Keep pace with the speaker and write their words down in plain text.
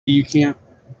You can't.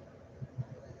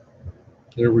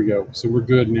 There we go. So we're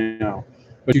good now.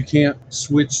 But you can't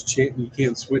switch. You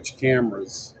can't switch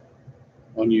cameras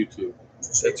on YouTube.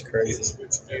 That's crazy.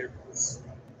 Switch cameras.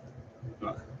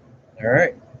 All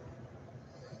right.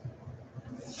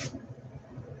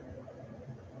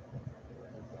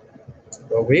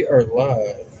 Well, we are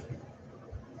live.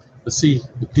 Let's see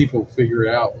the people figure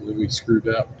it out that we screwed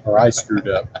up, or I screwed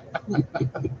up.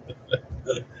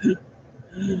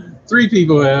 3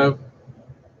 people have.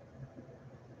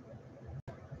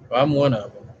 Well, I'm one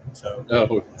of them. So.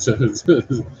 Oh,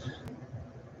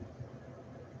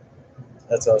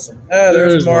 That's awesome.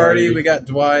 There's Marty. We got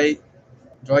Dwight.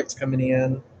 Dwight's coming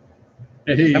in.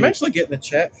 Hey. I'm actually getting the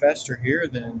chat faster here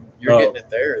than you're getting it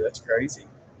there. That's crazy.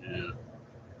 Yeah.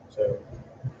 So,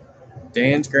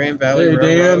 Dan's Grand Valley. Hey,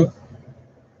 Dan.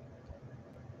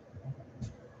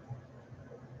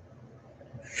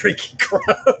 Freaky Crow.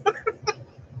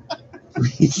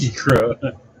 Freaky Crow.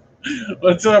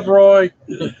 What's up, Roy?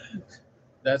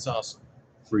 That's awesome.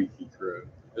 Freaky Crow.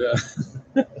 Yeah.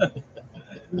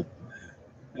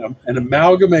 An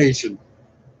amalgamation.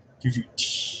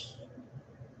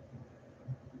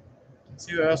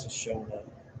 See who else is showing up.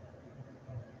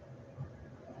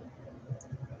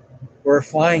 We're a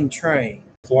flying train.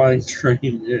 Flying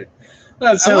train, yeah.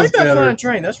 That sounds I like that better. flying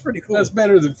train. That's pretty cool. That's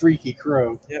better than Freaky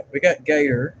Crow. Yep, we got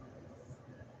Gator.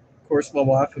 Of course, my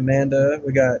wife, Amanda.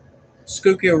 We got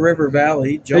Schuylkill River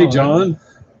Valley, John. Hey, John.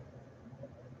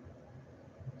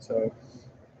 So,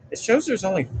 it shows there's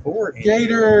only 4 in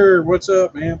Gator, here. what's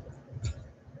up, man?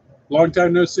 Long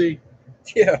time no see.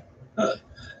 Yeah.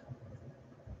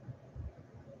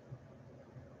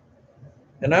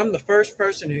 And I'm the first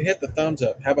person who hit the thumbs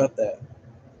up. How about that?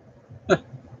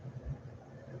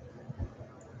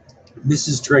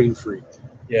 Mrs. Train Freak.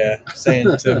 Yeah,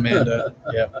 saying to Amanda.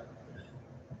 Yeah.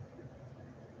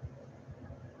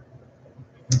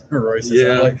 Roy says,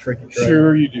 Yeah, I like freaking Crow.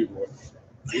 Sure you do, boy.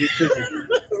 Wait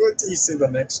till you see the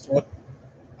next one.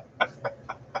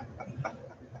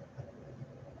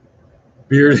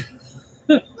 Beard.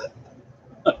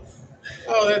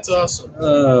 Oh, that's awesome.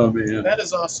 Oh, man. That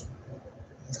is awesome.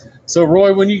 So,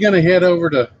 Roy, when are you going to head over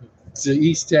to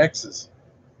East Texas?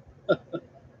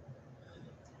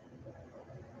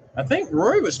 I think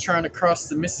Roy was trying to cross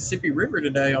the Mississippi River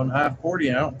today on I-40,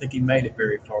 and I don't think he made it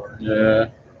very far. Yeah.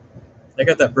 They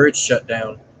got that bridge shut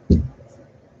down.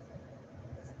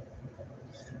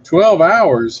 12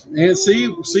 hours. And see,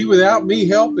 without me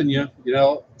helping you,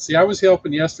 see, I was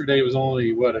helping yesterday. It was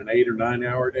only, what, an 8 or 9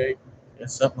 hour day? Yeah,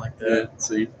 something like that. Yeah,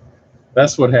 see,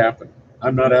 that's what happened.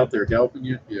 I'm not out there helping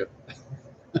you. Yeah.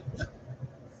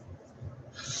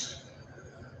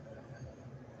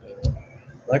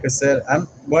 Like I said, I'm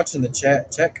watching the chat.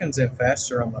 Chat comes in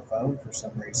faster on my phone for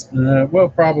some reason. Well,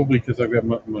 probably because I've got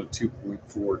my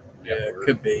 2.4. Yeah, it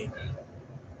could be.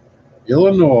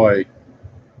 Illinois.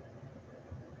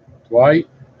 Dwight,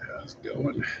 how's it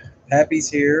going? Pappy's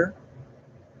here.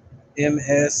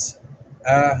 MSI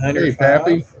 105. Hey,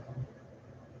 Pappy.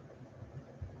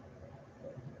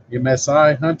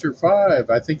 MSI Hunter 5.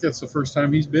 I think that's the first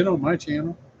time he's been on my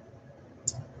channel.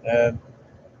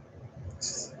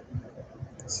 Let's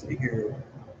see here.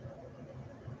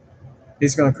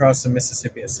 He's going to cross the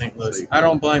Mississippi at St. Louis. I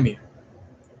don't blame you.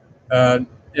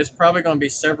 It's probably going to be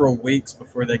several weeks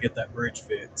before they get that bridge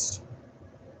fixed.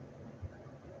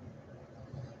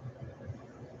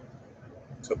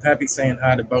 So Pappy's saying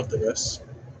hi to both of us.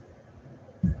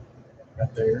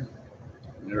 Right there.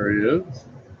 There he is.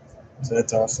 So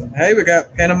that's awesome. Hey, we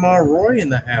got Panama Roy in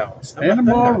the house. How about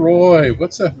Panama that? Roy.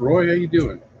 What's up, Roy? How you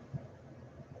doing?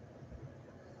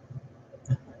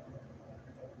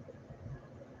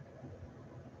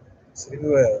 Let's see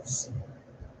who else.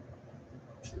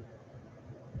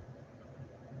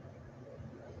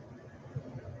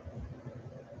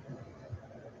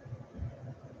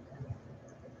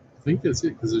 I think that's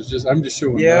it because I'm just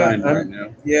showing 9 right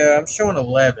now. Yeah, I'm showing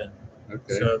 11.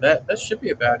 Okay. So that should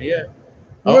be about it.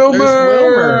 Wilmer!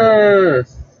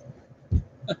 There's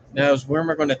Wilmer. Now, is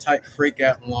Wilmer going to type freak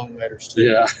out in long letters too?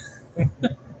 Yeah.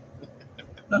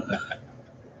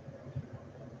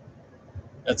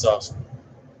 That's awesome.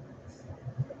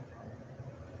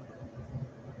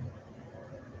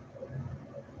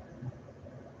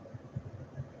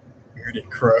 Bearded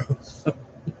Crow.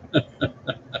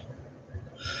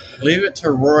 Leave it to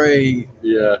Roy,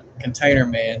 Container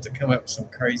Man, to come up with some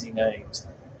crazy names.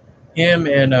 Him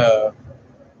and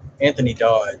Anthony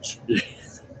Dodge.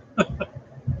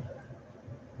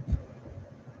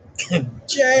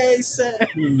 Jason.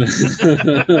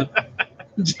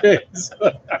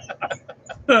 Jason.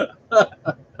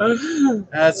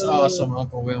 That's awesome,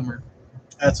 Uncle Wilmer.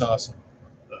 That's awesome.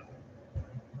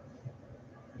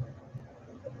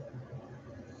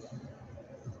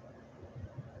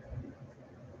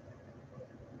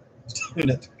 And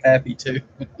it's Pappy too.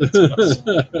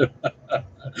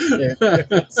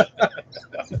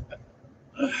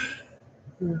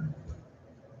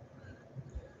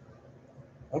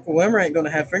 Uncle Wimmer ain't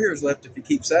gonna have fingers left if he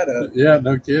keeps that up. Yeah,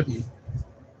 no kidding.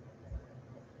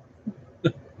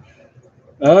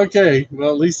 Okay, well,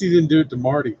 at least he didn't do it to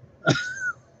Marty.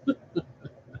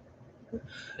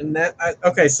 And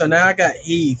okay, so now I got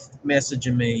Heath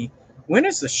messaging me. When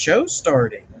is the show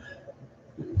starting?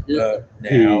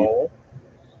 Now.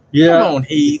 Yeah. Come on,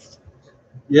 Heath.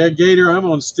 Yeah, Gator, I'm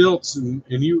on stilts, and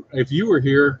you, if you were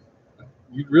here,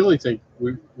 you'd really think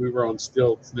we were on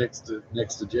stilts next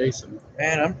to Jason.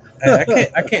 Man,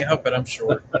 I can't help it. I'm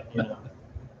short. You know.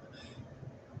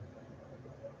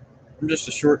 I'm just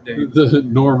a short dude. The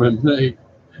Norman,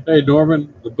 hey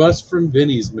Norman, the bus from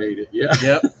Vinny's made it. Yeah.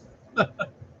 Yep.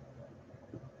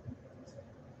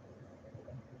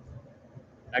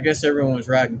 I guess everyone was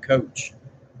riding coach.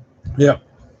 Yep.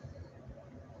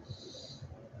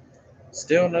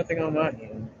 Still nothing on my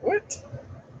end. What?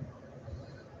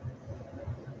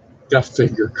 Got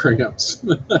finger cramps.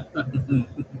 The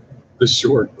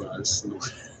short bus.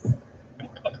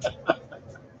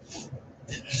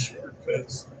 Short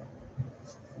bus.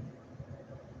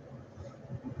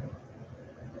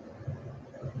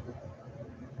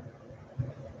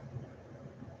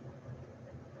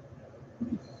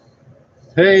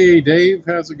 Hey, Dave,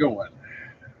 how's it going?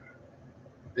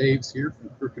 Dave's here from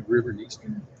Crooked River and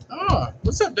Eastern. Ah,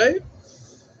 what's up, Dave?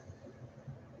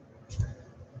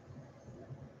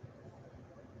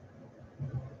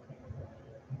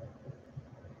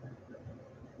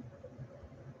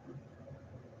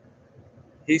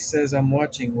 He says, I'm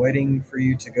watching, waiting for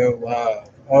you to go live.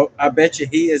 Oh, I bet you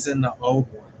he is in the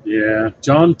old one. Yeah,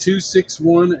 John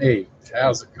 2618.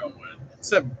 How's it going?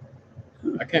 What's up?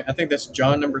 I think that's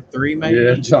John number 3, maybe.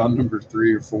 Yeah, John number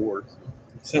 3 or 4.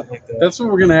 Something like that. That's what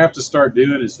we're gonna have to start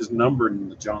doing, is just numbering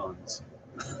the Johns.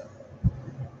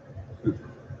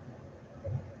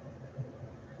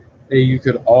 Hey, you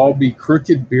could all be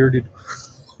crooked bearded.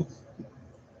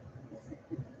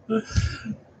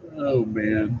 Oh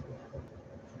man.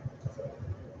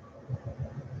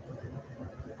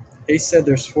 He said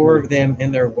there's 4 of them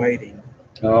in there waiting.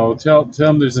 Oh, tell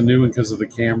them there's a new one because of the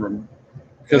camera,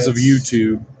 because of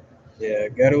YouTube. Yeah,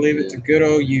 gotta leave it to good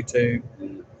old YouTube.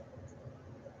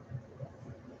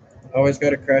 Always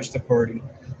gotta crash the party.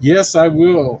 Yes, I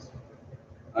will.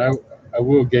 I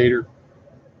will, Gator.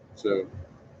 So,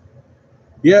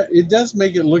 yeah, it does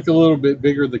make it look a little bit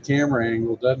bigger, the camera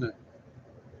angle, doesn't it?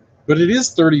 But it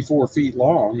is 34 feet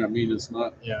long. I mean, it's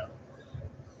not. Yeah.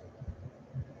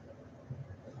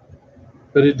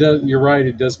 But it does. You're right.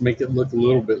 It does make it look a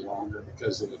little bit longer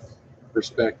because of the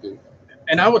perspective.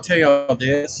 And I will tell y'all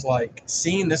this: like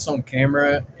seeing this on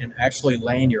camera and actually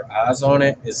laying your eyes on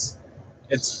it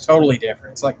it's totally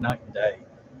different. It's like night and day.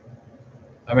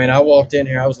 I mean, I walked in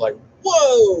here, I was like,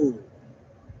 "Whoa!"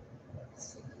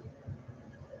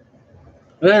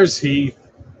 There's Heath.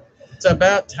 It's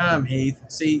about time, Heath.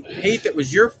 See, Heath, it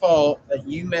was your fault that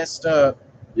you messed up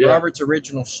Robert's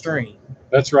original stream.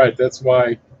 That's right. That's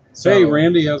why. So, hey,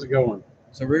 Randy, how's it going?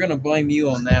 So we're gonna blame you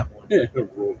on that one.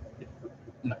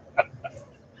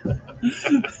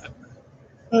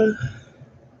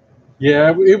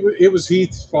 Yeah, it was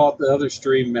Heath's fault. The other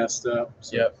stream messed up.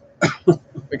 So. Yep.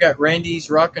 We got Randy's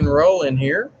rock and roll in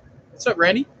here. What's up,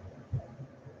 Randy?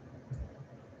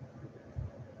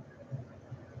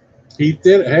 Heath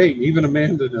did it. Hey, even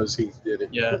Amanda knows Heath did it.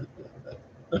 Yeah.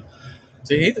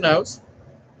 See, Heath knows,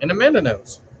 and Amanda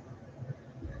knows.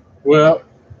 Well,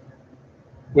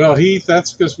 Heath,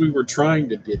 that's because we were trying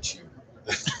to ditch you.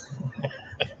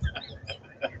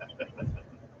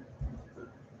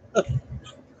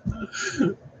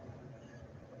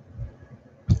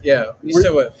 Yeah, you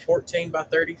said what, 14 by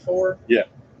 34? Yeah.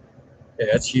 Yeah,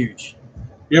 that's huge.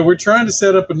 Yeah, we're trying to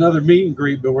set up another meet and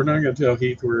greet, but we're not going to tell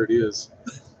Heath where it is.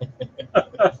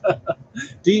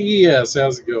 DES,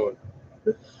 how's it going?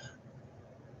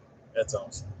 That's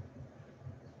awesome.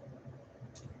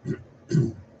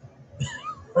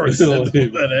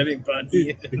 That ain't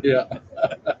funny. Yeah.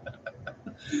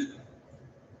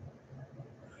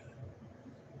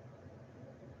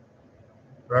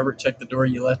 Robert, check the door.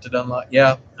 You left it unlocked.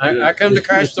 Yeah, I come to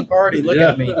crash the party. Look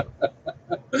at me.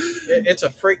 It's a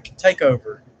freak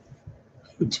takeover.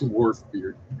 Dwarf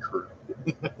beard crew.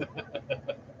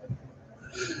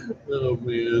 Oh,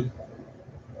 man.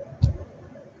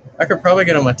 I could probably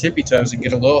get on my tippy toes and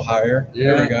get a little higher.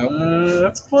 Yeah, there we go.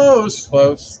 That's close.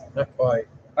 Close. Not quite.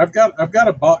 I've got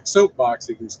a soapbox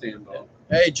he can stand on.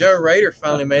 Hey, Joe Rader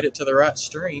finally made it to the right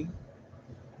stream.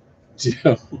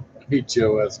 Joe, hey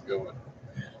Joe, how's it going?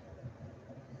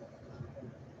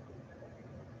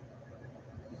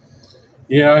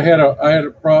 Yeah, I had a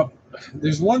prop.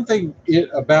 There's one thing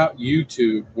about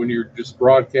YouTube when you're just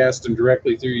broadcasting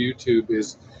directly through YouTube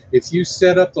is if you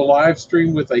set up the live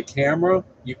stream with a camera,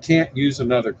 you can't use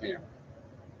another camera.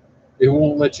 It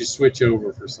won't let you switch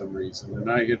over for some reason. And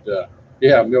I had,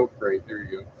 yeah, milk crate. There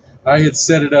you go. I had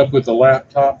set it up with a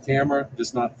laptop camera,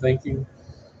 just not thinking.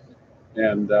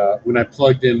 And when I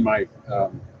plugged in my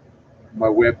my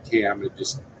webcam, it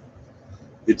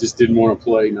just didn't want to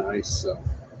play nice. So.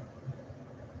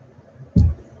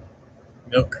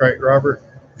 Milk crate, Robert.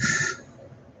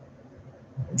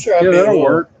 I'm sure I'd Yeah, be that'll a little,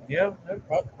 work. Yeah,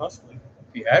 possibly.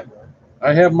 If you had one.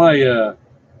 I have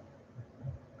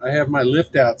my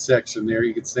lift out section there.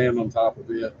 You can stand on top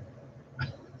of it.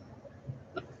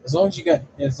 As long as you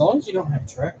don't have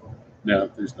track on it. No,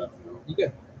 there's nothing on. You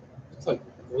got it's like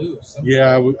glue or something.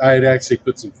 Yeah, I had actually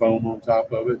put some foam on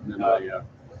top of it, and then I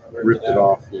ripped it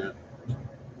off. Yeah.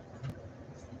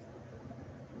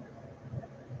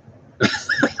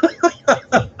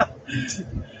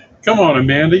 Come on,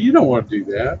 Amanda, you don't want to do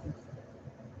that.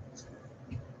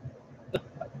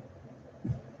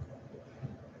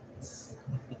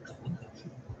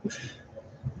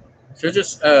 She'll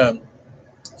just have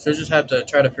to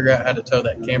try to figure out how to tow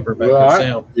that camper back Well,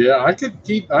 herself. Yeah, I could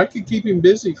keep him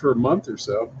busy for a month or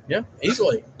so. Yeah,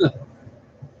 easily.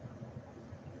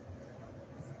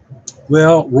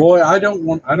 Well, Roy, I don't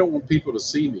want people to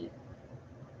see me,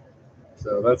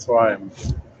 so that's why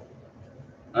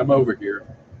I'm over here.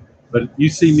 But you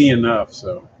see me enough,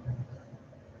 so.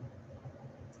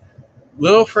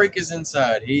 Little Freak is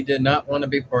inside. He did not want to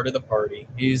be part of the party.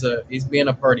 He's being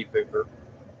a party pooper.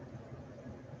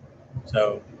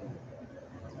 So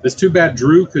It's too bad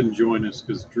Drew couldn't join us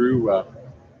because Drew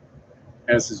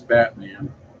has his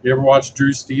Batman. You ever watch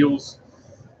Drew Steele's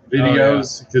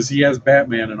videos? Because he has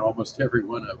Batman in almost every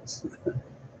one of us. What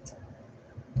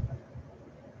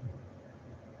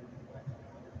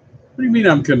do you mean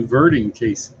I'm converting to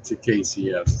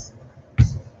KCS?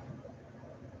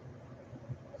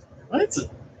 what?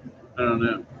 I don't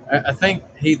know. I think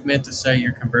he meant to say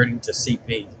you're converting to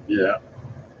CP. Yeah.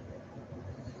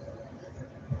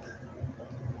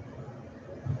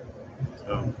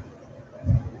 So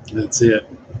that's it.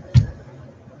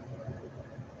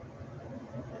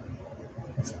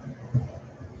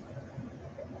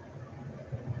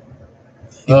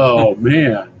 Oh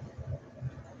man.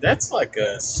 That's like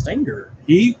a stinger.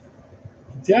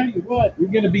 Tell you what, you're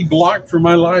going to be blocked from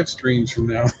my live streams from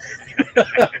now.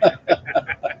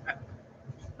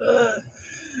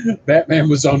 Batman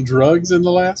was on drugs in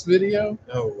the last video.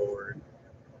 Oh Lord.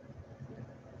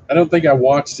 I don't think I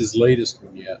watched his latest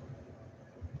one yet.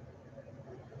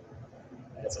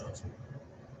 That's awesome.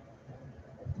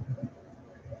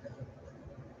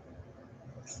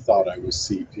 Thought I was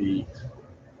CP.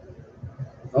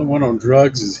 Only one on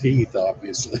drugs is Heath,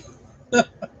 obviously.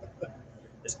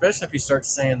 Especially if you start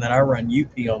saying that I run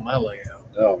UP on my layout.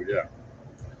 Oh yeah.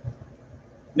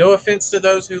 No offense to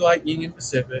those who like Union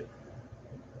Pacific.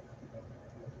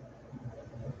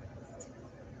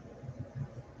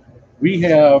 We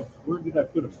have. Where did I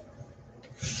put them?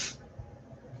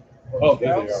 Oh,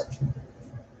 there they are.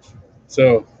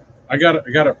 So, I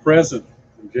got a present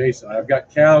from Jason. I've got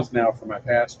cows now for my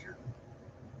pasture,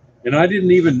 and I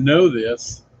didn't even know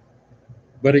this,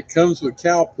 but it comes with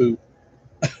cow poop.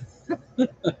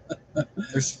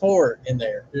 There's 4 in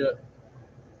there. Yeah.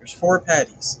 There's 4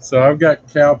 patties. So I've got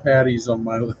cow patties on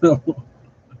my little.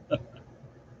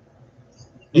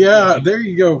 Yeah, there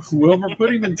you go, Wilmer.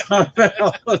 Put him in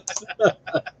timeout.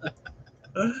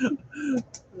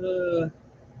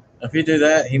 If you do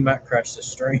that, he might crash the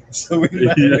stream. So we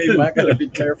might gotta be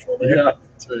careful there. Yeah.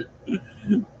 That's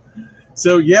right.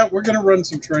 So yeah, we're gonna run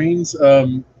some trains.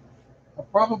 I'll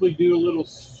probably do a little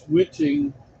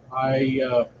switching.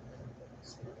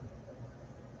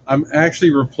 I'm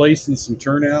actually replacing some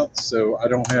turnouts, so I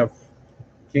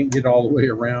can't get all the way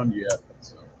around yet.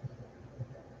 So.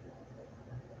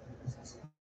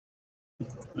 You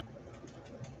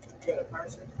got a power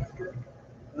switch back here?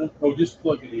 Oh, just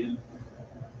plug it in.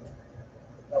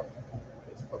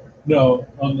 No,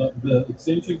 on the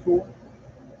extension cord.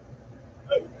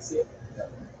 Oh, I see it.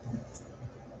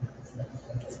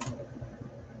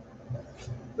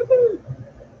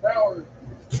 Power.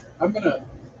 I'm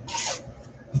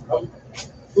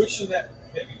pushing that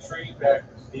heavy train back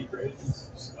to Steve Raisin's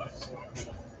stuff. So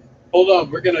hold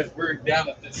on, we're down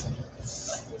at this.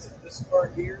 Is it this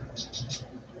part here?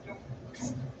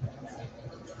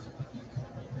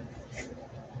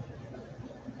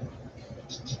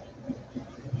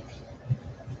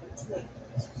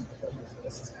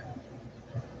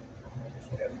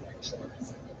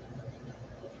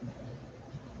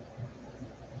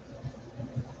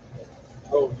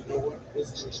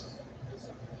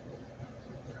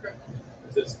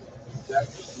 Just that.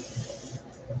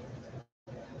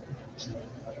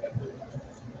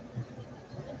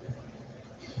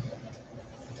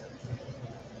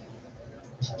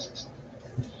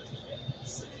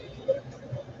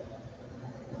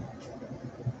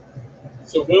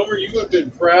 So Wilmer, you have been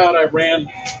proud. I ran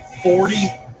 40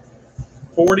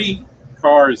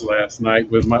 cars last night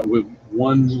with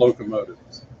one locomotive.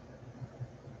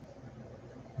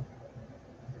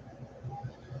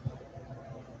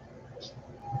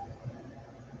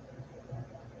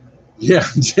 Yeah,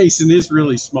 Jason is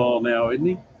really small now, isn't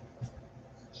he?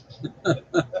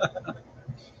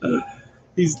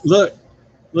 Look,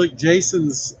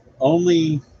 Jason's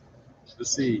only,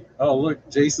 let's see. Oh, look,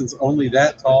 Jason's only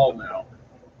that tall now.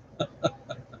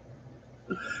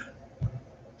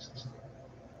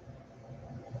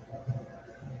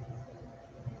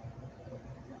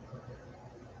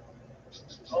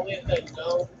 Only if they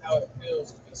know how it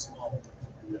feels to be small.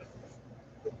 Yeah.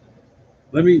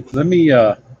 Let me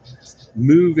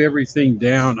move everything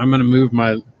down. I'm going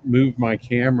to move my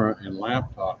camera and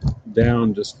laptop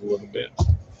down just a little bit.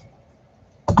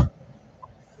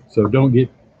 So don't get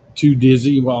too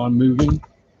dizzy while I'm moving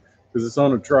because it's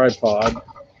on a tripod.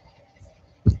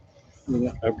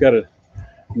 I've got to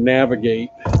navigate.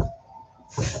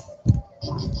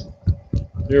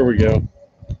 There we go.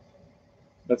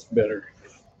 That's better.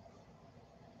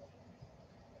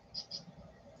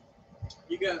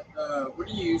 You got, what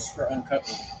do you use for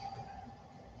uncoupling?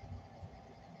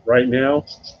 Right now,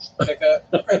 Pickup.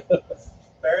 Okay.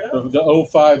 Fair enough. the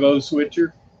 050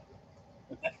 switcher.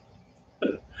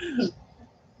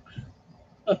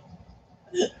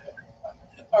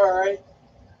 All right.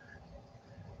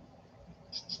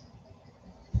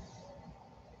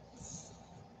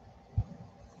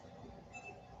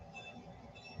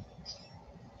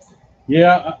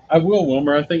 Yeah, I will,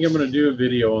 Wilmer. I think I'm going to do a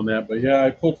video on that. But yeah,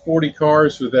 I pulled 40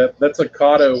 cars with that. That's a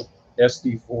Kato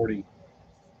SD40.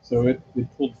 So it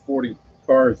pulled 40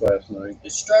 cars last night.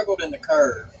 It struggled in the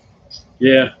curve.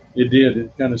 Yeah, it did.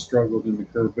 It kind of struggled in the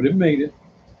curve, but it made it.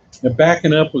 Now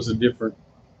backing up was a different.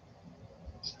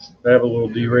 I have a little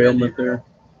derailment there.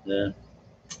 Yeah.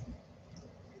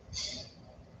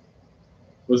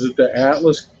 Was it the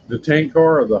Atlas, the tank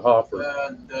car, or the hopper?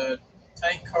 The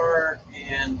tank car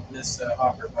and this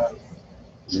hopper both.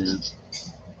 Yeah.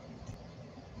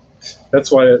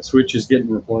 That's why that switch is getting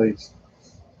replaced.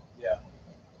 Yeah.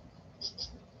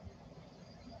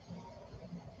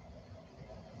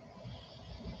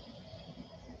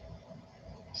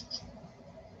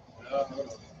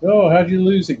 Oh, how'd you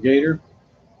lose it, Gator?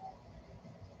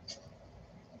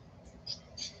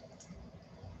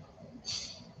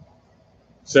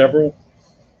 Several.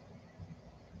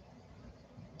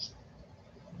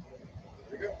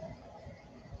 There we go.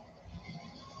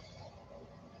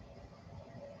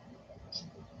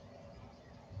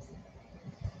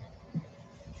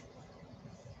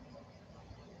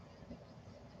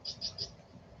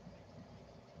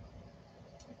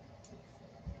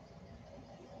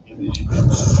 And as you can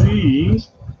see,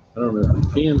 I don't know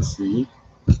if you can see.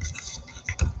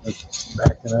 That's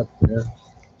backing up there.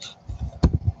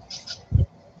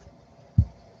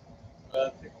 I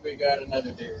think we got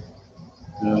another deer.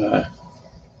 Uh,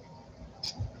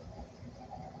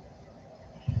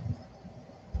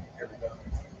 Here we go.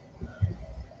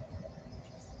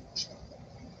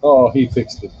 oh, he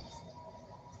fixed it.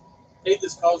 Heath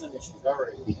is causing issues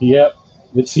already. Yep,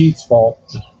 it's Heath's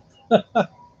fault.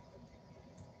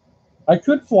 I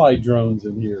could fly drones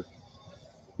in here.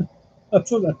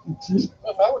 That's what I. Well,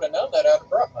 if I would have known that, I'd have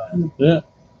brought mine. Yeah.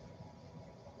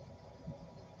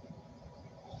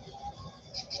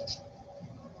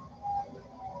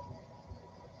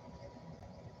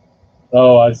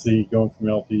 Oh, I see. Going from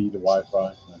LTE to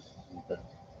Wi-Fi. Okay.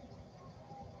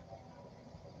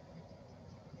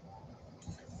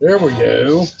 There we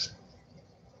go.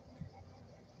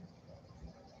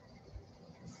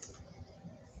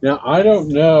 Now, I don't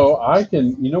know. I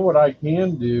can, you know what I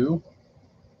can do?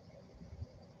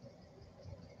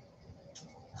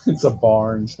 It's a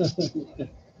barn.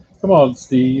 Come on,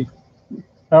 Steve.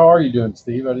 How are you doing,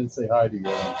 Steve? I didn't say hi to you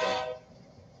or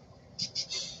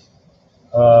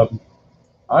anything.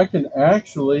 I can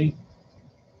actually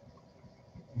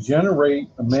generate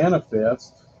a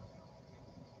manifest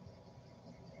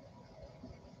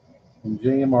in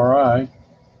JMRI.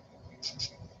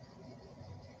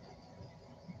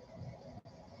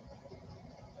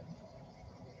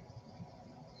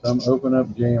 So I'm open up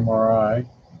JMRI,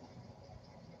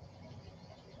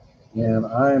 and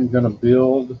I am going to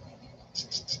build.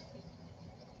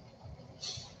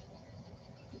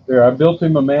 There, I built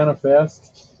him a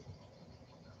manifest.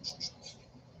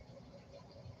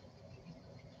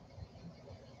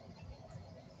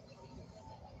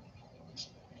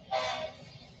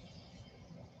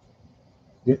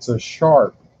 It's a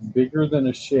sharp, bigger than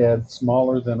a shed,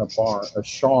 smaller than a barn, a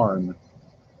sharn.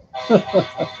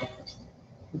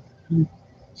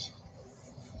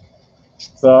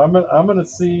 So I'm gonna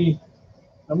see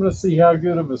how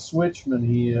good of a switchman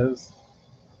he is.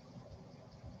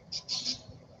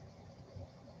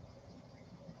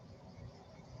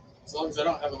 As long as I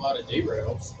don't have a lot of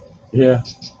derails. Yeah.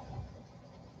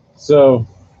 So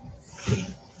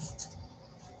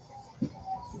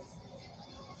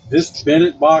this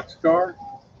Bennett box car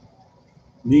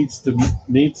needs to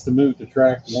move to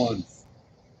track 1. All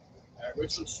right,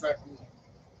 which one's track 1?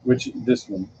 Which this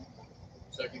one?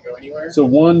 So I can go anywhere. So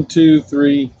 1, 2,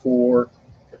 3, 4,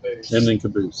 Caboose. and then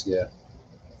caboose. Yeah.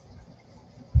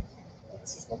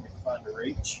 This is going to be fun to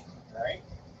reach. All right.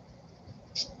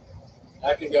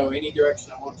 I can go any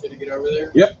direction I want to get over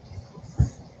there. Yep.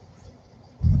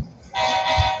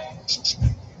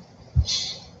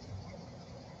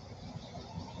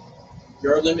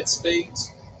 Yard limit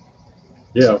speeds.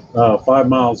 Yeah. 5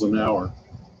 miles an hour.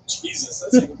 Jesus,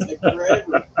 that's going to take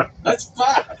forever. That's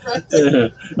 5 right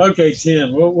there. Okay,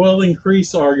 10. We'll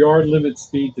increase our yard limit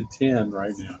speed to 10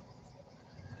 right now.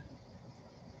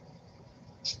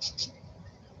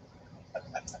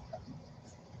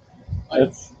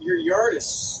 Like, your yard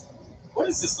is, what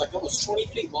is this, like almost 20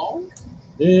 feet long?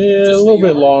 Yeah, Just a little the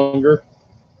bit yard? longer.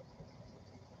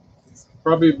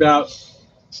 Probably about.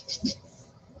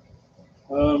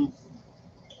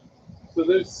 So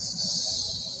there's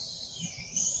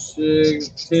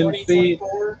 10 20, feet.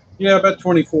 24? Yeah, about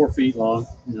 24 feet long.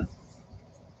 Yeah.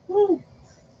 Woo.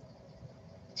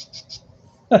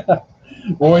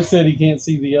 Roy said he can't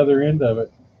see the other end of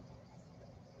it.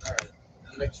 All right,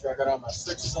 make sure I got all my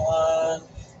switches aligned.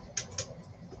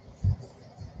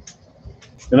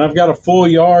 And I've got a full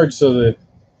yard, so the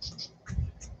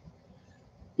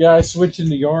guy switching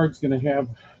the yard's gonna have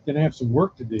some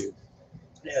work to do.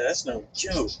 Yeah, that's no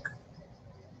joke.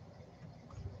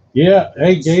 Yeah,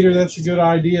 hey Gator, that's a good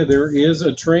idea. There is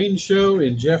a train show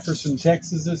in Jefferson,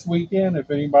 Texas this weekend.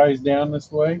 If anybody's down this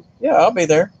way, Yeah, I'll be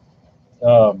there.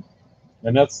 and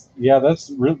that's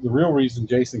the real reason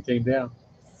Jason came down.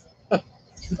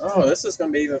 Oh, this is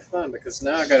gonna be even fun because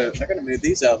now I gotta move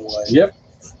these out of the way. Yep.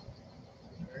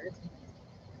 Alright.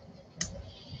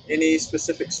 Any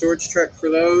specific storage track for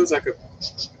those? I could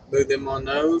move them on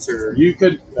those, or You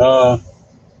could. or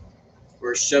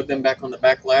shove them back on the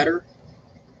back ladder.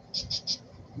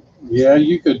 Yeah,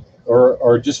 you could,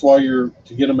 or just while you're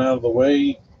to get them out of the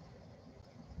way,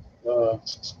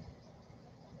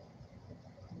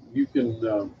 you can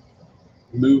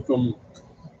move them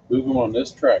on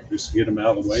this track just to get them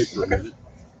out of the way for a minute.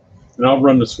 And I'll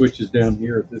run the switches down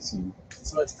here at this end.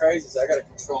 So what's crazy is I gotta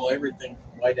control everything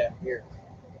from way down here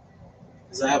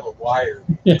because I have a wire.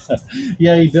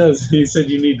 Yeah, he does. He said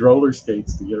you need roller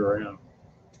skates to get around.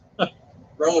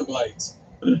 Rollerblades.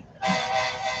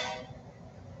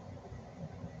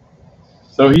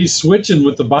 So he's switching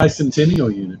with the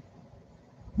bicentennial unit.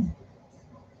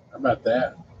 How about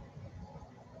that?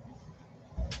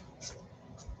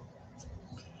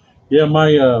 Yeah,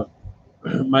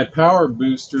 my power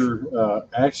booster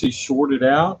actually shorted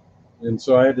out, and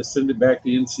so I had to send it back to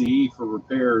NCE for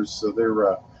repairs. So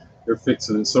they're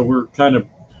fixing it. So we're kind of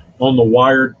on the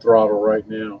wired throttle right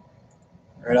now.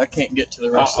 All right, I can't get to the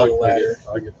rest of the ladder.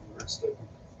 I'll get the rest of it.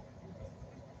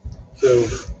 So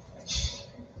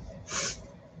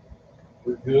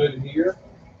we're good here.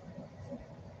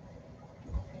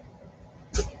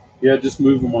 Yeah, just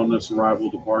move them on this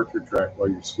arrival departure track while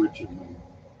you're switching them,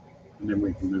 and then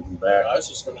we can move them back. I was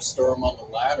just gonna store them on the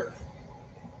ladder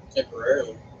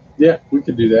temporarily. Yeah, we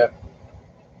could do that.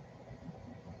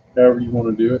 However you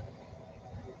want to do it.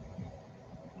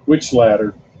 Which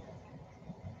ladder?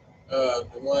 The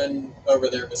one over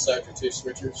there beside your 2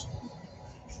 switchers.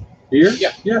 Here?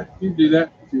 Yeah. Yeah, you can do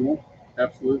that if you want.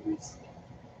 Absolutely.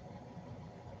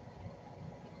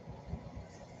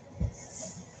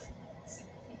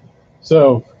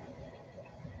 So,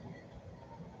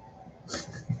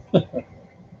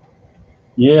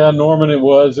 yeah, Norman, it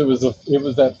was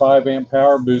that 5 amp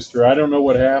power booster. I don't know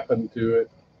what happened to it.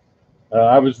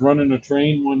 I was running a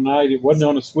train one night. It wasn't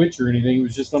on a switch or anything. It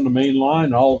was just on the main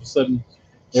line. All of a sudden,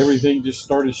 everything just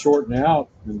started shorting out,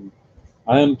 and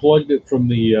I unplugged it from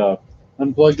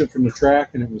the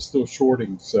track, and it was still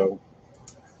shorting. So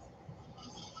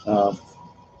I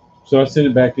sent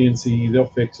it back to NCE. They'll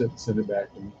fix it and send it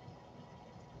back to me.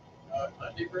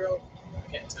 My derail? I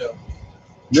can't tell.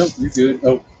 Nope, you're good.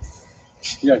 Oh,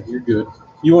 yeah, you're good.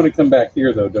 You want to come back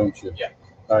here, though, don't you? Yeah.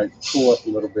 All right, pull up a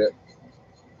little bit.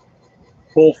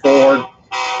 Pull forward.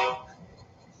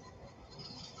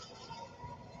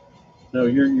 No,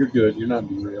 you're good. You're not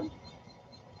derailed.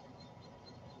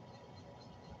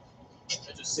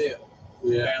 see it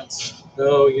Yeah. bouncing.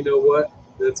 Oh, you know what?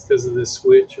 That's because of this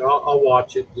switch. I'll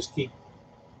watch it. Just keep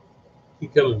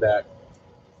coming back.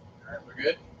 All right, we're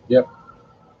good. Yep.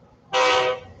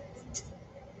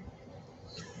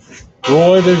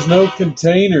 Boy, there's no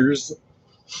containers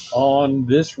on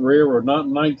this railroad. Not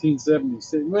in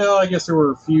 1976. Well, I guess there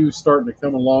were a few starting to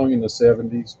come along in the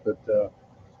 70s, but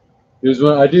it was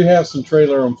when I do have some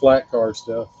trailer and flat car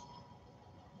stuff.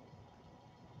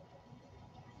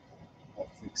 I'll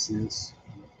fix this.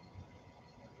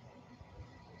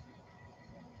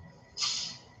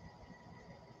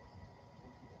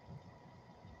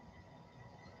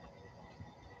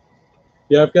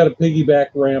 Yeah, I've got a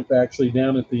piggyback ramp actually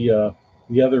down at the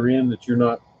other end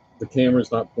that the camera's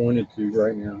not pointed to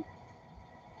right now.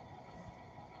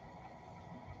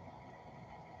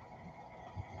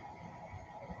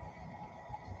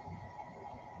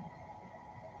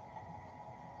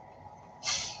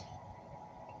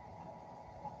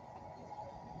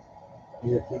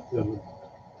 Yeah, keep coming.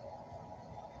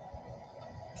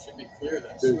 Should be clear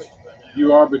that switch by now.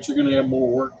 You are, but you're going to have more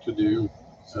work to do.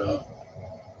 So,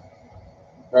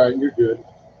 all right, you're good.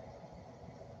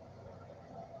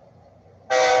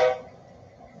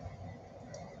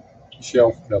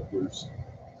 Shelf couplers.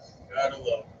 Gotta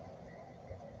love.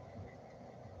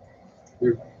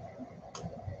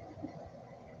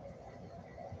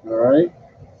 All right.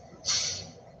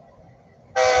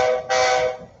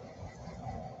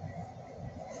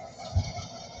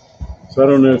 So I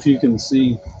don't know if you can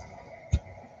see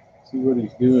what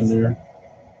he's doing there.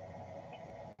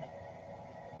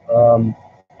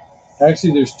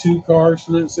 Actually, there's two cars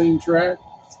from that same track.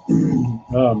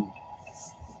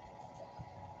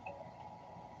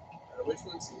 Which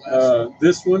one's the last one?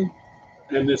 This one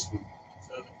and this one.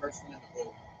 So the first one in the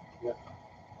blue. Yeah.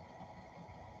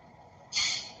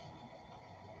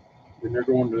 And they're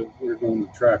going to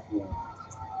track one.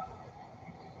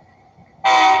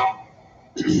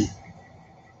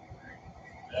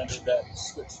 Now did that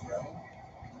switch thrown?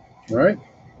 All right.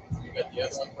 You got the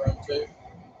other one thrown too?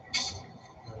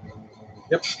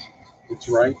 Yep. It's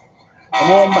right.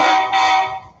 Come on back.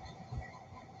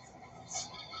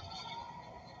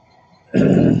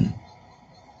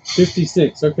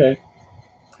 56. Okay.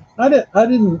 I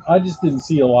just didn't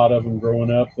see a lot of them growing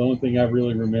up. The only thing I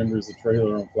really remember is the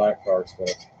trailer and flat car stuff.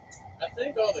 I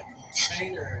think all the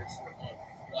containers were on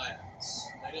flats.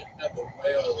 They didn't have the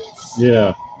whales.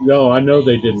 Yeah. No, I know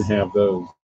they didn't have those.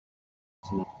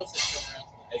 Those had come around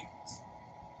to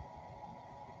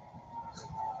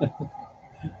the 80s.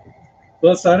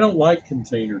 Plus, I don't like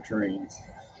container trains.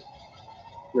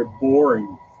 They're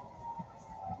boring.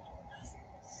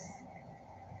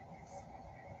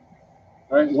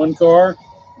 All right, one car,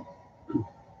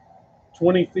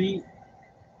 20 feet,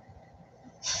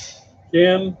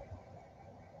 10,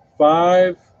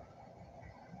 5.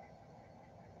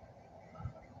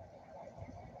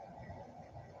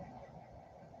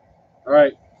 All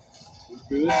right,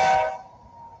 good. All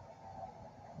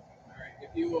right,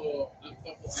 if you will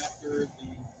uncouple after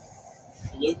the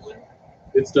blue one.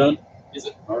 It's done. Is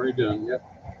it? Already done, yep.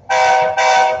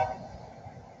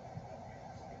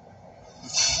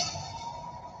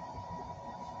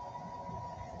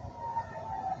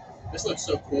 This looks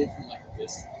so cool from like a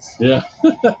distance. Yeah.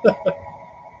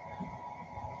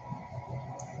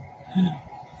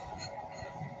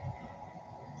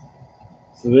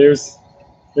 So there's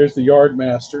the yard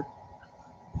master.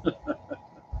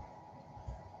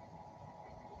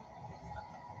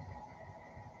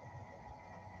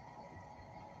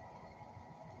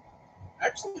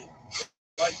 Actually,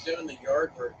 I like doing the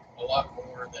yard work a lot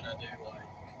more than I do like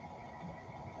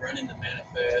running the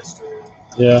manifest or.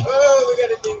 Yeah. Oh, we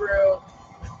got a derail.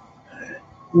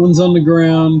 One's on the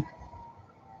ground.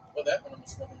 Well, that one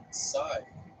almost went on the side.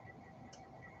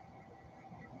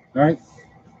 All right.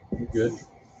 You're good.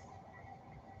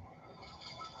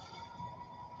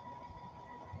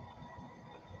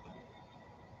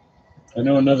 I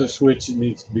know another switch that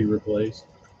needs to be replaced.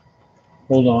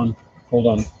 Hold on. Hold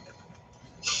on.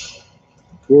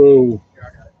 Whoa. Here,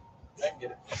 I got it. I can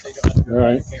get it. So you don't have to go All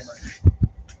right. to the camera.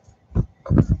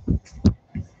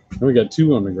 We got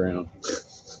two on the ground.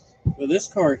 Well, this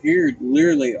car here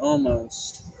literally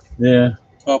almost Yeah.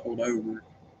 toppled over.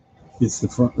 It's the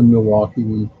front of Milwaukee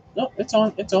one. No, it's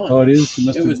on. It's on. Oh, it is? You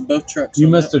must It have, was both trucks. you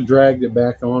on must that have dragged it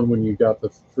back on when you got the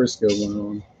Frisco one on.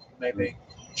 one. Maybe.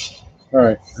 All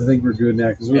right. I think we're good now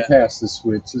because we're Yeah. past the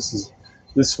switch.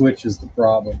 This switch is the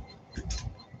problem.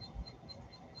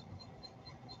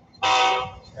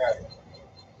 Right.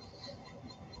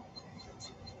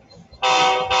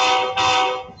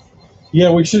 Yeah,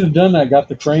 we should have done that. Got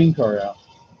the crane car out.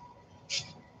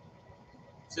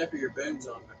 See, step of your booms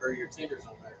on or your tenders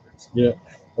on backwards. Yeah.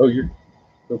 Oh, you're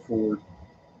go forward.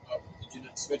 Oh, did you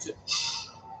not switch it?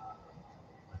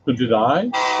 Did I?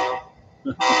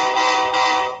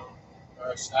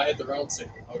 Gosh, I hit the wrong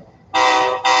signal. Hold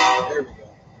on. There we go.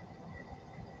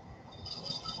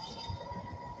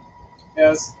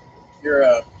 Yes,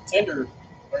 your tender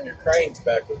on your crane's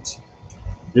backwards.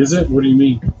 Is it? What do you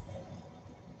mean?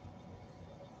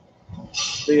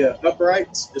 The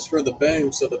uprights is for the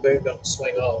boom, so the boom don't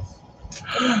swing off.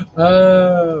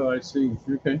 Oh, I see.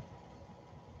 Okay.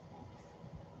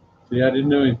 Yeah, I didn't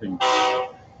know anything.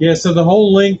 Yeah, so the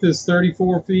whole length is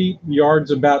 34 feet. Yard's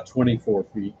about 24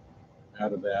 feet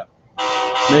out of that.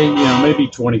 Maybe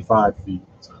 25 feet.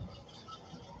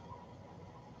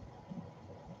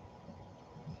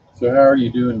 So how are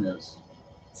you doing this?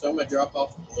 So I'm gonna drop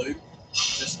off the blue,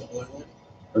 just the blue one,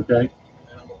 Okay.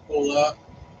 and I'm gonna pull up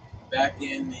back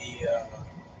in the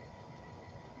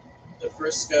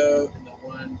Frisco and the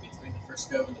one between the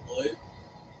Frisco and the blue.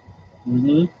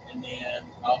 Mm-hmm. And then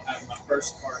I'll have my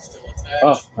first car still attached.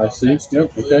 Oh, I I'll see. attach to the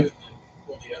Yep, blue okay. And then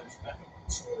pull the others back up in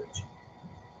storage.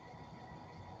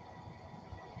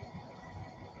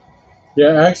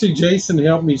 Yeah, actually, Jason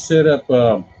helped me set up.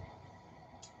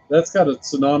 That's got a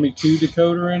Tsunami 2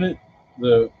 decoder in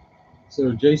it.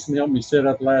 So Jason helped me set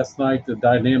up last night the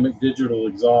dynamic digital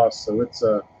exhaust. So it's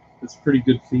a pretty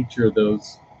good feature of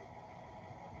those.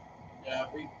 Yeah,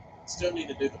 we still need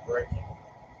to do the braking.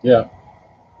 Yeah.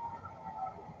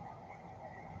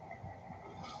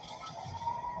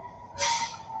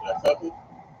 Did I couple?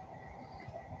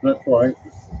 Not quite.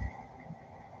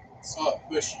 Saw it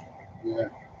pushing. Yeah.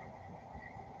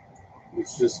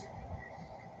 It's just.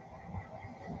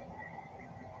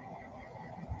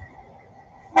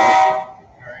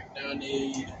 Alright, now I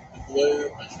need the blue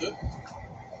unhooked.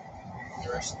 The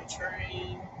rest of the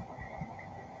train.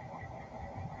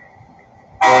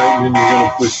 All right, then you're going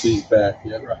to push these back.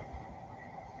 Yeah. Right.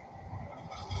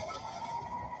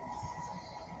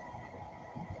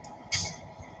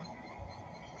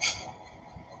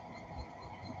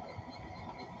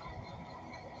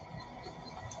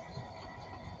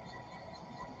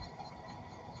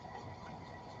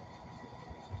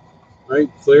 Right,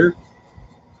 clear.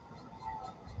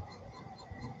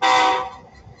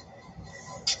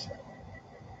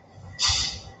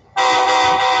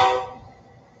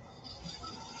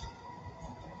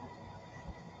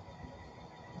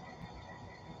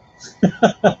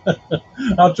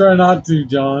 I'll try not to,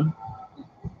 John.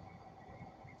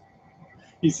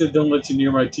 He said, "Don't let you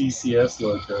near my TCS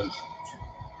locos."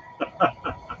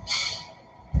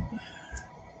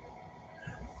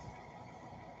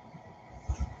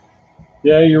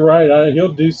 Yeah, you're right.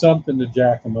 He'll do something to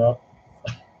jack him up.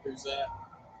 Who's that?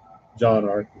 John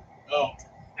Arthur. Oh.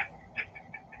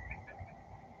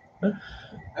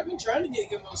 I've been trying to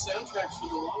get him on soundtracks for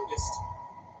the longest.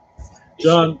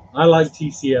 John, I like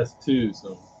TCS too,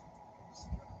 so.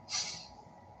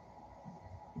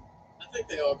 I think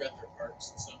they all got their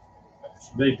perks in some form or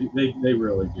fashion. They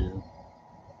really do.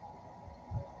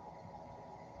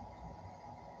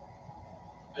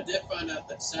 I did find out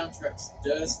that Soundtracks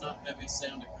does not have a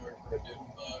sound encoder for a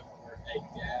Doom-Bug or a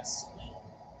gasoline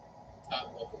type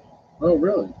locomotive. Oh,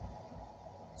 really?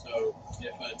 So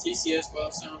if a TCS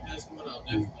Wild Sound has one, I'll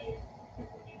definitely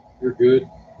put one in. You're good.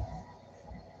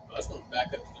 I was going to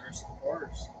back up to the rest of the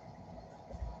cars.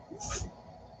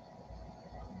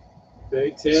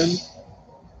 Okay, 10.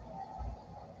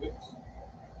 Oops.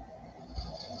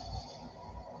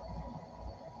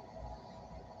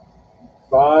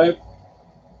 5.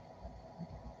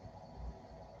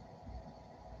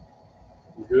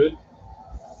 You good?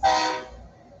 And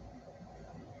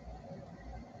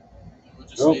we'll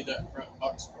just Nope. need that front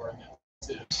box car in that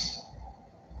too.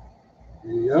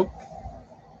 There you go.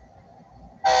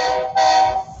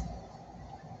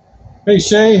 Hey,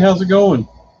 Shay, how's it going?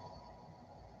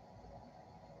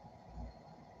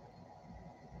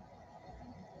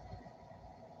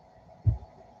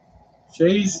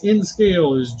 Shay's in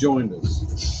scale has joined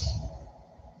us.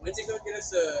 When's he going to get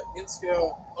us a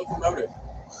in-scale locomotive?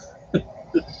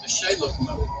 A Shay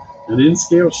locomotive. An in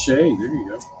scale Shay. There you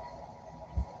go.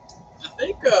 I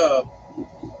think, I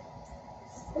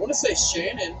want to say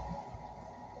Shannon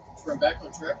from Back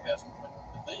on Track has one,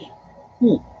 I think.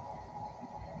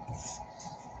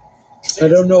 I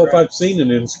don't know if I've seen an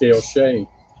in scale Shay.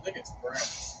 I think it's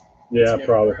brass. Yeah, It's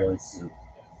probably. brass. Yeah.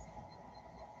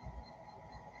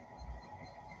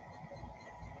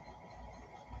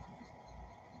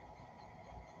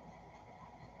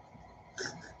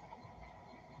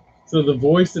 So the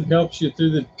voice that helps you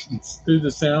through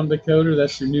the sound decoder,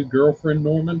 that's your new girlfriend,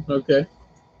 Norman? Okay.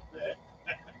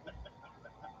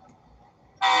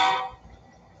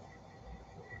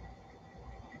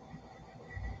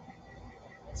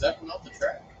 Is that one off the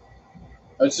track?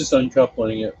 I was just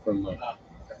uncoupling it from the Ah,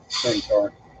 okay. same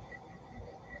car.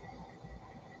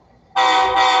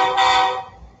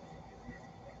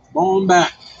 Come on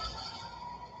back.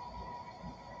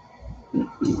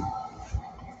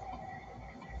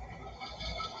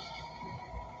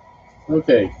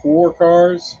 Okay, 4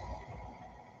 cars.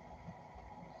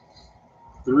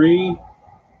 3,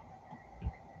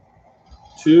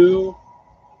 2,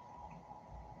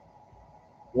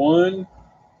 1.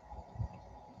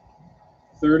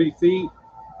 30 feet.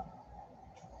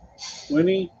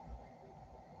 20.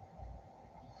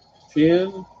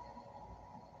 10.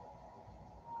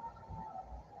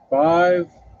 5.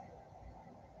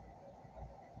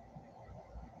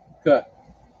 Cut.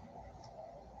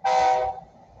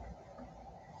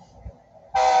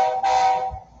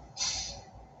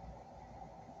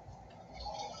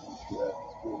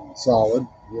 Solid.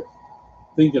 Yep.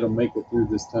 I think it'll make it through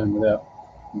this time without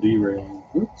derailing.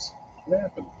 Oops. What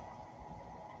happened?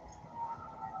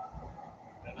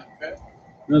 Okay.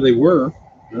 No, they were.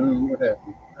 I don't know what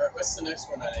happened. All right, what's the next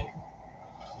one I need?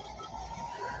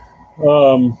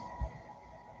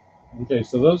 Okay,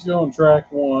 so those go on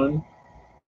track 1.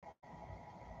 I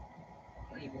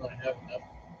don't even want to have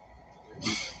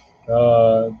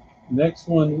enough. Next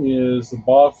one is the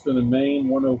Boston and Maine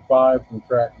 105 from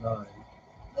track 9.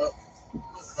 Oh, a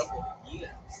couple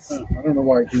again. I don't know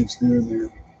why it keeps doing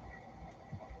that.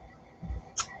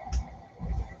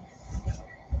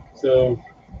 So,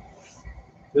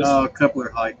 this,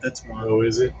 Coupler height. That's one. oh,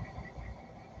 is it?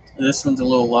 This one's a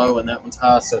little low and that one's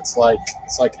high, so it's like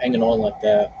hanging on like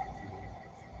that.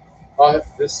 Oh,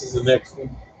 this is the next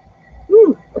one.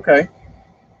 Woo, okay.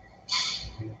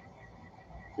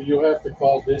 So you'll have to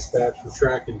call dispatch for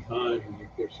tracking time when you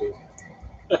push it.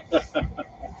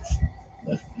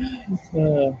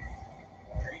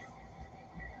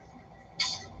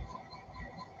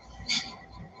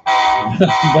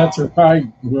 That's right,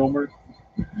 Wilmer.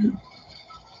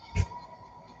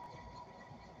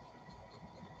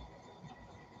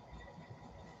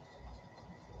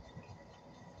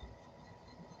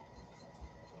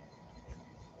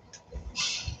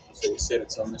 So you said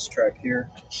it's on this track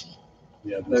here.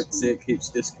 Yeah, Let's see, it keeps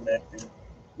disconnecting.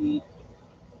 Mm.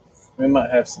 We might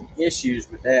have some issues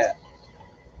with that.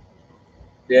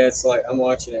 Yeah, it's like I'm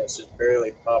watching it, it's just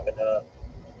barely popping up.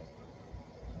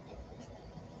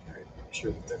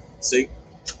 Sure. See?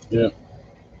 Yeah.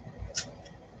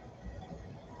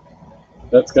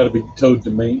 That's got to be towed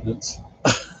to maintenance.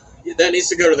 Yeah, that needs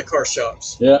to go to the car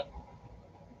shops. Yeah.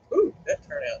 Ooh, that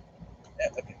turned out. Yeah,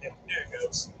 look at that. There it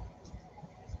goes.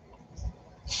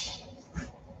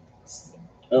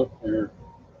 Oh, there.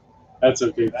 That's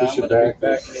okay. Push I'm it gonna back. be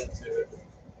backing into it.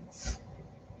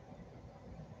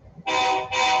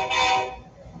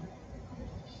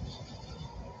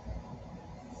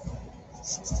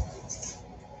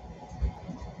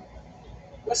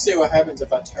 Let's see what happens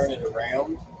if I turn it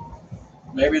around.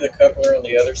 Maybe the coupler on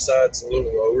the other side's a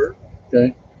little lower.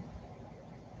 Okay.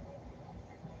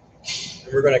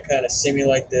 And we're going to kind of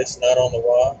simulate this, not on the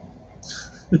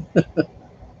Y.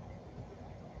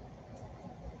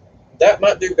 That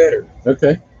might do better.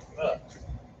 Okay.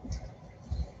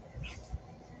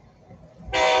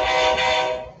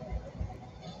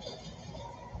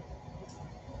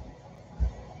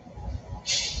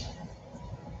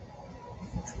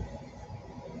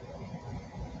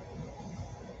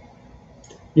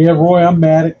 Yeah, Roy, I'm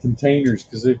mad at containers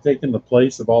because they've taken the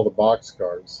place of all the box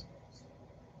cars.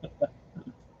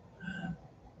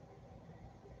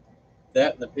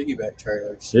 That and the piggyback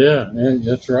trailers. Yeah,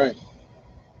 that's right.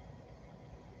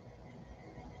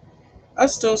 I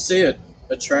still see a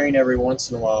train every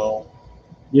once in a while.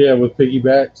 Yeah, with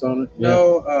piggybacks on it. Yeah.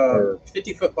 No,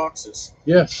 50-foot boxes.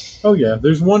 Yeah. Oh, yeah.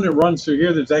 There's one that runs through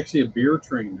here. There's actually a beer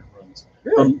train that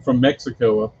runs from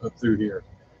Mexico up through here.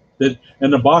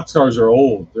 And the boxcars are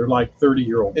old. They're like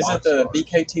 30-year-old. Is it the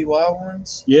BKTY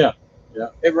ones? Yeah. Yeah.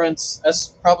 It runs. That's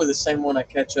probably the same one I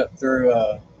catch up through.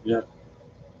 Yeah.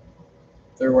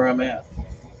 Through where I'm at.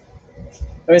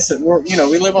 I mean, so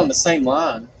we live on the same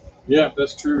line. Yeah,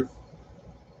 that's true.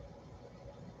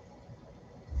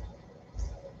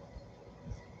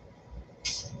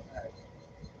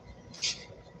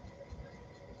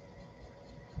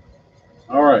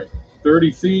 All right,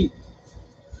 30 feet.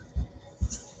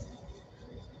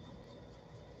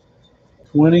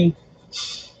 20.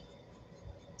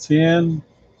 10.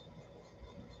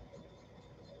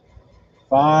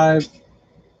 5.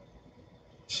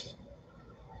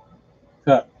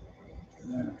 Cut.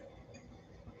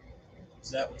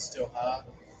 Is that one still high?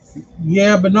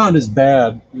 Yeah, but not as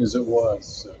bad as it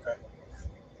was. So. Okay.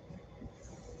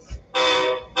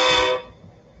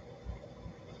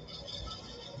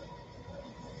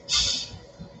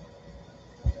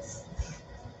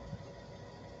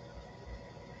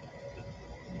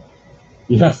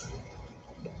 Yeah.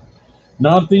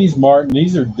 Not these, Martin.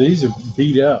 These are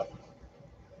beat up.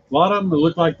 A lot of them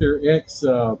look like they're ex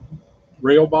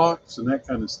rail box and that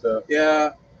kind of stuff.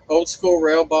 Yeah, old school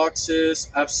rail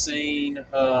boxes. I've seen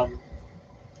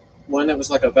one that was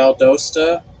like a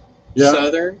Valdosta Yeah.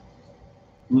 Southern,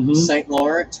 Mm-hmm. St.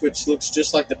 Lawrence, which looks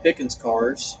just like the Pickens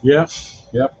cars. Yeah.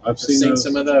 Yep. I've I've seen seen those.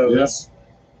 some of those. Yeah.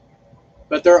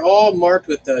 But they're all marked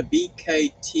with the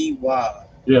BKTY.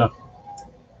 Yeah.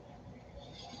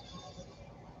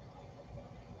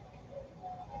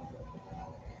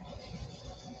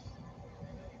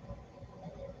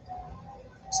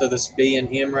 So this B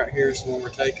and M right here is the one we're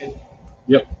taking.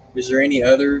 Yep. Is there any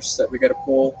others that we got to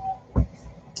pull?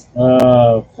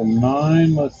 From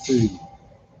 9, let's see.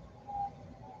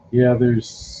 Yeah, there's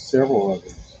several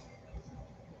others.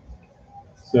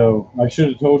 So I should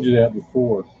have told you that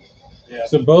before. Yeah.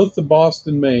 So both the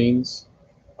Boston Mains.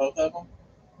 Both of them?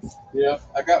 Yeah.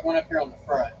 I got one up here on the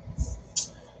front.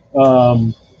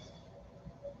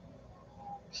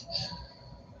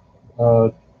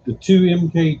 The two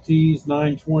MKTs,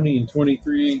 920 and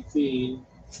 2318.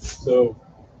 So,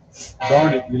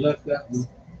 darn it, you left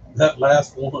that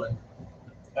last one. All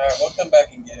right, we'll come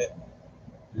back and get it.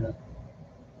 Yeah.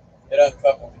 It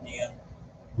uncoupled again.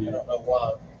 Yeah. I don't know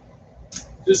why.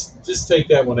 Just take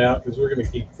that one out because we're going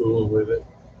to keep fooling with it.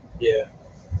 Yeah.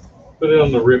 Put it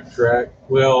on the rip track.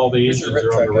 Well, all the Where's engines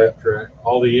your rip are on the track rip track.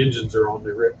 All the engines are on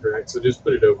the rip track. So just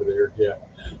put it over there. Yeah.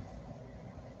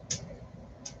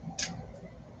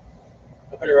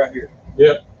 I'll put it right here.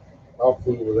 Yep. I'll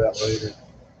fool with that later.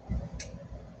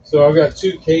 So I've got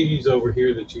two Katie's over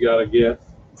here that you got to get,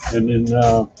 and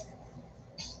then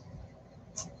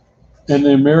and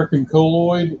the American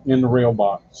Colloid and the rail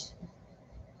box.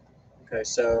 Okay,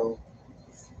 so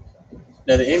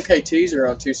now the MKTs are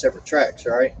on two separate tracks,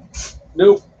 right?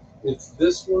 Nope. It's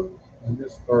this one and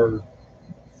this. Or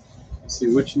let's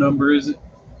see, which number is it?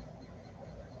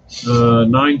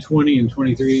 920 and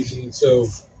 2318. So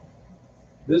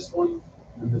this one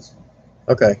and this one.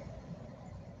 Okay.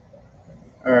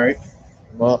 All right.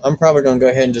 Well, I'm probably going to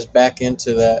go ahead and just back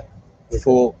into that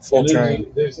full And then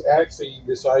train. there's actually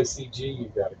this ICG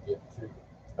you got to get too.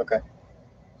 Okay.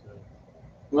 So,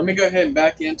 Let me go ahead and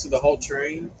back into the whole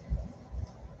train.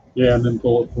 yeah, and then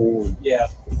pull it forward. Yeah.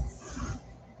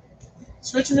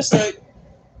 Switch mistake.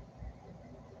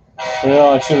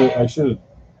 Well, I should have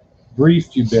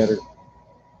briefed you better.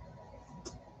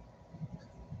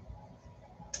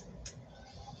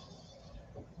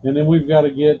 And then we've got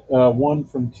to get one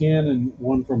from 10 and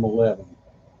one from 11.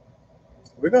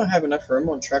 We're going to have enough room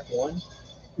on track one?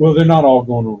 Well, they're not all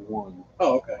going on one.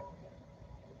 Oh, okay.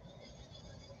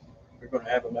 We're going to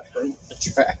have enough room on the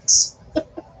tracks.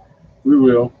 We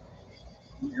will.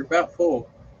 You're about full.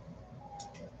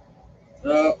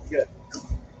 Oh, good.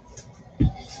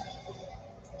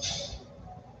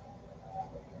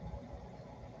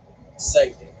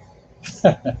 Safety.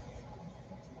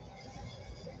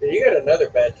 You got another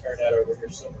bad turnout over here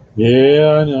somewhere.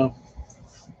 Yeah, I know.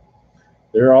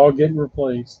 They're all getting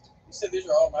replaced. You said these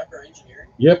are all micro engineering?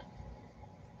 Yep.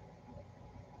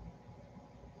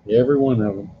 Every one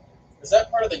of them. Is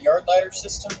that part of the yard ladder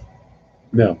system?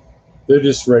 No. They're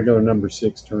just regular number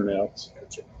 6 turnouts.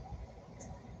 Gotcha.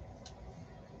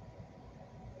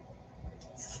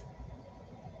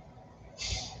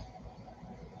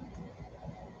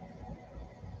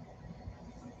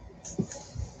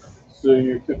 So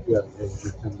you're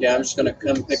Yeah, I'm just going to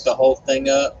come pick the whole thing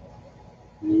up.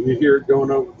 You hear it going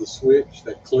over the switch,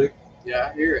 that click? Yeah,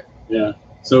 I hear it. Yeah.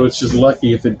 So it's just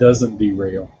lucky if it doesn't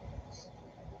derail.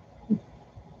 I'm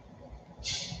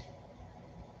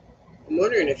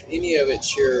wondering if any of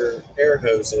it's your air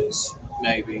hoses,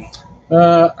 maybe.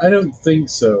 I don't think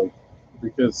so,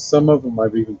 because some of them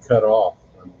I've even cut off.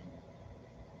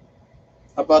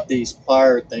 How about these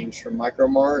plier things from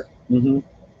Micromart, Mm-hmm.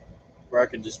 where I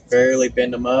can just barely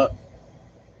bend them up?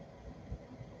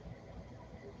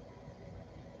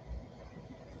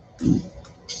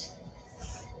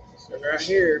 So right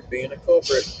here, being a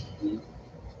culprit.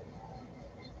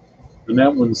 And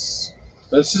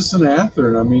that's just an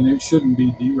Athearn. I mean, it shouldn't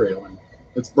be derailing.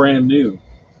 It's brand new.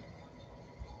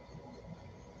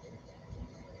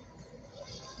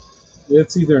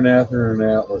 It's either an Athearn or an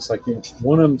Atlas. I can't.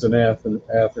 One of them's an Athearn,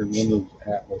 one of them's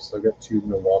Atlas. I've got two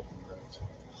Milwaukee ones.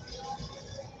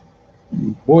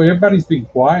 Boy, everybody's being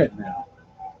quiet now.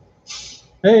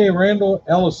 Hey, Randall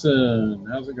Ellison,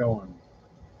 how's it going?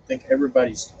 I think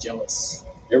everybody's jealous.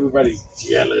 Everybody's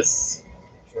jealous.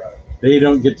 That's right. They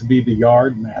don't get to be the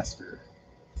yard master.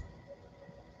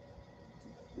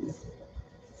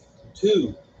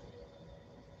 2.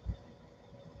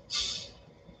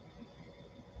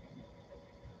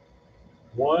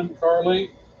 1 car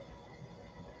length,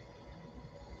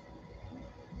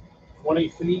 20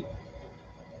 feet,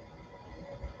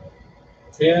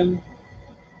 10,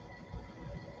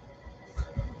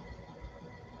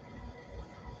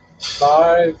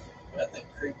 5. That thing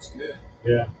creeps good.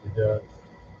 Yeah, it does.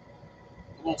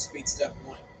 I'm on speed step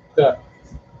 1. Yeah.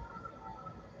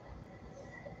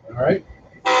 All right.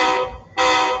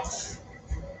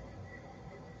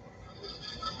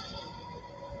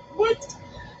 What?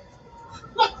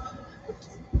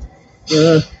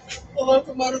 Uh, The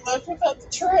locomotive left without the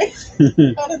tray.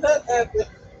 How did that happen?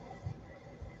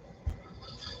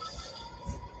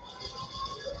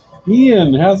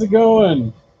 Ian, how's it going?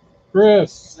 Is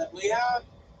Chris. that Leon?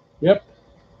 Yep.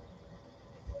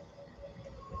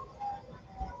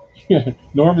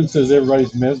 Norman says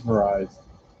everybody's mesmerized.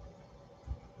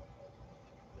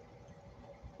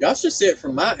 Y'all should see it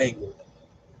from my angle.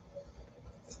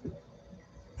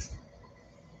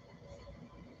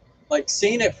 Like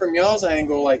seeing it from y'all's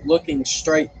angle, like looking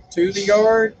straight to the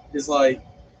yard is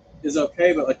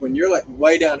okay, but like when you're like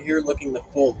way down here looking the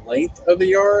full length of the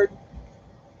yard,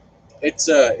 it's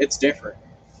different.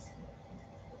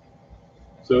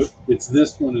 So it's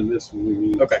this one and this one we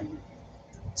need. Okay.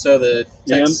 So the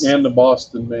text, and the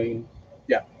Boston, Maine.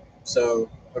 so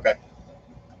okay.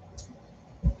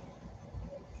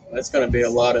 That's going to be a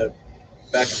lot of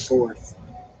back and forth.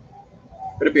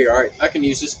 But it'll be all right. I can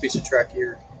use this piece of track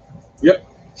here. Yep.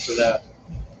 For that.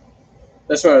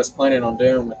 That's what I was planning on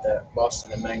doing with that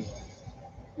Boston and Maine.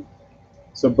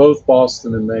 So both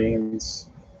Boston and Maines,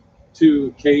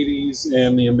 2 Katie's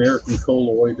and the American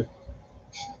Colloid.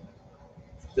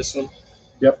 This one?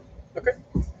 Yep. Okay.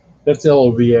 That's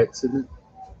LOVX, isn't it?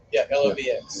 Yeah,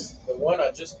 LOVX. The one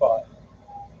I just bought.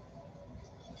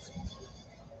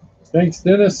 Thanks,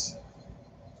 Dennis.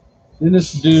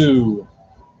 Dennis Dew.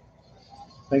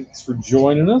 Thanks for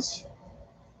joining us.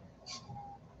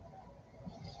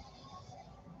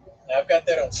 Now I've got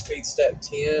that on speed step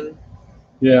 10.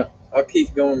 Yeah. I'll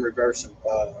keep going reverse in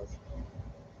 5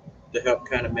 to help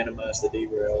kind of minimize the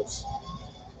derails.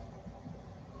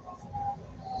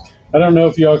 I don't know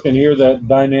if y'all can hear that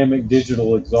dynamic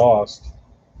digital exhaust,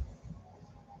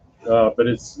 but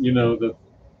it's,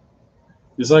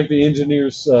 it's like the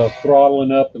engineers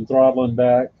throttling up and throttling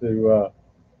back to,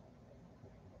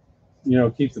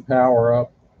 keep the power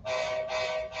up.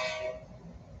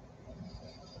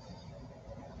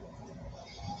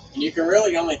 And you can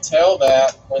really only tell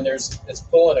that when it's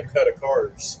pulling a cut of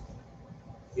cars.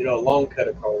 A long cut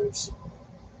of cars.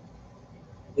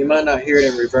 You might not hear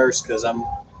it in reverse because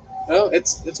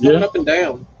it's going up and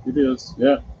down. It is,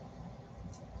 yeah.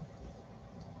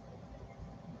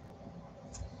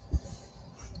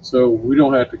 So we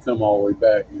don't have to come all the way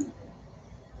back.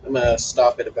 I'm going to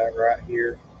stop it about right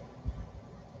here.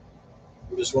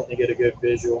 I'm just wanting to get a good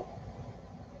visual.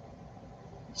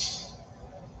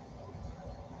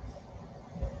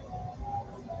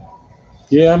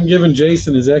 Yeah, I'm giving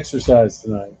Jason his exercise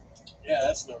tonight. Yeah,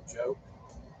 that's no joke.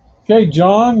 Okay,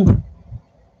 John.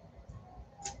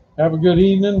 Have a good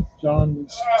evening. John,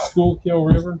 Schuylkill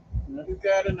River. We've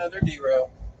got another derail.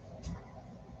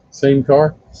 Same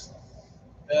car?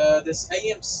 This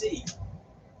AMC.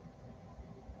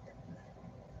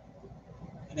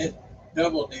 And it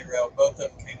double derailed. Both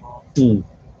of them came off.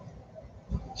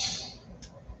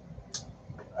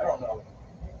 I don't know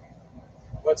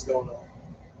what's going on.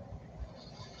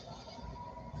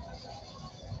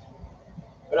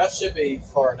 But I should be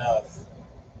far enough.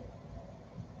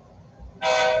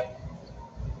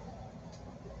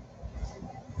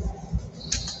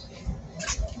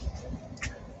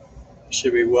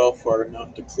 Should be well far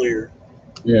enough to clear.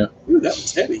 Yeah. Ooh, that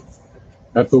was heavy.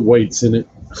 I put weights in it.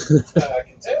 I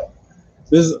can tell.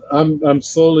 I'm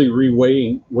slowly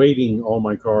weighting all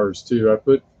my cars too.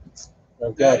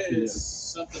 That is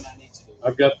something I need to do.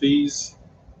 I've got these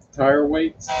tire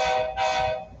weights.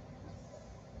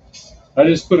 I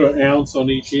just put an ounce on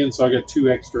each end, so I got 2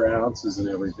 extra ounces and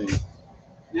everything.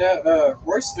 Yeah,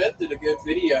 Roy Smith did a good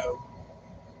video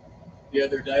the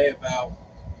other day about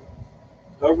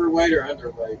overweight or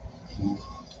underweight.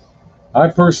 I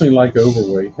personally like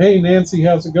overweight. Hey, Nancy,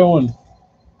 how's it going?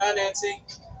 Hi, Nancy.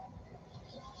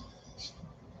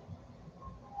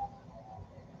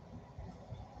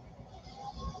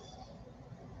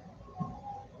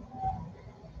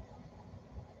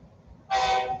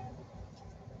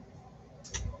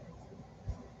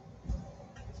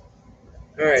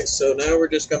 All right, so now we're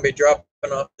just going to be dropping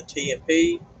off the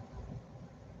T&P.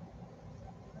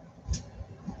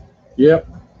 Yep.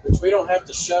 Which we don't have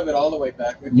to shove it all the way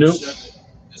back. We can shove it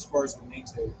as far as we need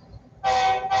to.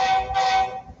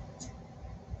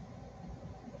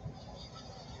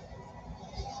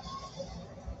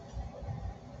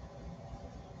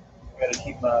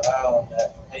 my eye on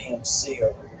that AMC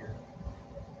over here.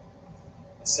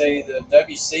 They say the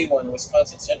WC one,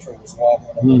 Wisconsin Central, was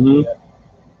wobbling a little bit.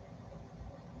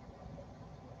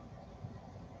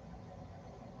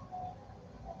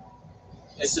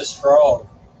 It's just frog.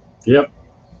 Yep.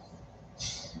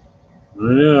 I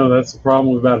know, that's the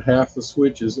problem with about half the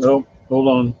switches. Oh, hold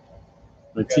on.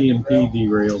 My TMP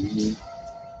derailed me.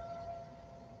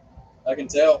 I can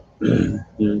tell. Yeah.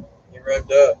 You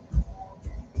revved up.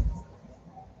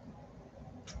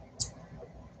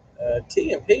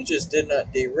 TMP just did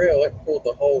not derail. It pulled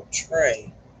the whole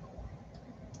train.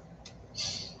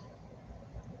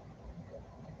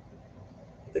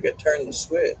 I think I turned the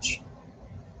switch.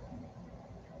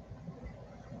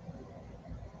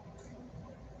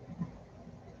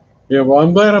 Yeah, well,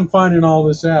 I'm glad I'm finding all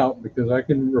this out because I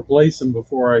can replace them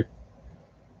before I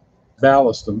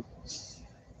ballast them.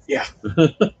 Yeah.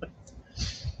 The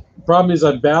problem is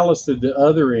I ballasted the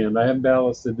other end. I haven't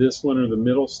ballasted this one or the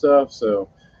middle stuff, so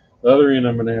the other end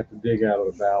I'm going to have to dig out of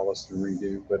the ballast and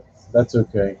redo, but that's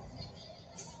okay.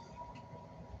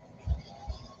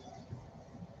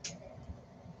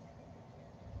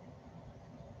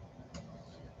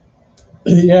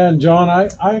 Yeah, and John, I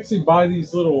actually buy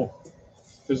these little,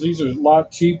 because these are a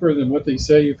lot cheaper than what they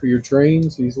sell you for your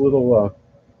trains, these little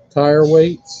tire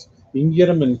weights. You can get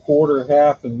them in quarter,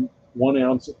 half, and 1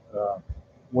 ounce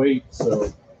weight,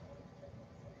 so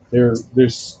they're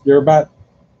about,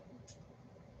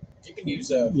 You can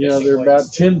use a yeah, they're about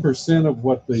 10% of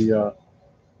what the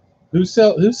who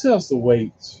sells the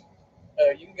weights.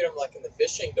 You can get them like in the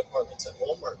fishing departments at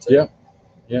Walmart too. Yep.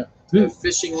 Yeah. The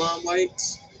fishing line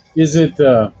weights. Is it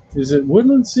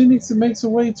Woodland Scenics that makes the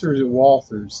weights, or is it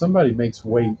Walthers? Somebody makes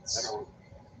weights,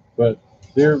 but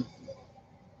they're,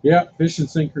 yeah, fishing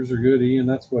sinkers are good, Ian.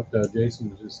 That's what Jason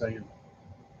was just saying.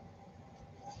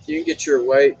 You can get your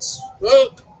weights.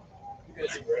 Whoa!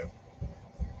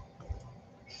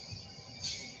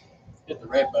 Hit the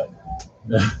red button.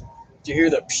 Yeah. Did you hear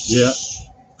the? Yeah.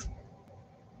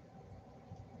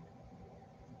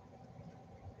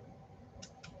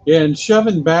 Yeah, and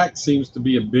shoving back seems to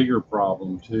be a bigger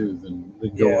problem too than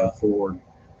going forward.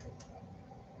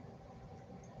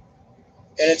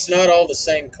 And it's not all the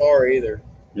same car either.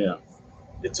 Yeah.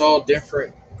 It's all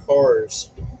different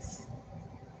cars.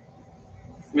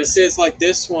 It says like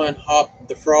this one hopped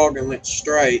the frog and went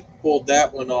straight, pulled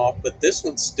that one off, but this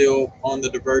one's still on the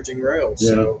diverging rails.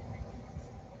 Yeah. So.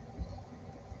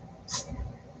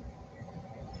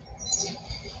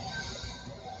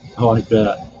 I like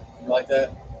that. You like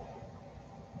that?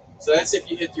 So that's if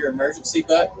you hit your emergency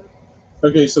button.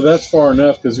 Okay, so that's far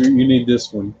enough because you need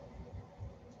this one.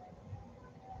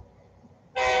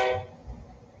 Am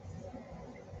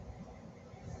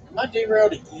I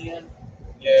derailed again?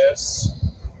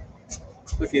 Yes.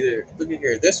 Look at there. Look at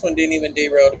here. This one didn't even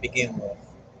derail to begin with.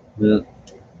 Yeah.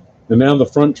 And now the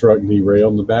front truck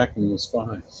derailed and the back one was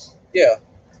fine. Yeah.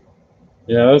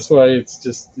 Yeah, that's why it's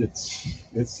just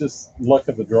luck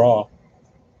of the draw. All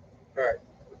right.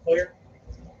 Clear?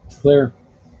 Clear.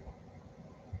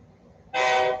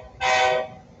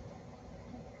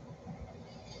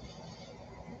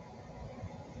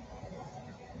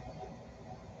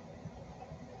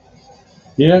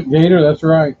 Yeah, Gator, that's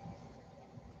right.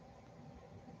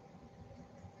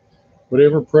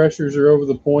 Whatever pressures are over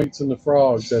the points and the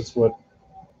frogs, that's what.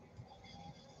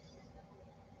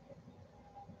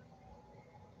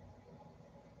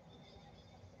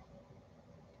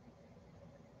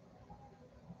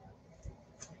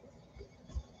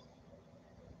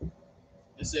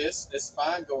 It's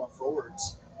fine going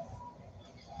forwards.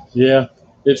 Yeah,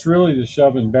 it's really the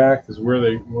shoving back is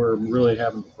where we're really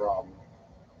having the problem.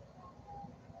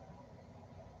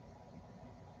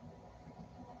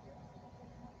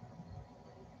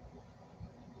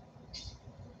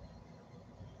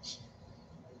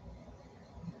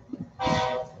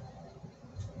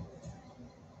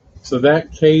 So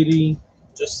that Katie.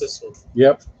 Just this one.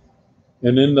 Yep.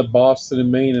 And then the Boston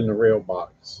and Maine in the rail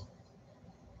box.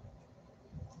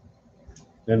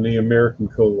 And the American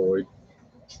Colloid.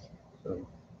 So.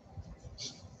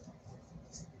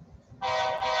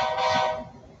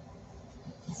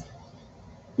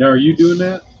 Now, are you doing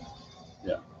that?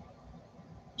 Yeah.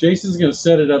 Jason's going to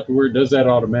set it up to where it does that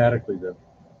automatically, though.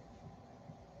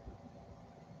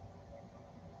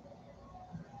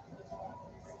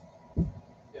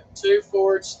 Yeah, 2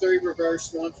 forwards, 3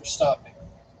 reverse, 1 for stopping.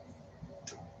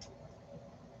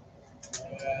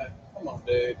 Come on,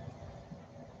 dude.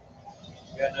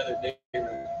 You got another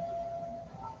derail.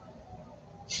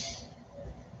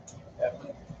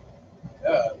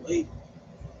 Golly.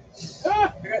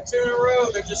 I got 2 in a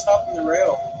row. They're just hopping the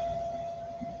rail.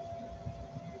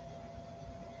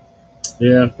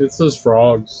 Yeah, it's those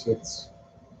frogs. It's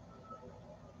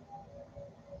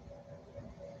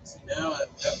See, now that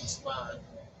was fine.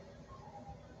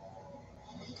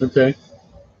 okay.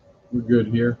 We're good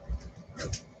here.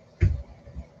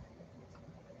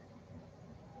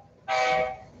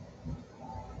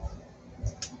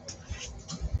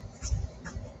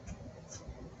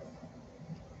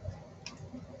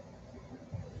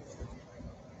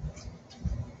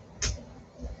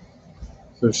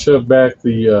 So shove back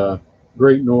the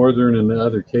Great Northern and the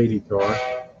other Katy car.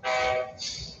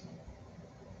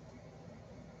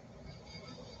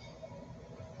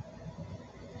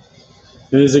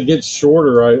 And as it gets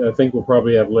shorter, I think we'll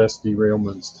probably have less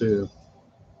derailments too.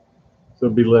 So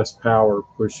it'll be less power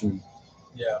pushing.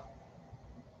 Yeah.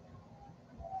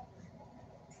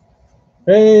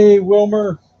 Hey,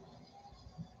 Wilmer.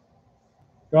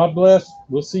 God bless.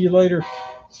 We'll see you later.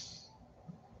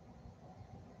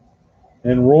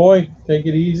 And Roy, take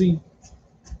it easy.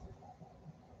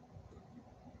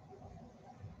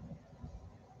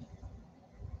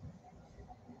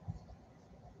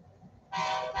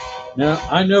 Now,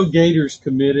 I know Gator's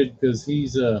committed because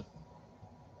he's yeah,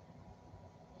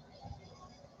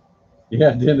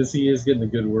 Dennis, he is getting a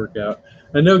good workout.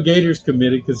 I know Gator's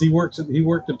committed because he worked a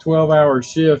 12-hour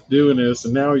shift doing this,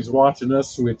 and now he's watching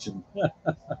us switching.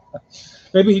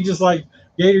 Maybe he just like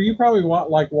Gator. You probably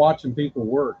like watching people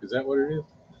work. Is that what it is?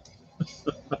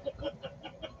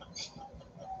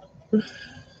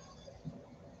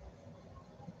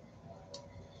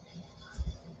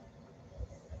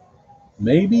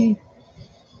 Maybe.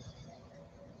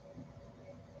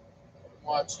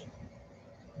 Watching.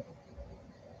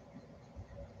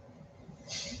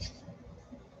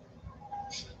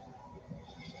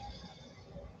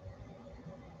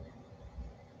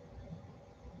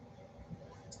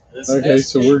 This Okay,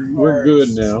 so we're good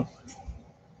now.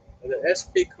 The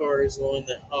SP car is the one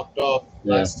that hopped off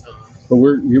last time. But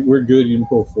we're good. You can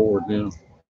pull forward now.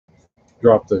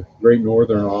 Drop the Great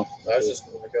Northern off. I was just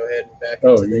going to go ahead and back.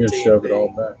 Oh, you're gonna shove it all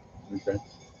back. Okay.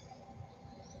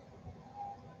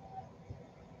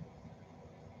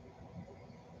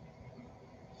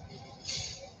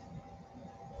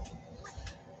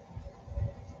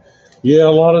 Yeah, a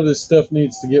lot of this stuff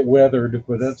needs to get weathered,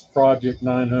 but that's Project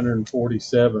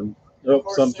 947. Oh,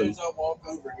 something. As soon as I walk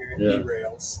over here, it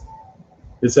derails.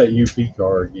 It's that UP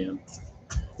car again.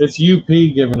 It's UP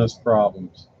giving us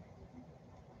problems.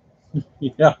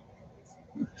 Yeah,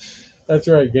 that's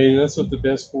right, Gator. That's what the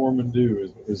best foremen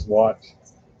do is watch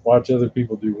other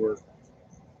people do work.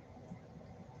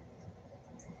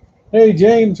 Hey,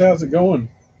 James, how's it going?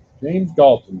 James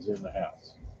Galton's in the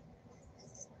house.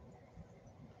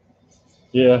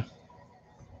 Yeah.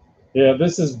 Yeah,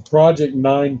 this is Project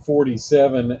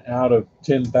 947 out of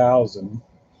 10,000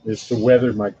 is to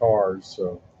weather my cars.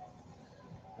 So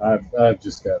I've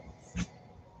just got.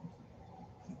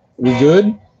 We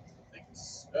good?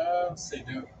 Let's see.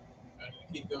 Do I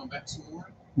keep going back some more?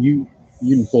 You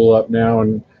can pull up now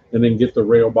and then get the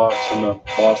rail box from the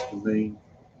Boston Main.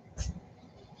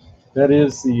 That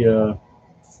is the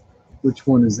which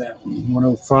one is that?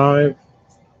 105.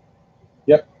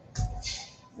 Yep.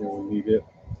 Yeah, we need it.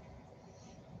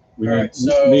 We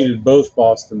needed both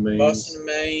Boston Mains.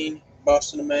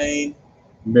 Boston to Main,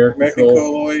 American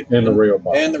Colloid, and the rail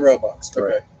box. And the rail box. Okay.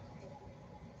 Right.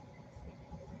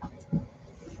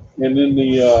 And then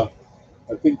the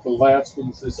I think the last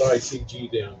one's this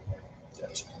ICG down here.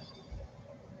 Gotcha.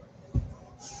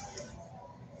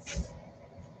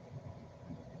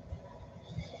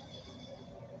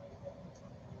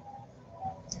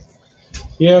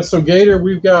 Yeah, so Gator,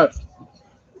 we've got.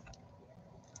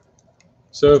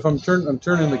 So if I'm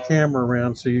turning the camera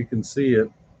around so you can see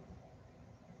it.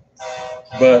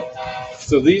 But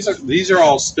so these are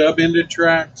all stub-ended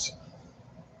tracks.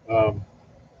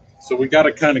 So we got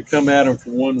to kind of come at them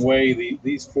from one way.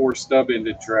 These 4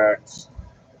 stub-ended tracks.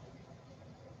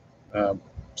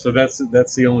 So that's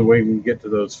the only way we can get to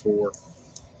those 4.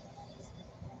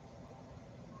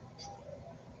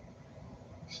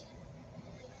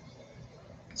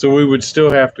 So we would still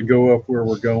have to go up where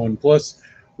we're going. Plus,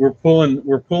 we're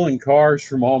pulling cars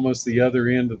from almost the other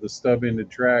end of the stub-ended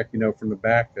track, from the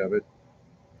back of it.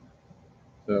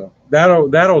 So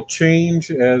that'll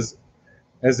change as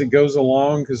it goes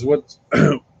along, because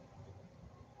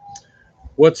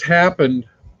what's happened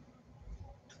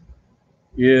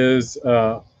is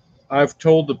I've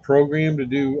told the program to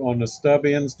do on the stub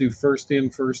ends, do first in,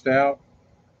 first out.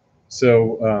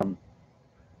 So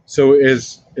so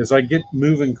as I get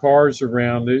moving cars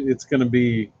around, it's going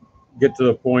to get to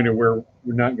the point of where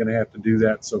we're not going to have to do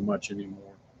that so much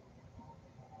anymore.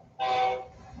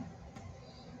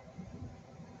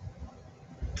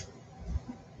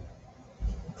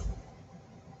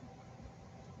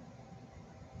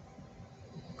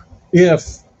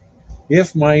 if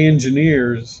my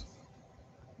engineers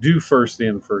do first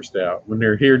in, first out when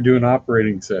they're here doing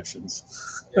operating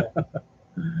sessions. Yeah.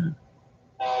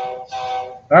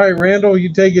 All right, Randall,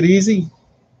 you take it easy.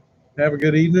 Have a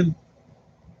good evening.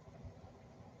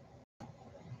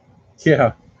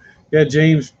 Yeah. Yeah,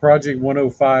 James, Project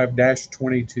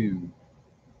 105-22.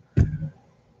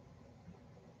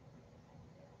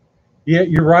 Yeah,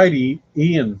 you're right,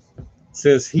 Ian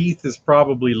says Heath is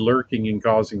probably lurking and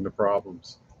causing the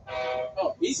problems.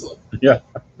 Oh, easily. Yeah.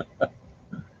 I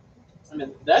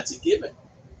mean, that's a given.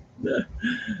 I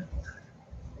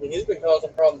mean, he's been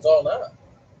causing problems all night.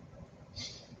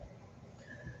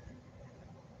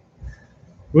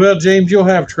 Well, James, you'll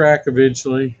have track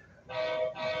eventually.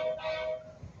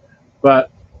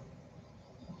 But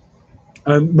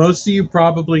most of you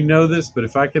probably know this, but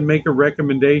if I can make a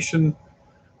recommendation,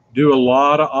 do a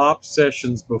lot of op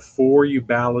sessions before you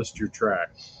ballast your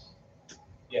track.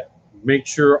 Yeah. Make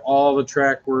sure all the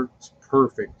track works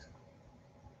perfect.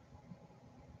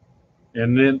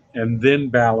 And then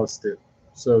ballast it.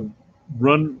 So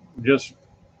run just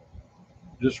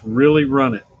really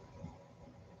run it.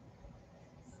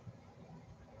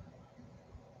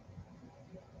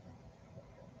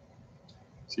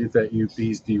 See if that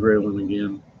UP's derailing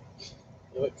again.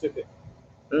 No, it took it.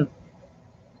 Yeah.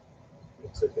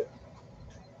 It took it.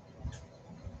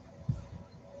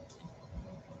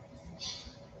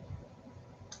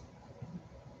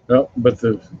 Oh, but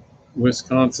the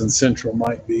Wisconsin Central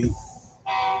might be.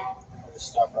 I'll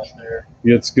just stop right there.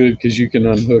 Yeah, it's good because you can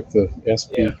unhook the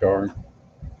SP car.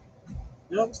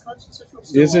 No, Wisconsin Central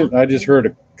still Is it? on. I just heard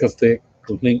a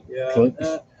clink. Yeah, clink.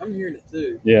 I'm hearing it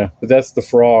too. Yeah, but that's the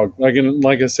frog.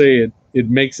 Like I say, it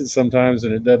makes it sometimes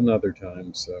and it doesn't other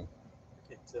times. So I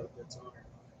can't tell if that's on or not.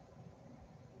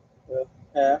 Well,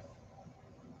 half.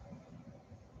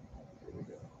 Here we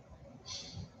go.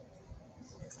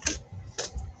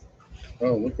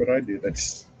 oh, look what I do.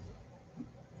 That's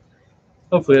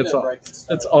hopefully that's off.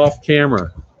 off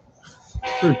camera.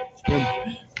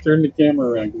 Turn the camera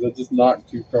around because I just knocked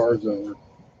 2 cars over.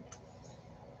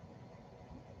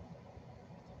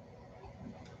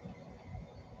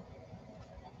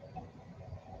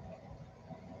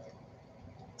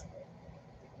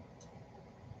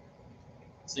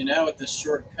 See, now with this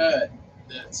shortcut,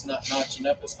 that's not notching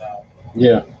up as high.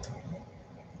 Yeah.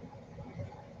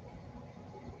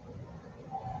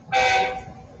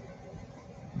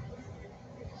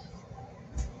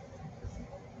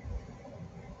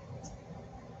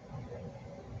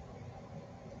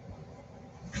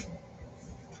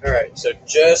 All right, so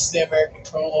just the American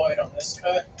colloid on this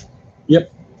cut?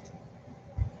 Yep.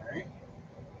 All right.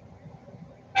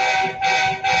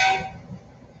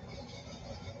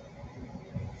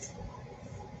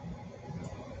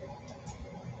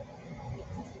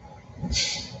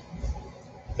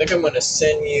 I think I'm going to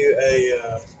send you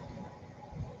a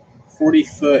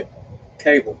 40-foot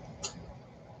cable.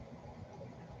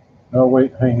 Oh,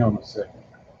 wait, hang on a second.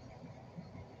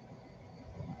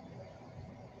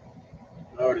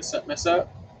 Oh, did something mess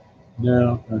up?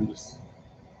 No, I'm just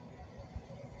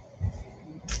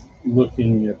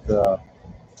looking at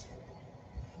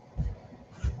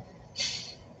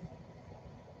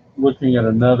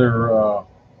another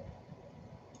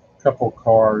couple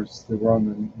cars that were on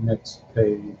the next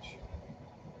page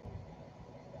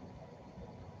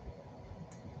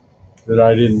that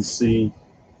I didn't see.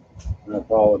 I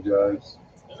apologize.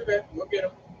 Okay, we'll get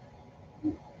them.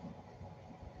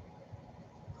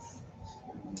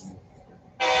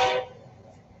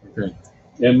 Okay,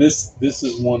 and this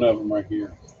is one of them right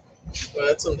here. Well,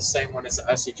 that's on the same one as the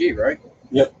ICG, right?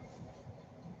 Yep.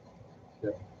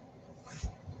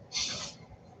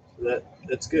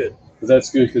 That's good. But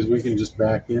that's good because we can just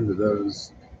back into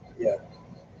those. Yeah.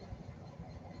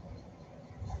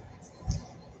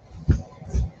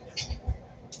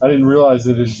 I didn't realize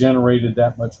that it generated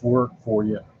that much work for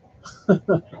you. I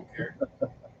don't care.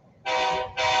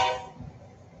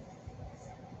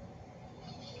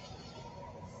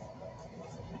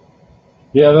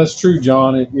 Yeah, that's true,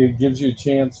 John. It gives you a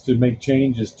chance to make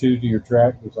changes to your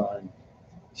track design.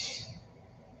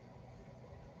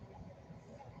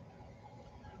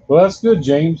 Well, that's good,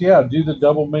 James. Yeah, do the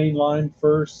double main line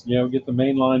first. You know, get the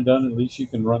main line done. At least you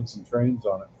can run some trains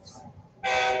on it.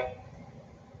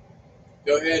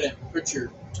 Go ahead and put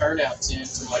your turnouts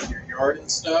into like your yard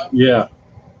and stuff. Yeah.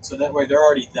 So that way they're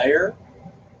already there.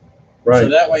 Right. So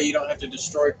that way you don't have to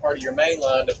destroy part of your main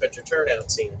line to put your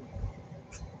turnouts in.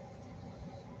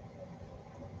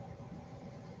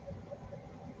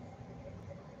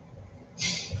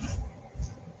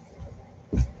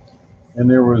 And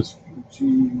there was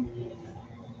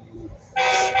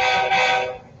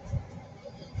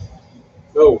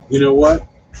Oh, you know what?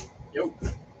 Yo.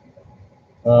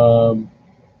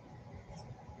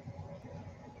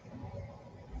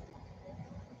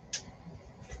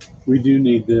 We do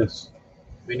need this.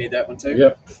 We need that one too?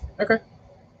 Yep. Okay.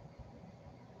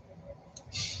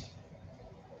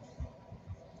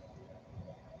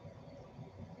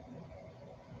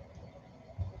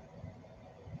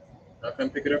 I'll come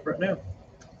pick it up right now.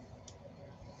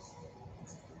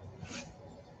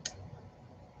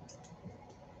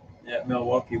 That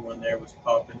Milwaukee one there was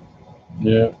popping.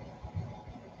 Yeah.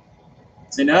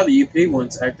 See, now the UP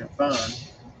one's acting fine.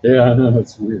 Yeah, I know.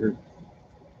 It's weird.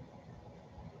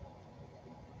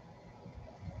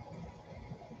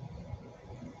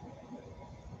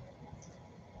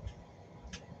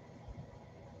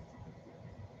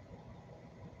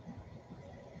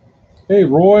 Hey,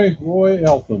 Roy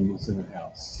Eltham is in the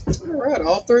house. All right,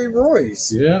 all three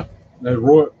Roys. Yeah. That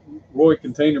Roy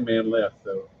Container Man left,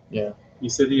 though. Yeah. He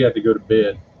said he had to go to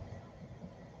bed.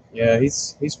 Yeah,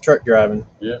 he's truck driving.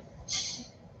 Yeah.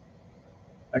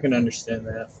 I can understand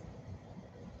that.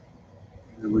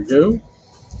 There we go.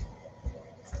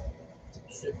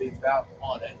 Should be about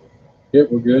on it.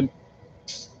 Yep, we're good.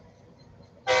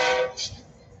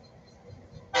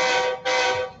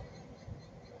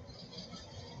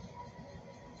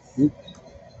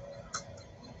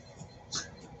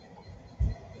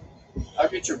 I'll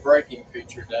get your braking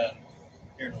feature done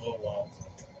here in a little while.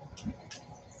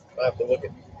 I'll have to look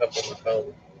it up on my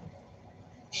phone.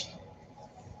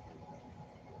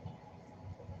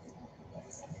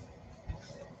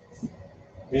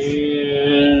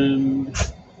 And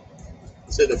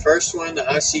So the first one, the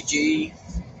ICG.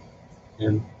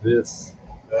 this.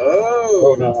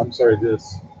 Oh. Oh, no, I'm sorry,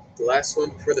 this. The last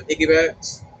one for the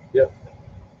piggybacks? Yep.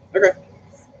 Okay.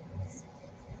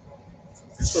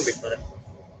 This will be fun.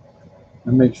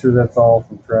 And make sure that's all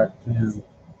from track 10.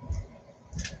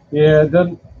 Yeah, it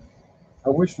doesn't. I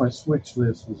wish my switch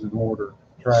list was in order,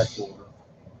 track order.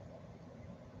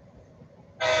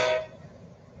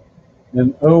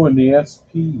 And and the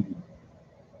SP.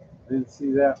 I didn't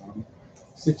see that one.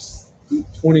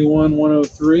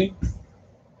 621-103. I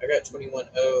got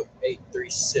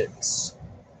 210836.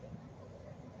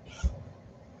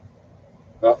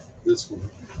 Oh, this one.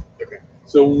 Okay.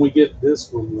 So when we get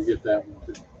this one, we get that one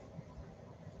too.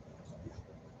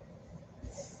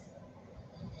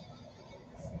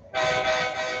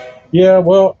 Yeah,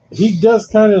 well, he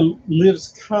does lives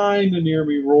kind of near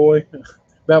me, Roy,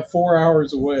 about 4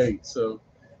 hours away. So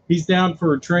he's down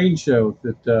for a train show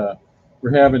that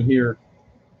we're having here.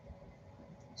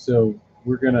 So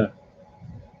we're gonna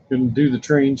do the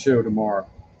train show tomorrow.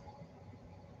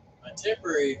 My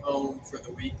temporary home for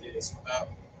the week is about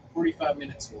 45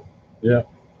 minutes away. Yeah.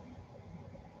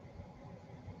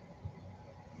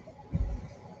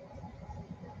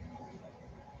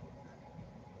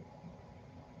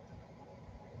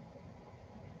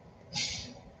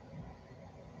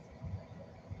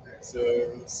 So,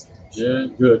 Yeah,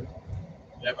 good.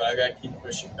 yeah, but I gotta keep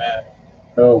pushing back.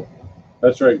 Oh,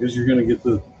 that's right, because you're gonna get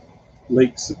the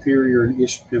Lake Superior and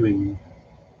Ishpeming.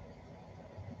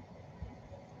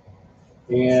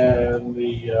 And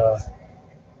the ice.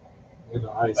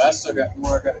 But I still got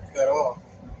more I gotta cut off.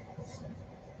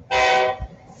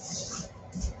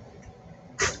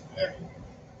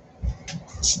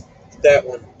 That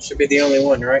one should be the only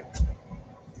one, right?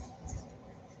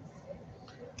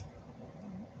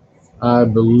 I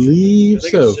believe I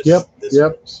think so. it's just Yep, this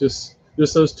yep. one. It's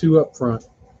just those two up front.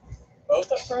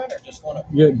 Both up front or just one up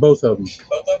front? Yeah, both of them.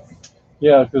 Both up?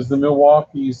 Yeah, because the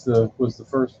Milwaukee's was the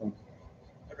first one.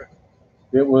 Okay.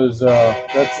 It was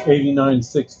that's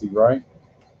 8960, right?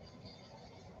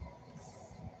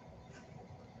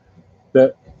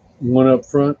 That one up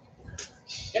front.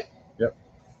 Yep. Yep.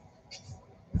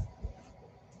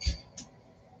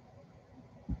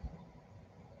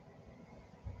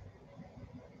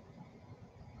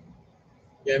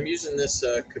 Yeah, I'm using this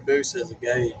caboose as a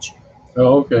gauge.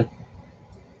 Oh, okay.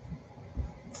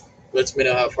 Lets me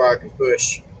know how far I can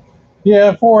push.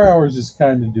 Yeah, 4 hours is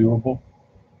kind of doable.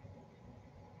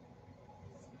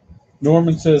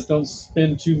 Norman says don't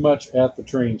spend too much at the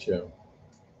train show.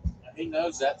 He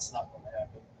knows that's not going to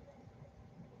happen.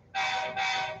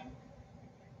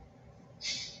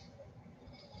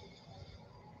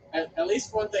 At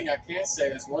least one thing I can say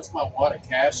is once my wad of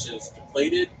cash is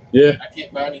depleted, Yeah, I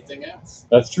can't buy anything else.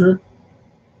 that's true.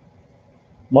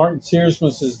 Martin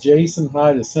Searsman says, Jason,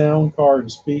 hide a sound card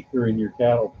and speaker in your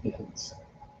cattle pens.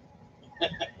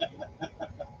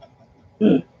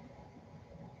 Too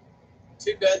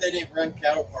bad they didn't run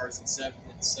cattle cars in the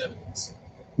 70s.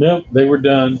 Nope, they were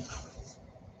done.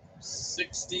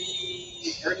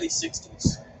 Early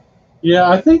 60s. Yeah,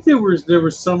 I think there was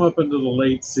some up into the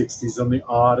late '60s on the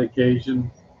odd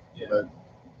occasion. Yeah. But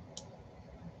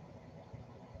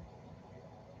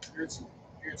Here's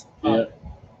here's yeah,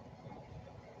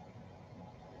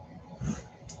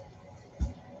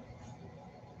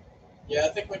 Yeah, I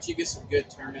think once you get some good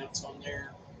turnouts on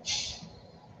there,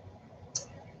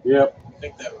 yep, I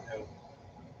think that would help.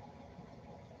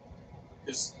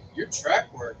 Because your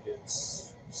track work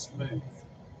is smooth.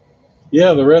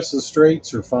 yeah. The rest of the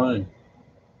straights are fine.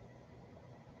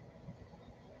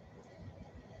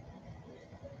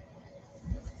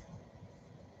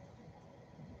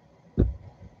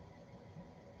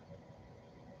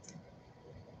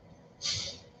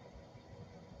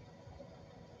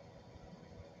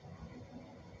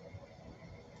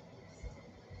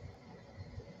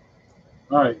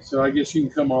 All right, so I guess you can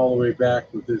come all the way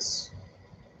back with this.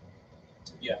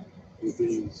 Yeah. With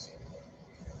these.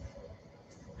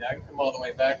 Yeah, I can come all the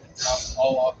way back and drop them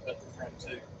all off at the front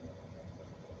too.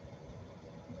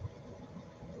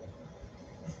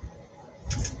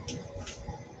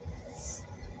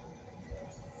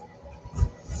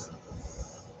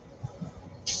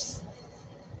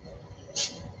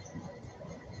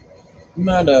 You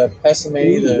mind passing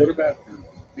me Ooh, what the? about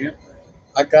yeah?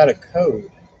 I got a code.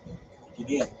 You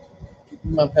didn't.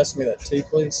 You mind passing me that tea,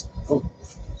 please? Oh,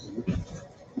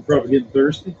 you're probably getting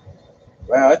thirsty.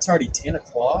 Wow, it's already 10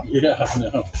 o'clock. Yeah, I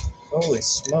know. Holy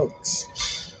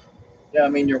smokes! Yeah, I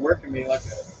mean you're working me like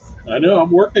I know.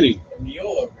 I'm working him. a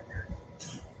mule over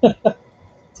here.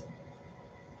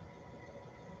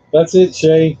 That's it,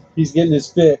 Shay. He's getting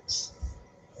his fix.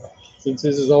 Since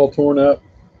this is all torn up.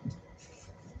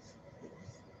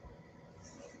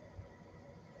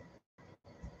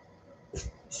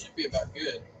 Should be about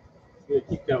good. Yeah,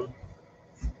 keep going.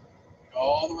 Go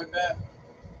all the way back.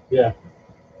 Yeah.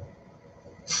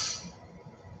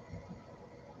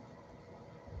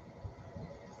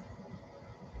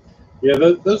 Yeah,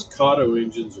 those Kato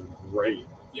engines are great.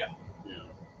 Yeah. You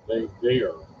know, they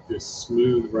are just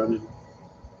smooth running.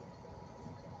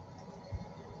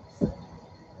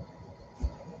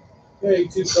 Hey,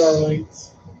 2 car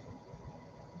lengths.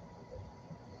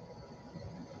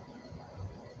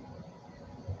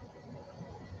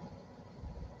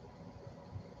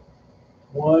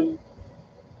 One.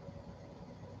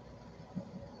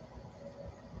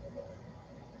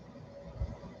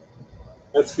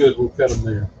 That's good. We'll cut them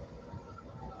there.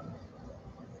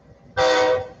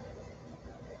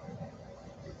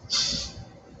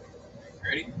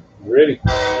 Ready? Ready?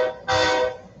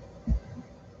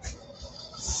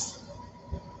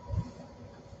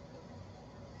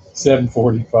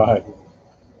 7:45.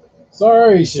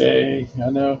 Sorry, Shay. I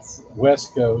know it's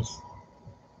West Coast.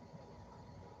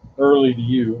 Early to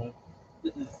you.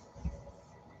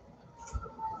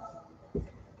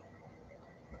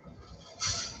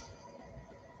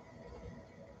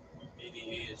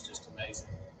 BDE is just amazing.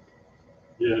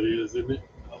 Yeah, it is, isn't it?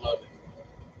 I love it.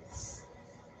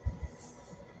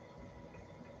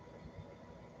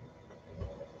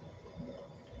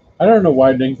 I don't know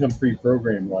why it didn't come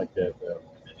pre-programmed like that, though.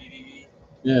 The DDE.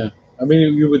 Yeah. I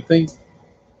mean, you would think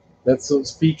that's a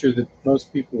feature that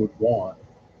most people would want.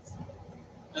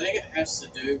 I think it has to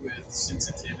do with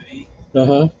sensitivity. Uh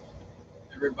huh.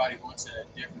 Everybody wants it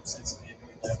at different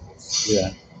sensitivity levels.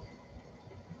 Yeah.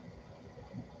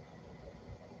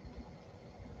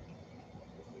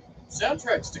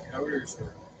 Soundtrack's decoders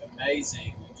are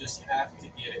amazing. You just have to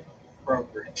get it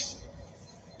programmed.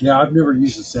 Yeah, I've never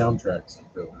used a soundtrack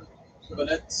filter. So. But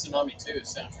that Tsunami 2 is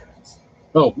soundtracks.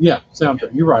 Oh, yeah,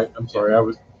 soundtrack. You're right. I'm sorry. I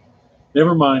was.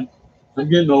 Never mind. I'm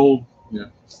getting old. Yeah.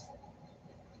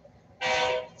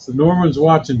 So Norman's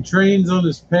watching trains on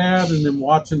his pad and then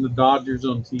watching the Dodgers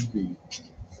on TV.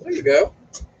 There you go.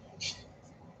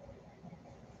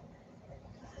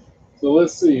 So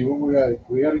let's see what we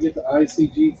got. We got to get the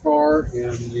ICG car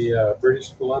and the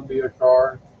British Columbia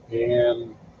car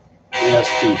and the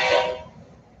ST car.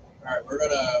 All right, we're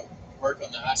gonna work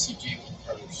on the ICG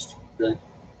one first. Okay.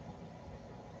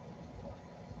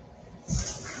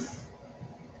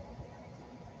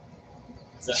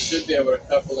 So I should be able to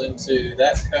couple into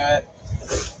that cut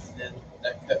and then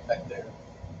that cut back there.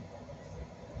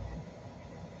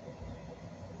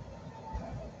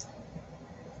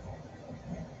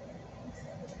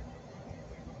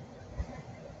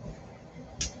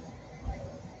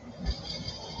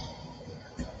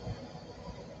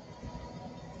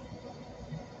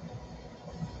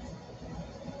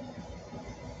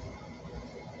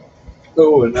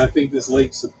 Oh, and I think this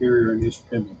Lake Superior and Ish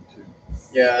Pemmon too.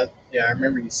 Yeah, I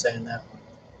remember you saying that one.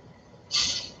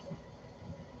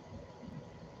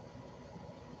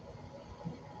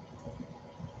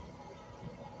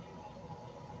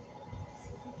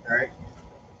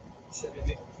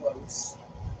 those.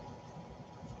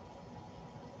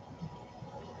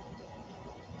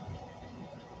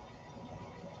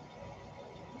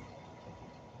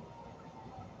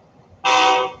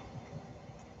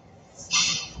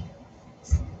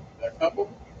 A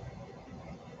couple.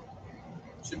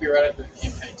 Should be right after the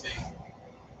MKT.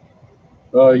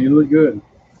 Oh, you look good.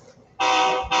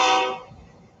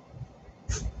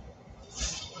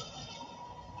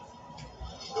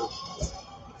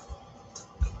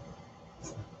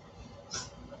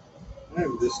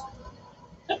 I'm just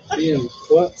being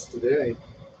klutz today.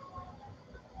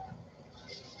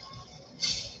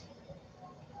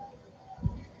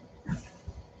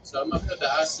 So I'm gonna put the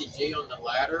ICG on the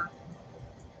ladder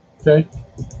Okay.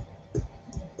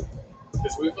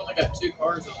 because we've only got 2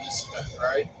 cars on this spec,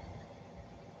 right?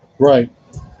 Right.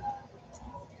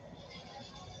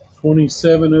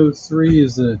 2703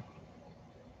 is the.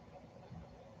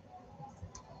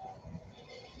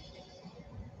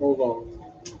 Hold on.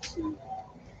 Let's see.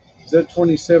 Is that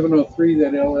 2703,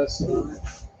 that LS?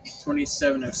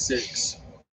 2706.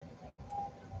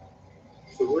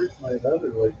 So where's my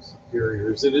other Lake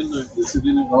Superior? Is it in it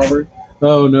already?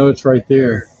 Oh no, it's right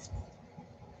there.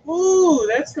 Ooh,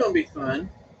 that's gonna be fun.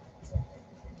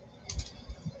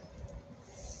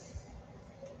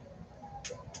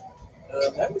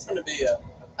 That was gonna be a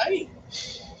pain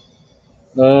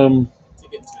to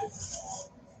get to.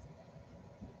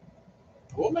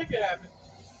 We'll make it happen.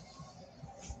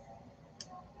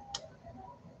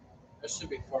 That should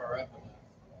be far up enough.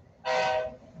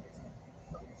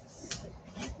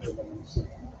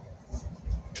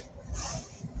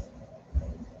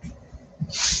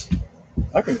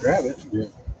 I can grab it. Yeah,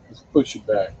 just push it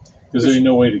back because there's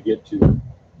no way to get to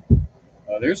it.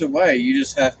 There's a way. You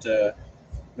just have to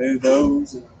move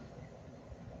those.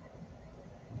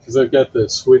 Because I've got the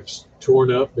switch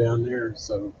torn up down there,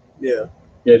 so Yeah.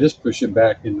 yeah, just push it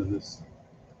back into this.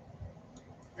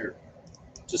 Here.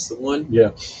 Just the one?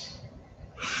 Yeah.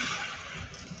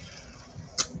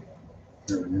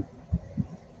 There we go.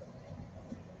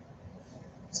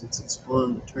 Since it's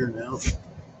fun to turn out. It's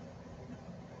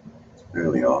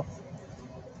barely off.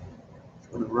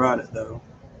 I'm gonna ride it though.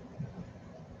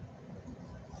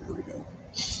 There we go.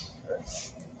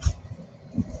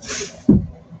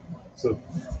 So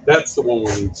that's the one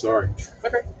we need. Sorry.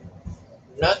 Okay.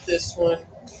 Not this one.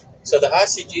 So the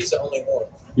ICG is the only one.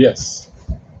 Yes.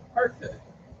 Perfect.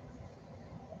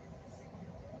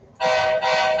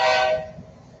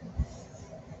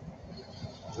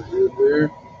 So good there.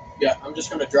 Yeah, I'm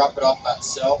just gonna drop it off by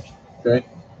itself. Okay.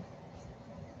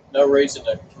 No reason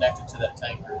to connect it to that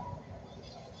tanker.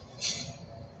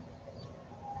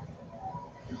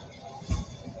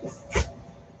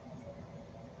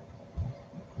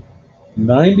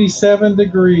 $97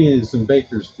 degrees in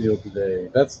Bakersfield today.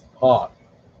 That's hot.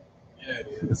 Yeah, it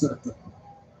is.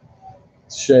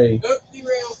 Shay. Oh,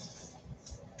 derail.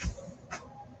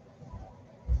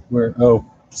 Where? Oh.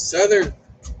 Southern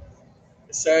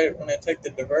decided when I take the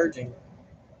diverging.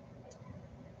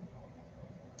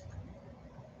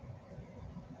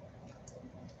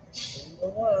 I don't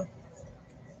know why.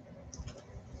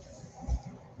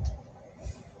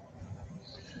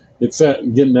 It's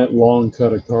that getting that long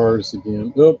cut of cars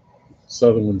again. Oh,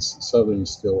 Southern's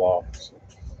still off. So.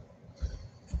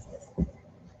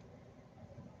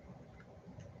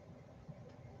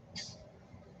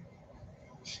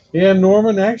 Yeah,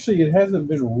 Norman, actually it hasn't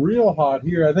been real hot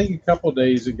here. I think a couple of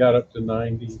days it got up to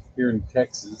 90 here in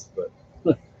Texas, but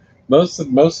most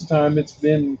of the time it's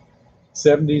been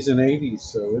 70s and 80s,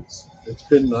 so it's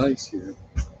been nice here.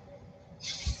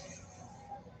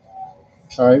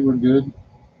 All right, we're good.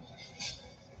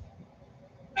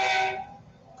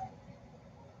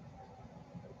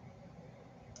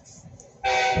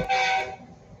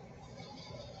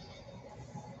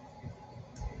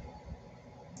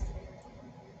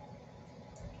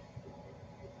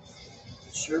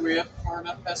 Sure we have far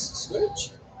enough past the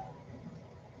switch?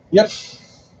 Yep.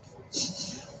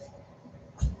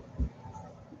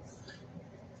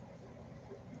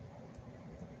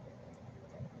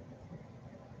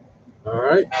 All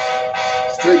right.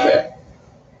 Straight back.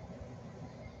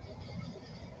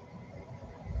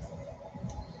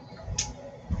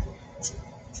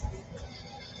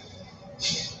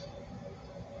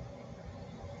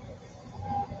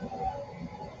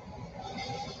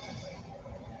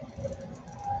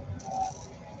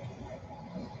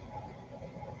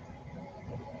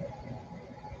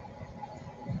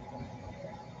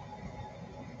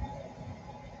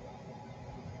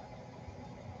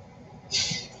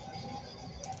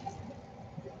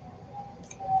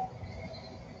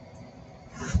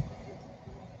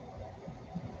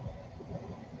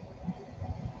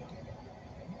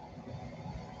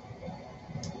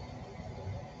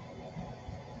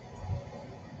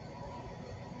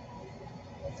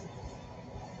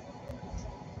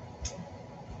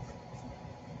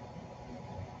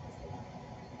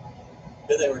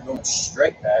 Good thing we're going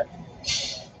straight back.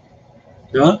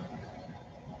 Huh?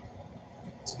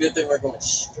 It's a good thing we're going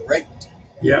straight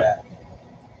Yeah. back.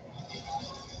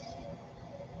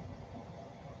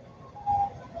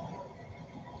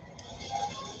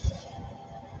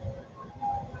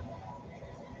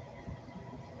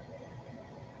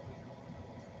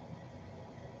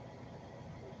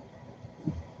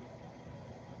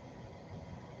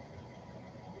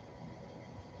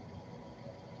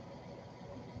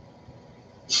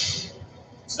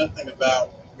 Something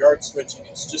about yard switching,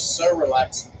 it's just so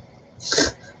relaxing.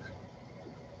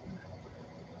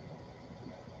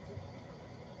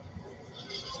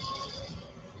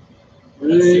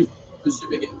 Hey. This should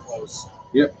be getting close.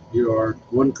 Yep, you are.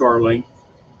 One car length.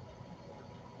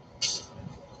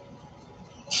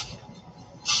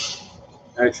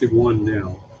 Actually, one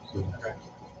now. So. Okay.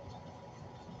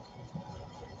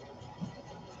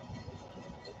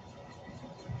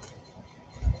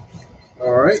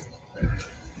 All right.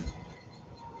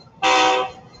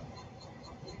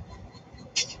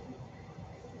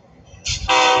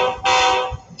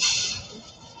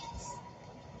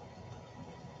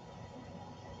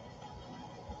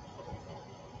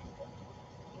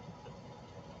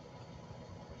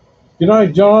 Good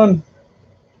night, John.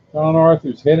 John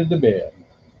Arthur's headed to bed.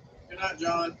 Good night,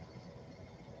 John.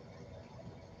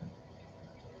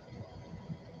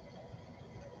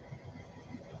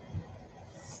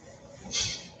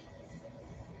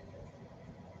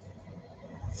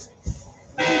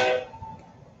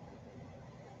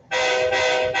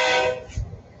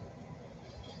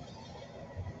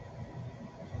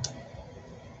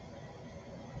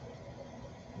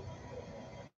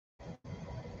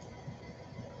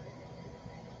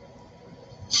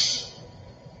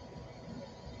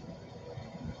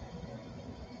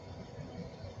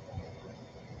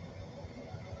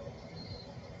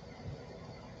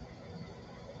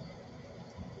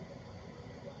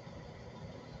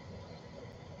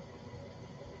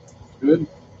 Good.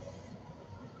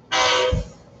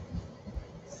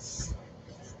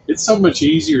 It's so much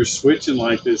easier switching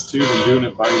like this too than doing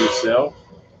it by yourself.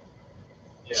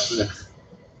 Yeah.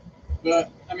 But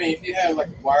I mean, if you had like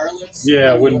wireless,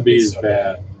 Yeah, it wouldn't be as so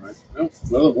bad. Right.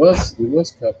 Well, it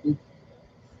was coupling.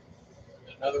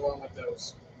 Another one with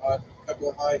those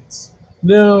couple of heights.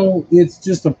 No, it's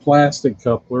just a plastic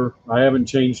coupler. I haven't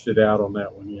changed it out on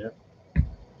that one yet.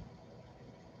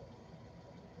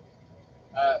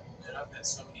 And I've had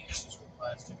so many issues with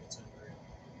plastic, it's unreal.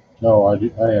 No,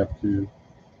 I have to.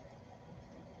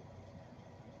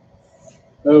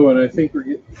 Oh, and I think we're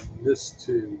getting this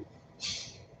too.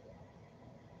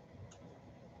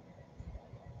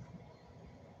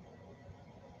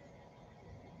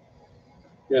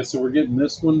 Yeah, so we're getting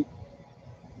this one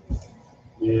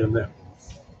and that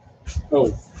one.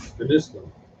 Oh, and this one.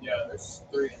 Yeah, there's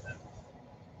 3 in that.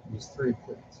 There's 3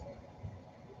 plates.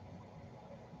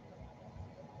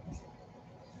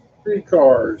 3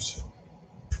 cars.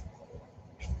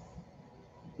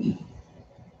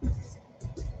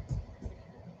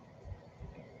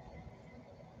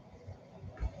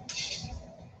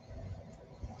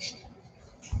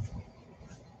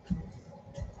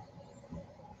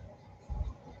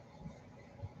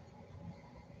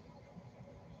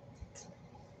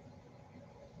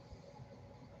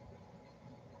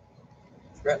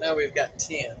 Right now we've got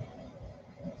 10.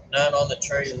 9 on the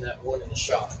train and that 1 in the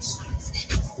shops.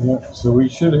 Yeah, so we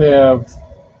should have,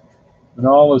 when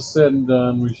all is said and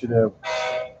done, we should have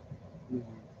 3,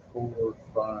 4,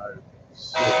 5,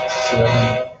 6,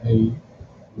 7, 8,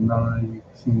 9,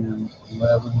 10,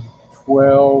 11,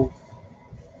 12,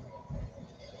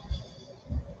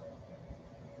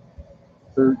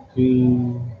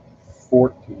 13,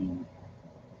 14.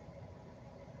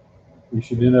 We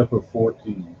should end up with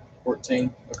 14.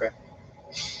 14? Okay.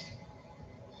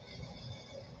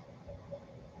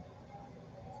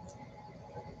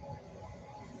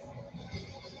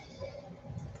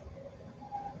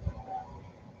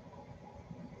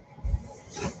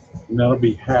 And that'll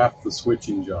be half the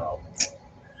switching job.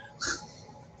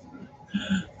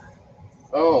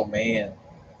 Oh, man.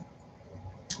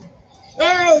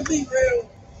 Oh, derailed.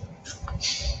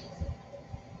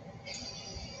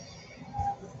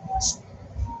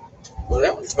 Well,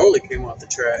 that one totally came off the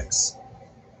tracks.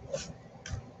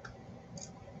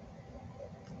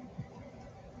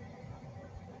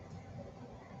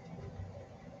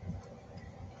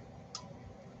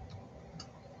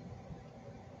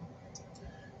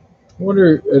 I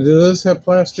wonder, do those have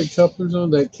plastic couplers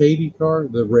on that Katie car?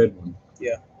 The red one.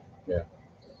 Yeah. Yeah.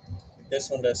 This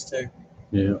one does too.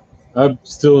 Yeah. I'm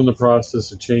still in the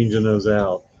process of changing those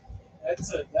out.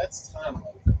 That's timely.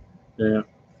 Yeah.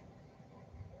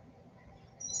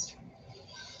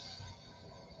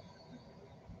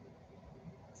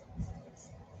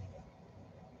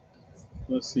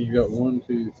 Let's see, you got 1,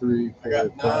 2, 3, I 4,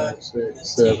 got 5, 9, 6, 10.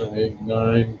 7, 8,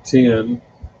 9, 10,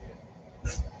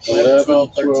 11,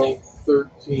 12, 12,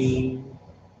 13.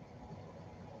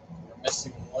 We're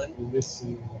missing one. We're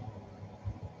missing.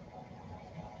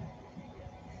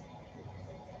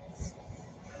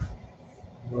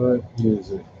 What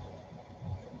is it?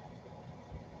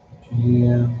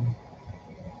 10.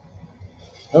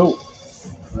 Oh,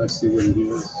 I see what it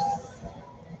is.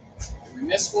 Did we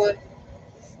miss one?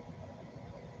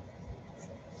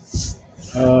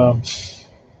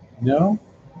 No.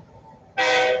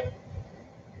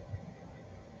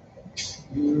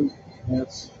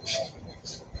 That's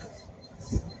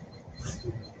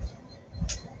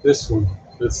this one.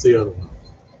 That's the other one.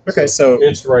 Okay, so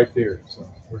It's right there, so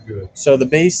we're good. so the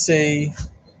BC,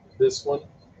 This one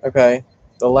okay,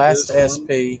 the last This one.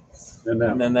 SP, and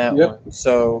that and then one. that Yep. one.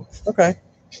 So, okay.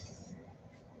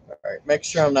 All right, make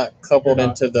sure I'm not coupled You're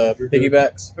not. into the You're good.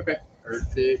 piggybacks. Okay,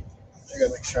 perfect. I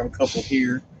gotta make sure I'm coupled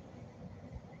here.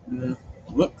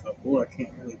 Look coupled, I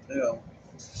can't really tell.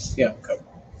 Yeah, I'm coupled.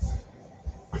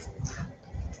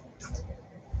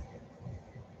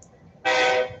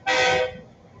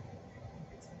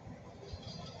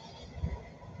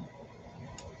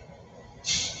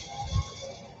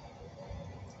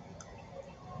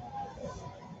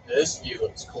 This view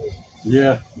looks cool.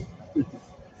 Yeah.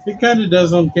 It kind of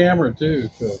does on camera too.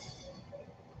 So.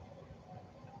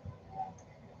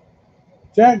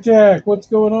 Jack, what's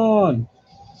going on?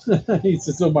 He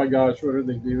says, "Oh my gosh, what are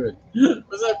they doing?"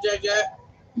 What's up, Jack?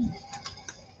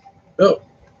 Oh,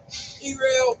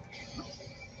 E-rail.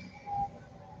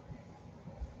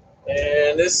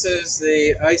 And this is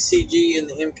the ICG and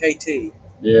the MKT.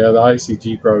 yeah, the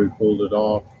ICG probably pulled it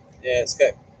off. Yeah, it's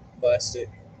got plastic.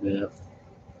 Yeah.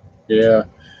 Yeah.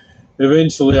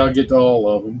 Eventually, I'll get to all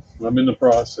of them. I'm in the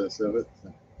process of it.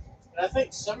 And I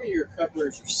think some of your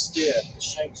couplers are stiff. The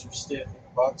shanks are stiff in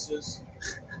the boxes.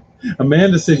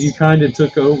 Amanda said you kind of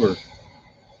took over.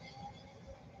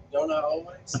 Don't I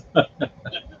always?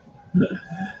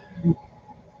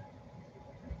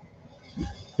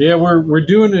 Yeah, we're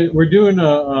doing it. We're doing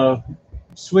a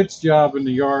switch job in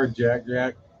the yard, Jack.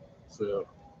 So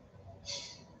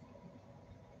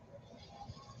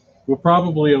we'll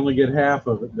probably only get half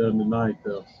of it done tonight,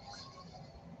 though.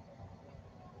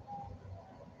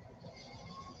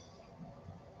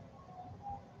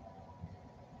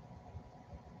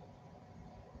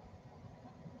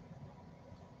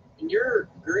 And your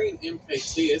green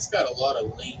MKT, it's got a lot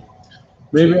of lean.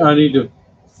 Maybe I need to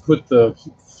put the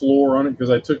floor on it because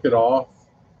I took it off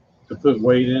to put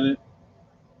weight in it.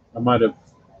 I might have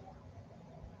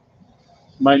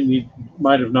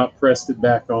not pressed it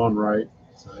back on right.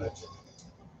 So.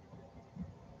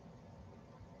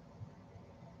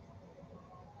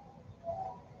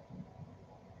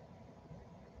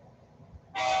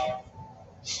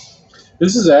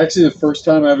 This is actually the first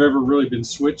time I've ever really been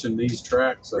switching these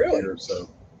tracks up Really? here. So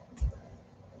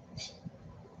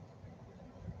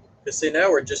Because see, now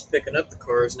we're just picking up the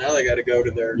cars. Now they got to go to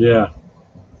their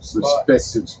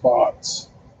respective spots.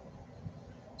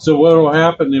 So what will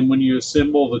happen then when you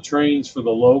assemble the trains for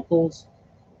the locals?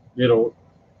 It'll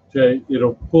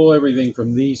pull everything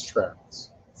from these tracks.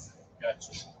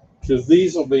 Gotcha. Because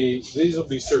these will be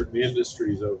certain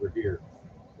industries over here,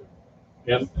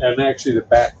 and actually the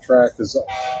back track is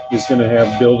going to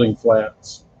have building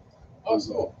flats. Oh,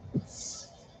 cool.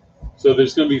 So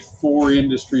there's going to be 4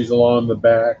 industries along the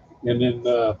back, and then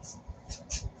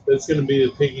that's going to be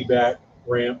the piggyback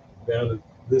ramp down at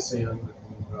this end.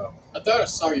 I thought I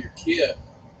saw your kit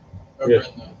over Yeah.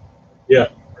 in the Yeah.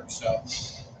 workshop.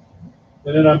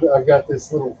 And then I've got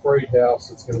this little freight house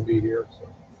that's going to be here. So.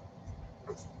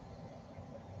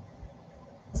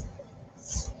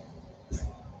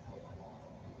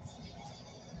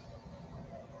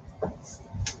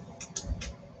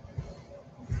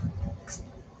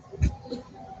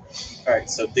 All right,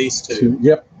 so these two.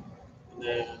 Yep. And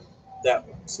then that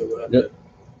one. So we'll have Yep. to,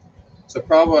 so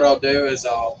probably what I'll do is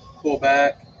I'll pull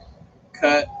back,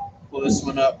 cut, pull this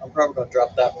one up. I'm probably going to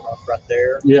drop that one off right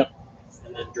there. Yep.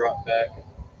 And then drop back.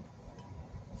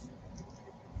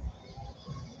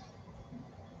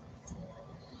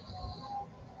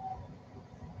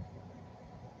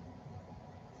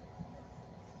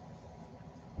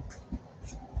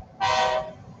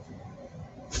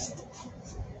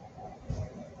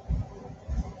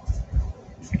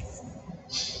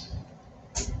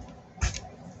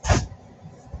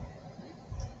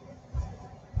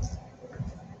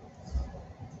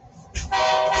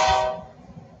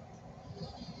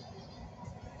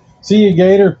 See you,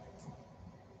 Gator.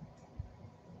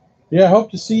 Yeah, I hope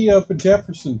to see you up in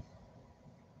Jefferson.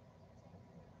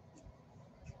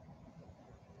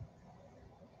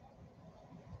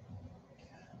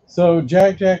 So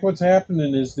Jack, what's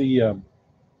happening is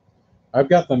I've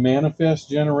got the manifest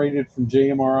generated from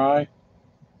JMRI,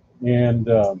 and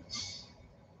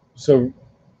so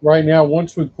right now,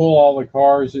 once we pull all the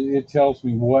cars, it tells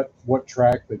me what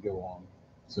track they go on.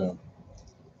 So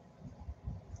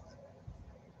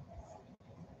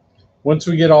once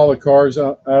we get all the cars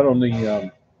out on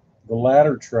the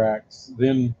ladder tracks,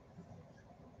 then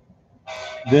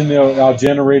I'll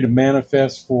generate a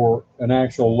manifest for an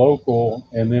actual local,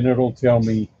 and then it'll tell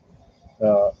me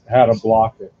how to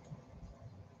block it.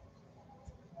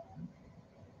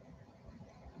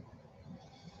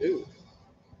 Ooh,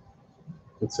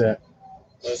 What's that?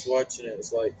 I was watching it.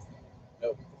 It's like,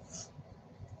 nope.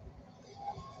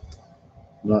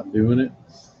 Not doing it.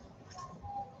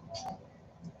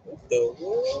 What the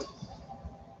world?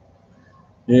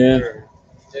 Yeah. Sure.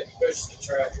 It pushed the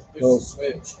track. It pushed the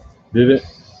switch. Did it?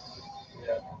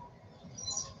 Yeah.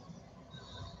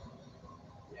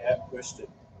 Yeah, it pushed it.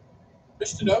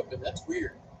 Pushed it open. That's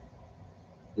weird.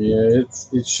 Yeah,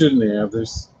 it shouldn't have.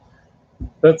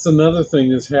 That's another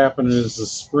thing that's happening is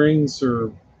sometimes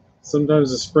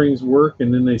the springs work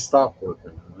and then they stop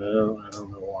working. I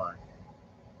don't know why.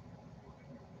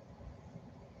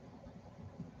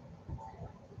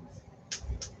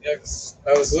 Yeah, 'cause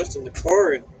I was lifting the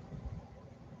car and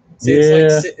see,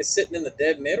 Yeah, it's sitting in the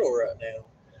dead middle right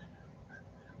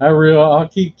now. I'll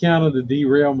keep count of the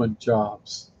derailment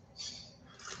jobs.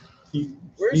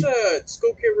 Where's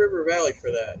Skull Kid River Valley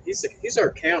for that? He's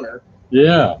our counter.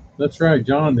 Yeah, that's right,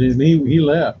 John. He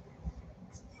left.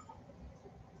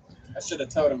 I should have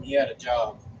told him he had a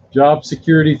job. Job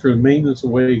security for maintenance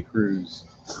away crews.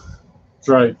 That's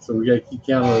right. So we got to keep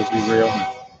count of those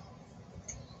derailments.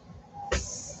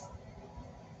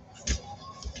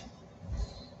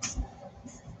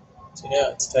 So yeah,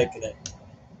 it's taking it.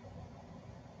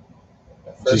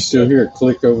 Do you still hear it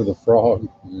click over the frog?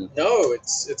 Yeah. No,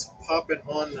 it's popping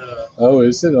on the. Oh,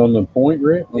 is it on the point,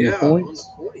 Rick? On the point? On the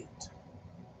point.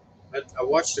 I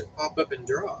watched it pop up and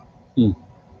drop. All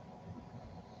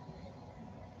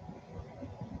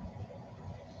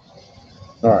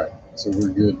right, so we're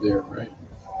good there, right?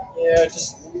 Yeah,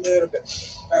 just a little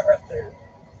bit. Right there.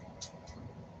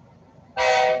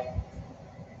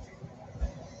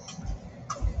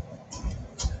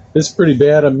 It's pretty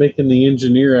bad. I'm making the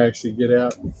engineer actually get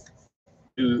out and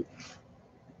do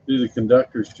the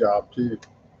conductor's job too.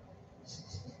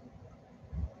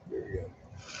 There you go.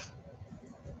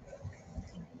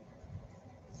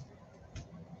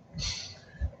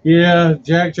 Yeah,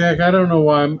 Jack, I don't know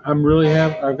why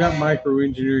I've got micro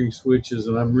engineering switches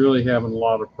and I'm really having a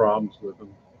lot of problems with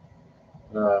them.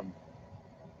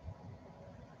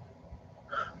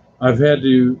 I've had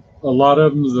to, a lot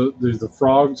of them, the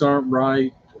frogs aren't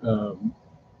right. The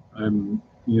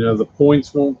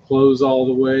points won't close all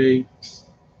the way.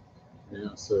 Yeah,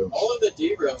 so. All of the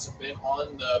derails have been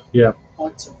on the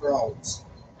points and frogs.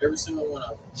 Every single one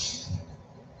of them.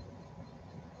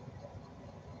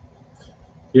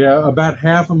 Yeah, about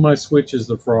half of my switches,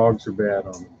 the frogs are bad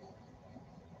on them.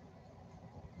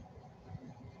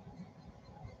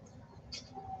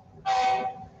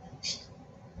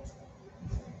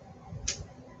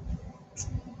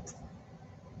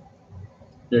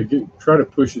 Yeah, try to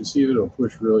push it. See if it'll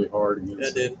push really hard against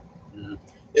That did. Yeah.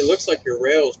 It looks like your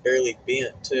rail's barely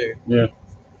bent too. Yeah,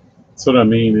 that's what I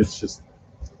mean. It's just.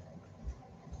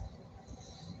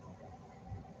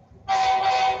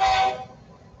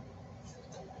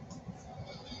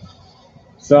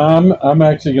 So I'm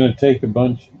actually going to take a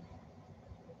bunch.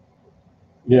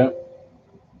 Yep,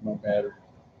 my battery.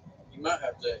 You might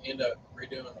have to end up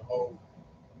redoing the whole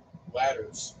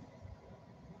ladders.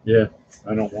 Yeah,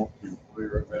 I don't want to. We'll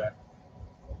be right back.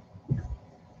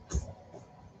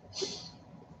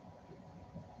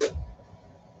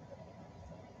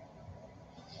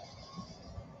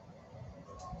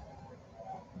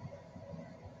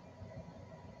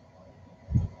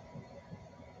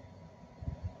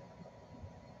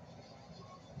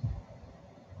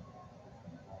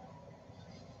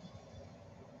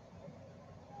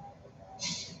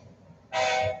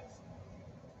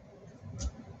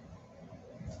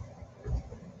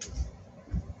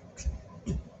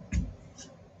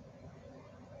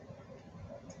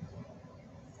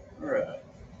 Alright.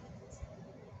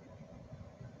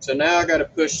 So now I got to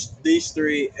push these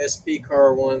three SP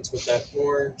car ones with that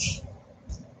orange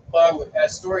plywood,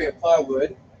 Astoria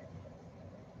plywood.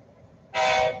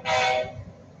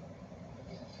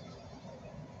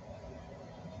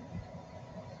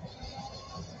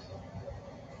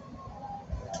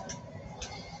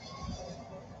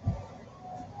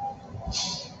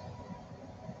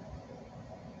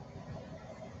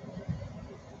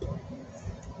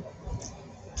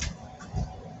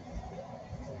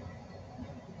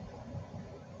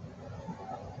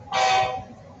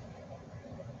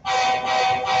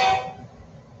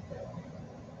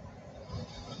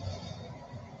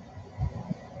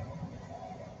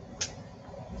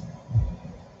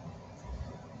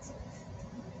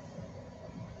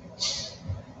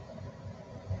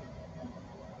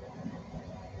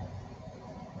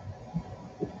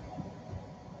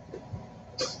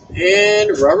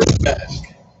 And Robert's back.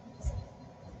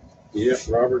 Yep,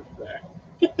 Robert's back.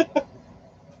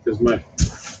 Because my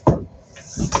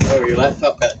Oh, your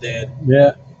laptop got dead.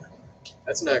 yeah,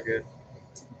 That's not good.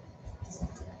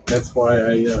 that's why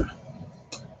I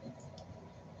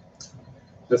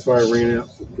ran out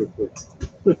so quickly.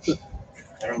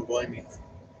 I don't blame you.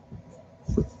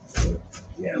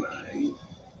 Yeah,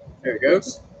 There it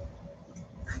goes.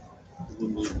 we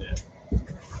need that.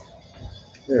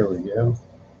 There we go.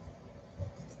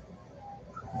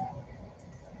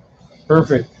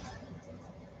 Perfect.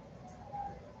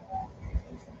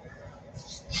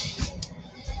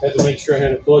 Had to make sure I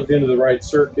had it plugged into the right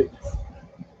circuit.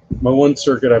 My one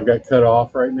circuit I've got cut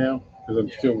off right now because I'm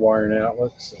still wiring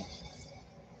outlets. So.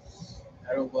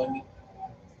 I don't blame you.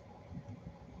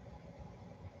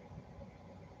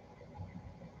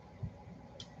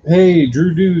 Hey,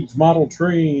 Drew Dudes Model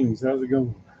Trains. How's it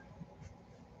going?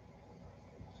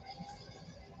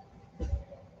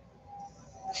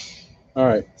 All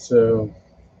right, so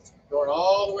Going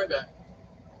all the way back.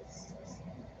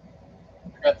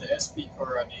 I got the SP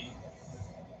car I need.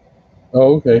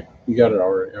 oh, okay, you got it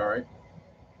already. All right,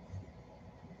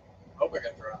 Hope I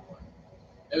got the right one.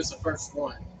 It was the first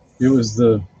one. it was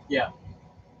the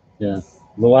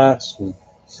last one.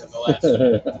 So the last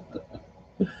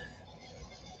one.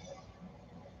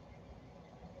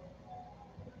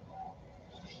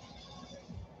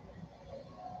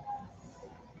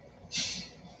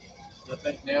 I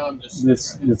think now I'm just.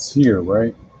 It's here,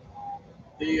 right?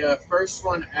 The first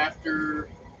one after.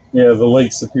 Yeah, the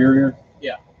Lake Superior.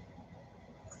 Yeah.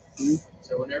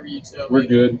 So whenever you tell We're me.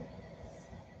 good.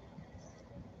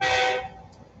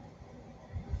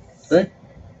 Okay.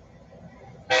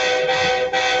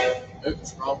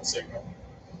 Oops, wrong signal.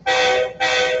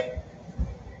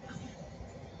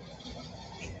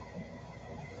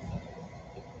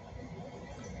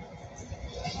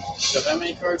 So how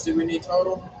many cars do we need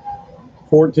total?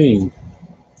 14.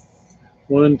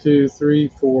 1, 2, 3,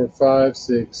 4, 5,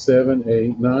 6, 7,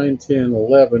 8, 9, 10,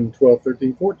 11, 12,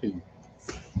 13, 14.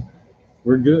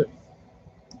 We're good.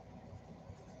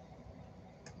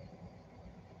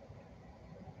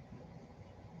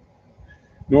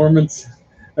 Norman's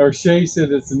or Shay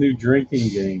said it's a new drinking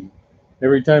game.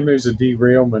 Every time there's a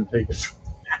derailment, take it.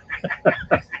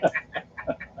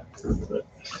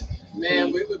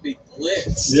 Man, we would be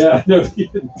blitzed Yeah, no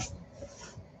kidding.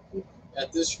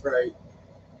 at this rate.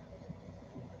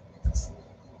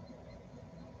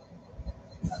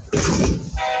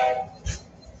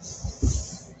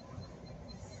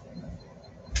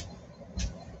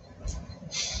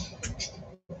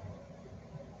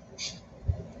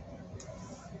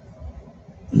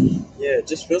 Yeah, it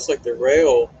just feels like the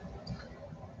rail.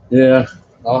 Yeah,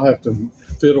 I'll have to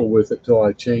fiddle with it till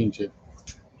I change it.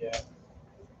 Yeah.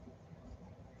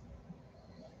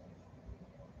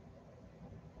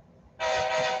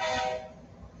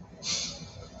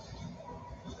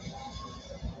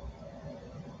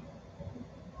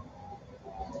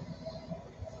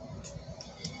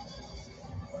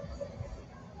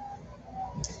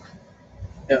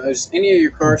 Now, has any of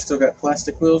your cars still got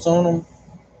plastic wheels on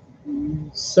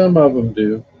them? Some of them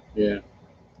do, yeah.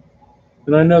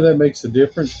 And I know that makes a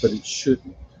difference, but it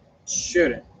shouldn't.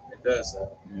 Shouldn't. It does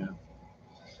though. Yeah.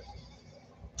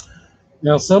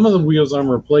 Now, some of the wheels I'm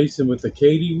replacing with the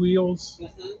Katie wheels,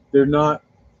 they're not.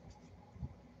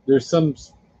 There's some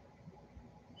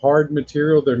hard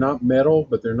material. They're not metal,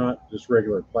 but they're not just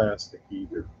regular plastic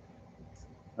either.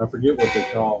 I forget what they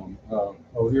call them.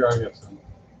 Oh, here I have some.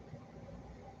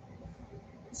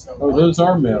 So Oh, those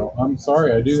are metal. I'm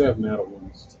sorry, I do have metal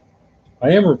ones. I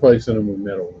am replacing them with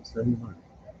metal ones. Never mind.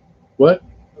 What?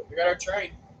 we got our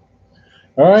train.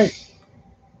 All right.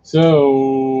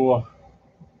 So,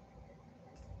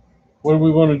 what do we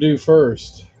want to do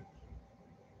first?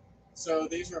 So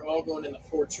these are all going in the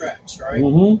 4 tracks, right?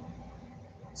 Mm-hmm.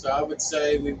 So I would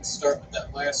say we would start with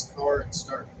that last car and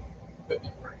start putting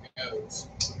it where it goes.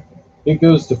 It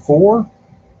goes to 4.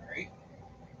 Right?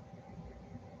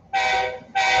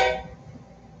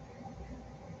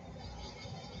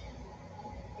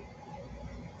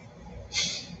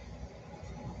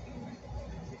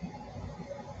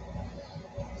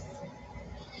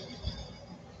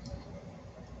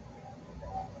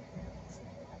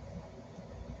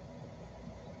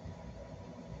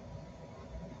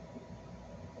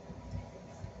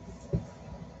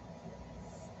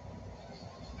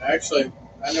 Actually,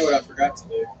 I know what I forgot to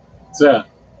do. What's that?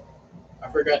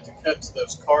 I forgot to cut to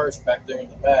those cars back there in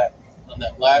the back on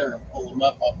that ladder and pull them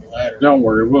up off the ladder. Don't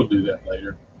worry, we'll do that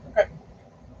later. Okay.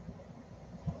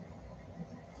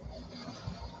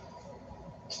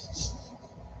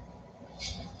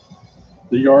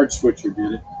 The yard switcher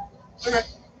did it. Okay,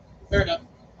 fair enough.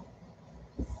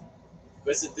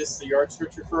 Isn't this the yard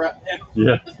switcher for right now?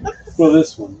 Yeah. Well,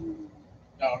 this one.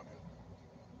 No.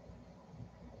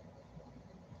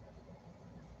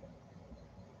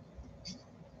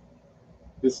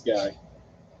 This guy.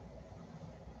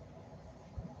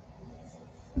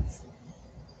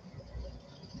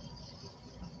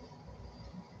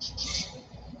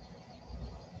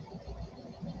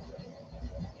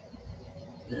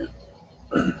 Yeah.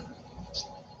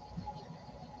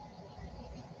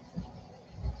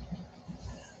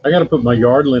 I got to put my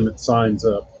yard limit signs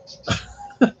up.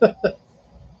 I'm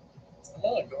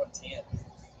only going 10.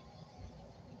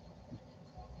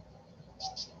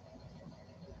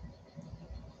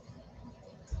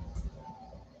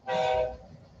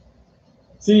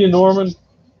 See you, Norman.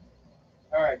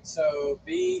 All right, so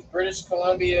B, British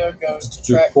Columbia goes to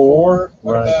To track 4, 4.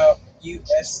 What right. about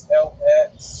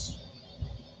USLX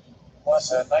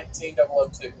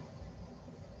 19002?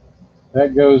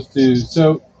 That goes to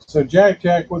so Jack.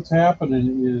 What's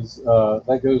happening is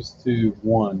that goes to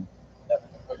 1.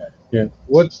 Okay. Yeah.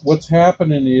 What's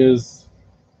happening is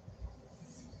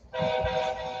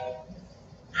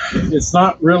it's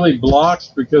not really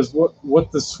blocked because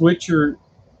what the switcher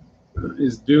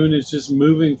is doing is just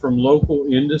moving from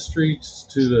local industries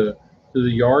to the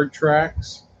yard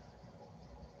tracks.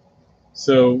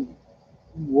 So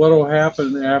what'll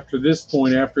happen after this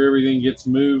point, after everything gets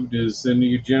moved, is then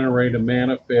you generate a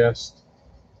manifest.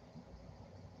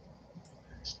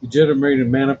 You generate a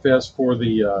manifest for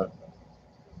the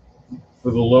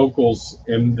locals,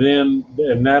 and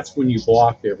that's when you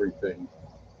block everything.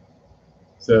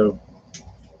 So,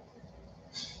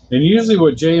 and usually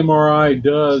what JMRI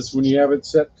does when you have it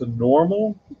set to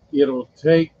normal, it'll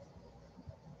try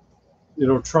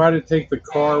to take the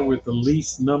car with the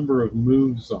least number of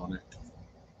moves on it.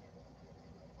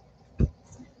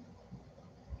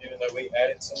 Even though we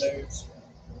added some moves.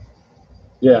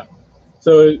 Yeah.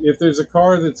 So if there's a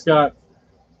car that's got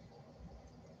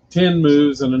 10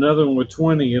 moves and another one with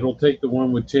 20, it'll take the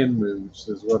one with 10 moves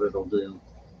is what it'll do.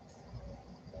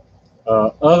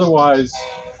 Otherwise,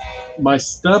 my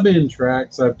stub in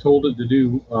tracks, I've told it to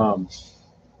do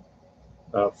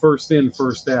first in,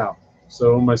 first out.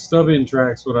 So my stub in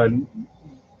tracks,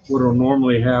 what'll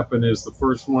normally happen is the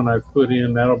first one I put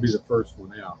in, that'll be the first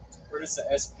one out. Where does the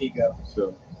SP go?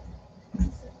 So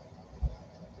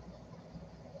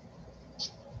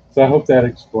I hope that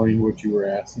explained what you were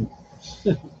asking.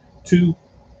 2. All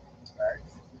right.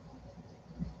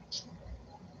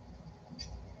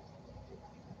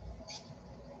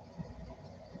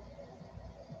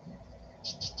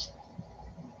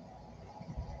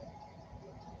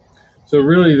 So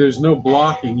really, there's no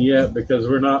blocking yet because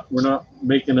we're not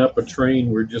making up a train.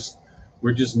 We're just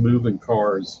moving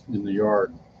cars in the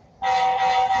yard,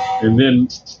 and then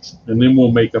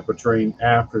we'll make up a train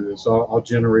after this. I'll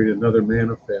generate another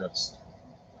manifest.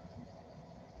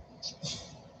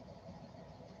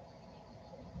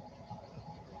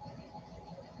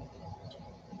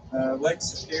 Lake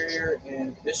Superior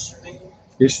and Ishpeming.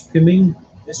 Ishpeming?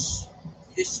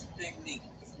 Ishpeming.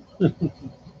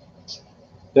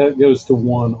 That goes to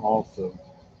 1 also.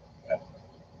 Okay.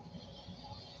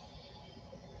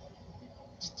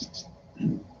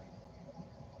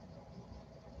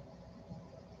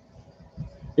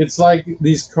 It's like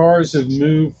these cars have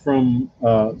moved from,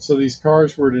 so these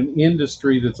cars were in an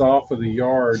industry that's off of the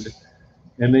yard,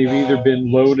 and they've either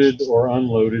been loaded or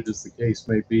unloaded, as the case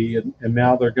may be, and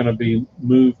now they're going to be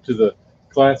moved to the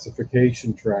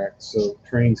classification tracks so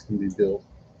trains can be built.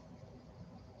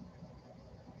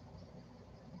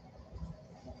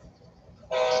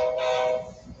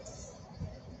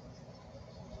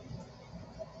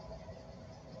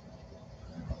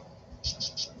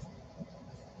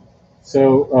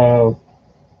 So,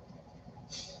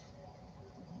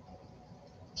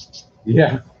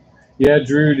 yeah,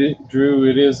 Drew,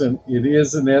 it is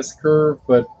an S curve,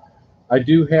 but I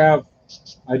do have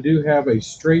a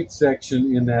straight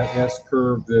section in that S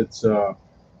curve that's the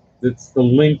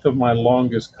length of my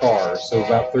longest car, so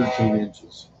about 13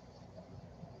 inches.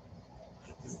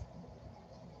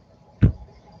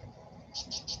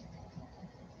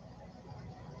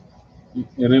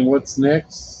 And then what's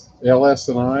next? LS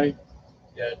and I.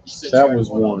 Yeah, you said That track was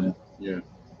 1. Yeah.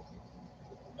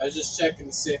 I was just checking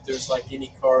to see if there's like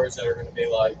any cars that are going to be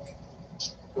like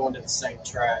going to the same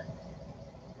track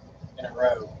in a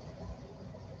row.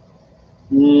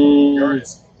 Yard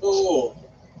is full.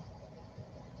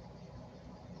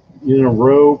 In a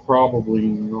row, probably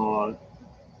not.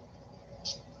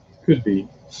 Could be.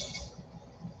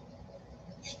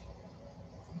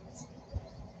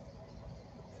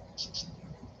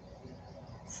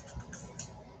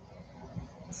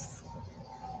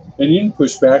 And you can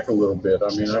push back a little bit. I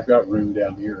mean, I've got room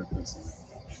down here at this.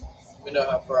 Let me know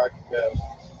how far I can go.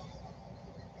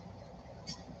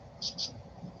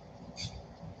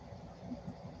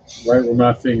 Right where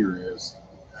my finger is.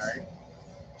 All right.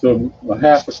 So a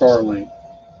half a car length.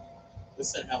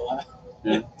 Listen how loud.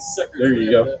 Yeah. There you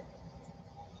go.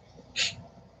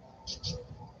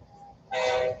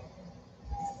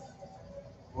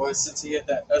 Boy, since he hit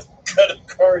that cut of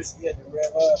cars, he had to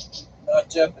rev up, not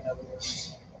jump, in other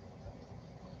words.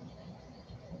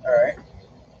 All right.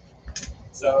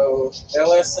 So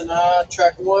LS&I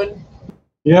track 1.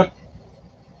 Yep.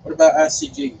 What about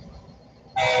ICG?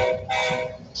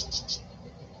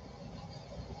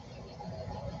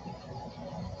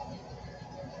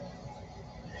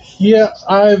 Yeah,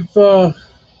 I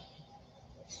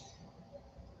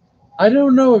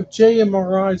don't know if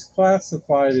JMRI's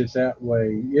classified it that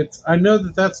way. I know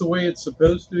that that's the way it's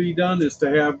supposed to be done, is to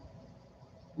have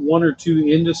 1 or 2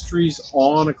 industries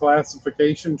on a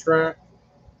classification track.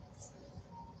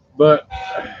 But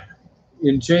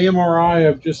in JMRI,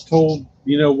 I've just told,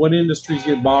 what industries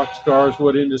get box cars,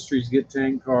 what industries get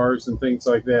tank cars, and things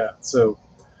like that. So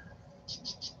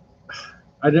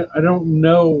I don't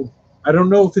know. I don't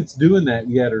know if it's doing that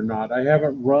yet or not. I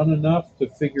haven't run enough to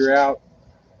figure out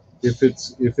if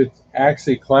it's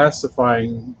actually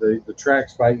classifying the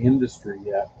tracks by industry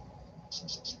yet.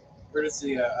 Where does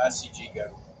the ICG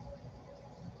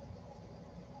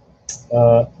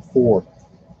go? 4.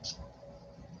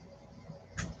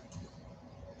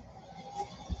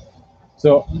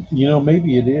 So,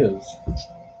 maybe it is.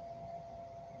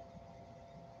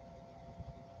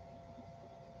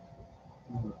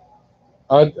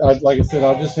 I'd like I said,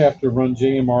 I'll just have to run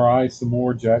JMRI some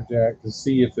more, Jack, to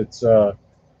see if it's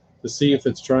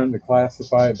trying to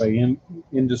classify it by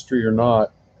industry or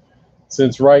not.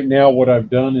 Since right now what I've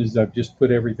done is I've just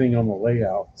put everything on the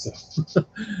layout, so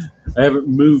I haven't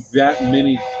moved that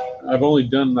many. I've only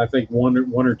done, I think, one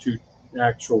or two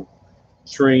actual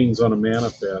trains on a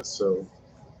manifest, so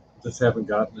just haven't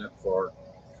gotten that far.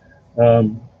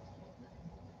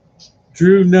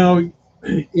 Drew, no,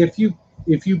 if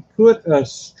you put a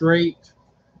straight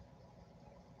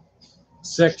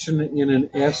section in an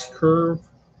S curve,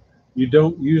 you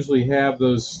don't usually have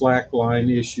those slack line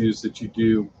issues that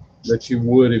you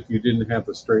would if you didn't have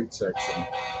the straight section.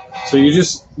 So you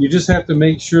just have to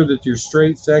make sure that your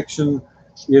straight section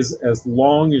is as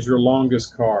long as your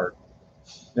longest car.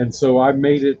 And so I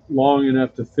made it long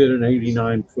enough to fit an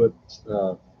 89-foot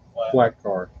flat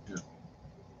car. Yeah.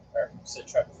 All right, so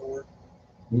track 4.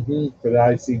 For the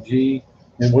ICG.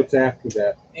 And what's after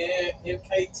that?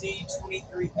 MKT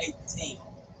 2318.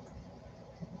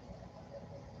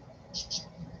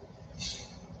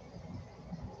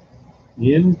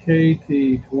 The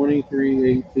NKT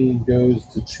 2318 goes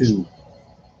to 2.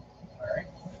 All right.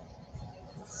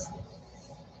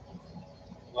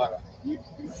 A lot of.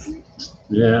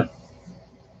 Yeah.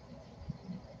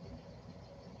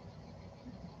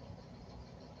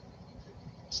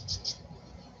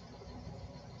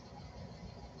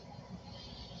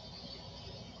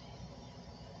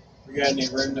 We got any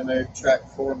room to move track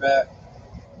 4 back?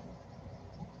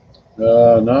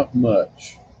 Not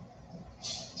much.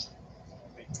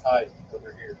 Be tight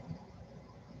over here.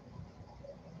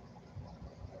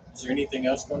 Is there anything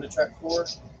else going to track 4?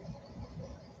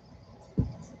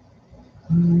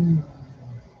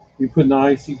 You putting the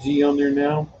ICG on there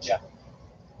now? Yeah.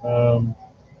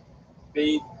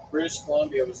 British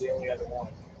Columbia was the only other one.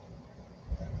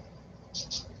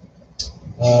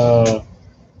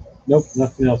 Nope,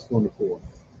 nothing else going to 4.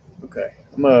 Okay,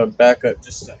 I'm gonna back up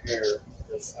just a hair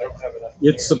because I don't have enough.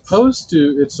 It's supposed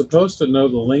to know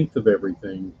the length of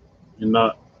everything and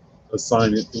not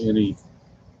assign it to any.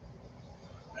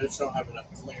 I just don't have enough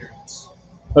clearance.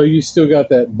 Oh, you still got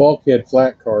that bulkhead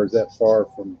flat car is that far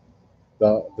from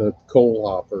the coal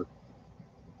hopper.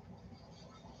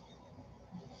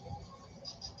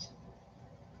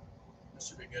 That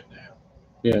should be good now.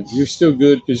 Yeah, you're still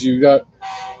good because you got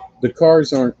the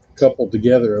cars aren't coupled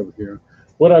together over here.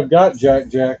 What I've got, Jack,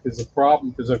 is a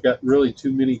problem because I've got really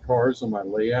too many cars on my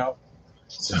layout.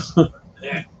 So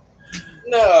Yeah.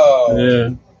 No. yeah.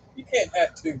 You can't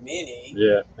have too many.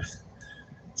 Yeah.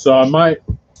 So I might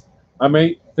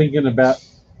think about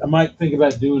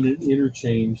doing an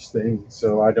interchange thing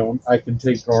so I can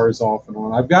take cars off and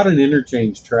on. I've got an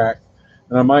interchange track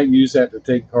and I might use that to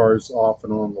take cars off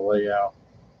and on the layout.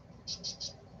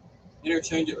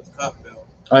 Interchange it with cotton belt.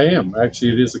 I am.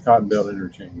 Actually, it is a cotton belt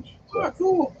interchange. So. Oh,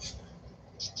 cool.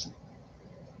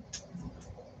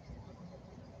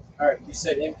 All right, you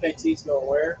said MKT's going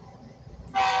where?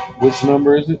 Which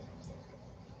number is it?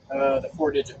 The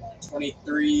 4-digit one.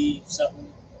 23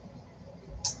 something.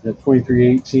 At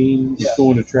 2318, Yeah. it's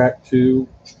going to track 2.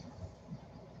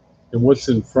 And what's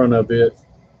in front of it?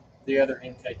 The other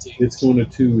NKT. It's going to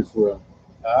 2 as well.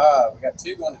 Ah, we got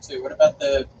 2 going to 2. What about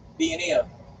the B&M?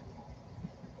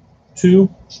 2?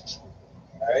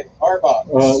 All right, R-Box.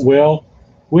 Well,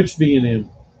 which B&M?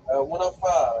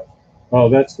 105. Oh,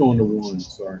 that's going to 1.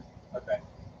 Sorry. Okay.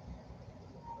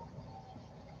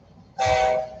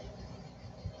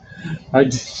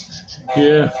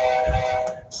 Yeah.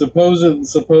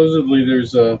 Supposedly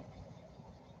there's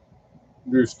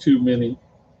too many.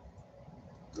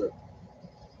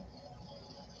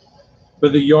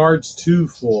 But the yard's too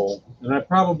full. And I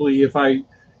probably, if I,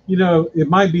 it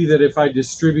might be that if I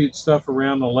distribute stuff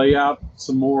around the layout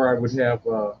some more,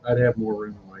 I'd have more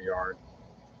room in my yard.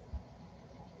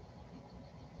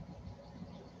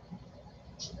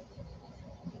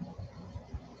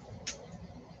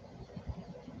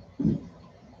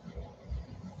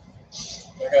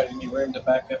 I got any room to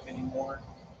back up anymore?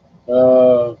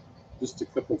 Just a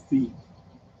couple feet.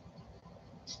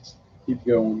 Keep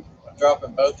going. I'm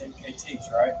dropping both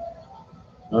NKTs, right?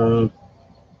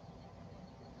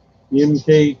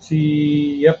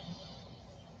 MKT, yep.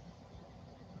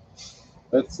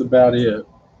 That's about it.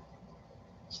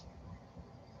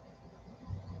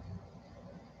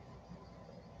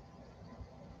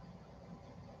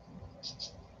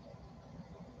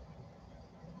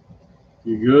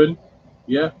 You good?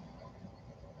 Yeah.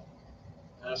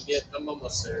 I'm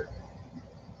almost there.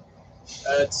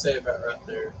 I'd say about right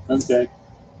there. Okay.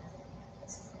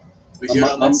 We good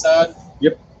on that side?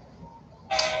 Yep.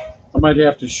 I might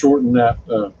have to shorten that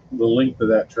the length of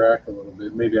that track a little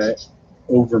bit. Maybe I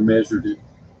over measured it.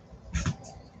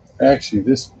 Actually,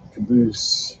 this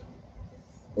caboose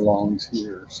belongs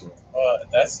here, so. Well,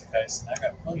 if that's the case, I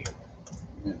got plenty of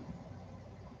room. Yeah.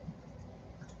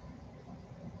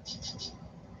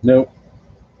 Nope.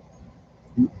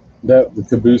 The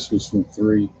caboose was from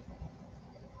 3.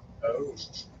 Oh.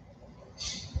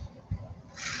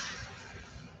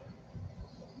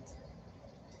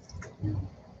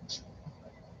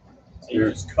 So you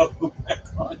just go back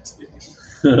on to.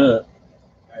 Alright,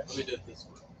 let me do it this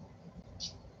way.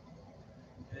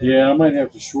 Yeah, I might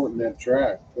have to shorten that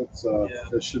track. That's Yeah.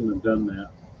 I shouldn't have done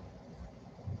that.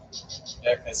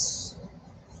 Yeah, because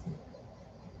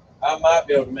I might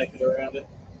be able to make it around it.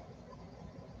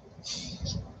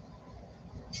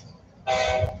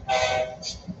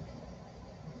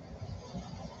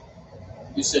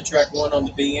 You said track 1 on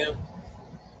the BM?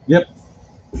 Yep.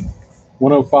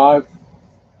 105.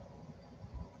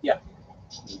 Yeah.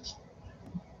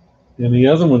 And the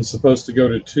other one's supposed to go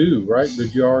to 2, right?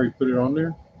 Did you already put it on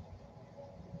there?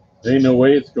 There ain't no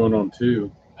way it's going on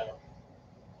 2. No.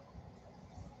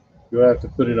 You'll have to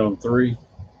put it on 3.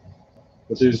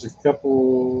 But there's a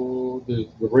couple. The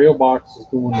rail box is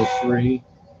going to 3.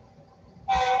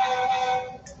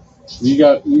 You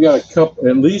got a couple,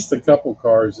 at least a couple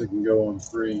cars that can go on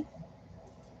 3.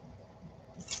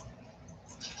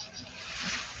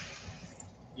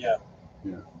 Yeah.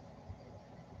 Yeah.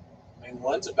 I mean,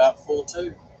 one's about full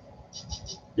too.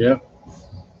 Yep.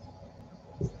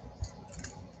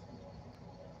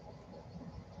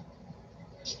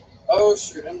 Oh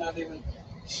shoot, I'm not even.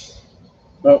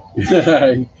 Oh,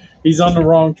 he's on the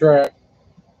wrong track.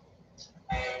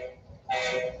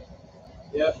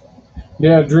 Yep.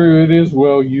 Yeah, Drew, it is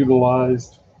well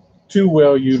utilized. Too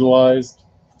well utilized.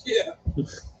 Yeah.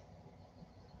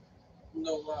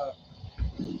 No lie.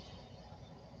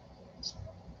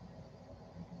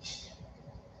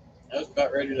 I was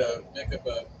about ready to make up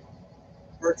a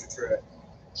virtue track.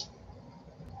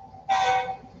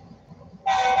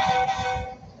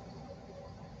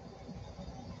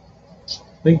 I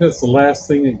think that's the last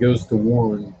thing that goes to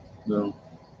 1. No.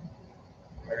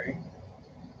 Right.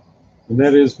 And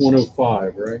that is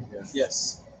 105, right? Yeah.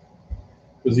 Yes.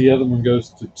 Because the other one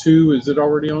goes to 2. Is it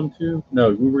already on 2?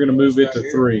 No, we were going to move it Right to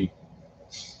here. 3.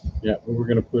 Yeah, we were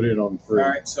going to put it on 3. All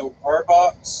right. So R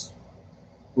box.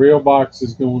 Rail box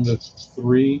is going to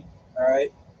 3. All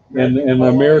right. And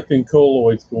American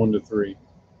Colloid's going to 3.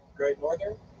 Great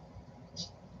Northern.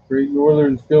 Great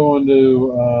Northern's going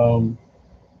to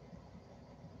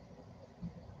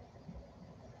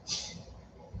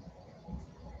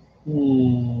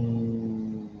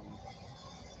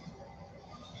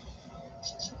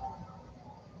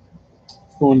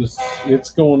it's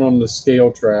going on the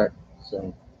scale track.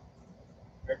 So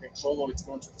American Colloid's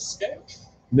going to the scale.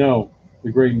 no,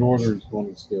 the Great Northern's going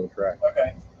to the scale track.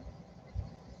 Okay.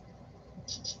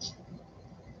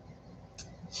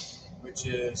 Which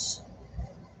is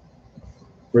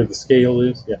Where the scale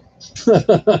is, yeah.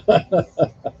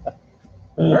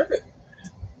 perfect.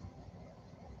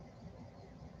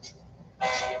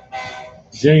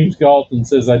 James Galton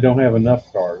says I don't have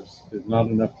enough cars. There's not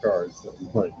enough cars. So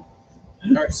like,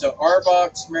 All right, so our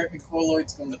box, American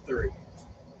Colloid's going to 3.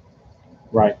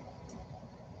 right.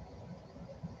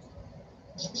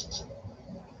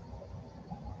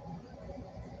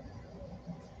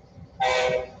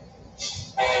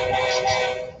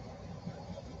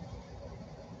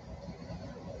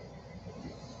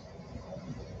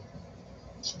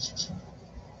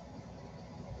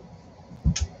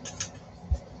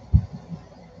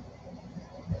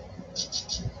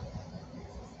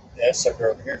 That sucker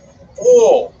over here.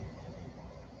 Oh!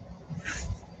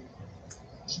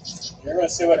 You're going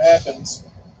to see what happens.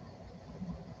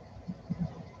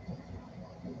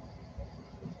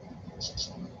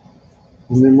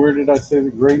 And then where did I say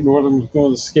the Great Northern was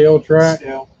going? The scale track,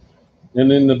 Scale and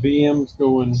then the BM's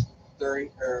going. 3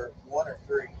 or 1 or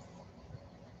 3.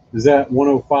 Is that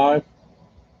 105?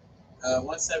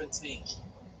 117.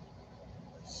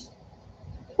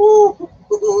 Ooh,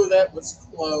 that was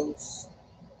close.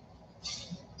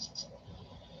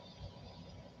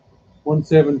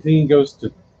 117 goes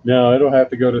to. No, it'll have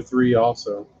to go to 3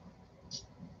 also.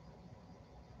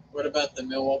 What about the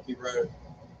Milwaukee Road?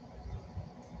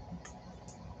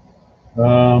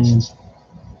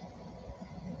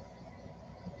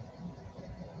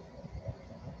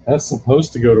 That's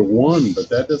supposed to go to 1, but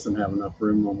that doesn't have enough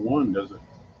room on 1, does it?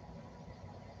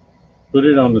 Put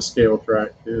it on the scale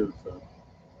track too. So.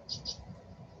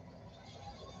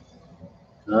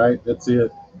 All right, that's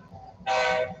it.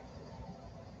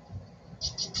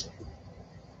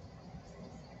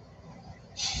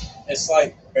 It's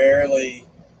like barely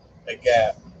a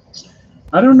gap.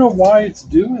 I don't know why it's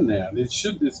doing that. It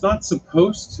should. It's not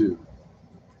supposed to.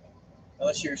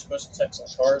 Unless you're supposed to take some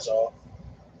cars off.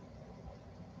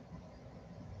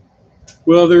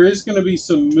 Well, there is going to be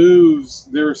some moves.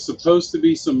 There's supposed to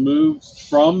be some moves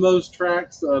from those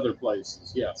tracks to other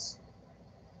places. Yes.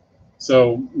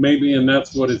 So maybe, and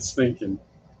that's what it's thinking.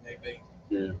 Maybe.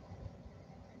 Yeah.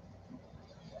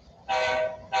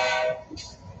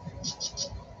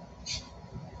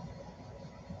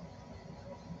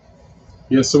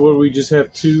 Yeah. So what do we just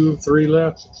have 2, 3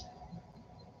 left?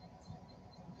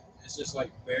 It's just like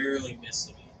barely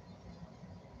missing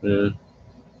it. Yeah.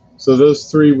 So those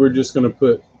 3 we're just going to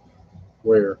put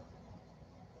where?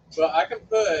 But I can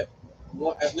put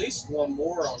at least one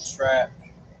more on track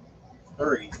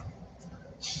 3.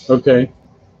 Okay.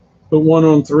 Put 1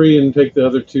 on 3 and take the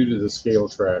other 2 to the scale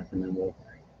track, and then we'll.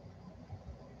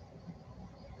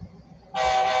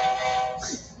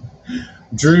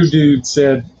 Drew Dude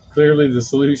said clearly the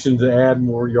solution to add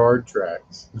more yard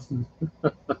tracks.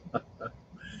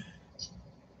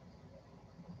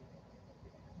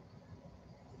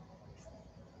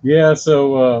 Yeah,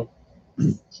 so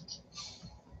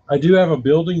I do have a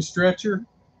building stretcher.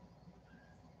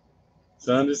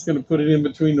 So I'm just going to put it in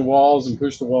between the walls and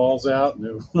push the walls out.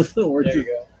 And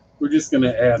we're just going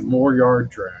to add more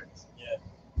yard tracks. Yeah.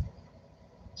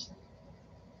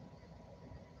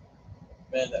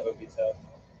 Man, that would be tough.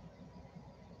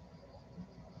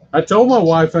 I told my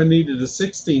wife I needed a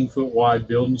 16-foot wide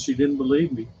building. She didn't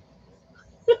believe me.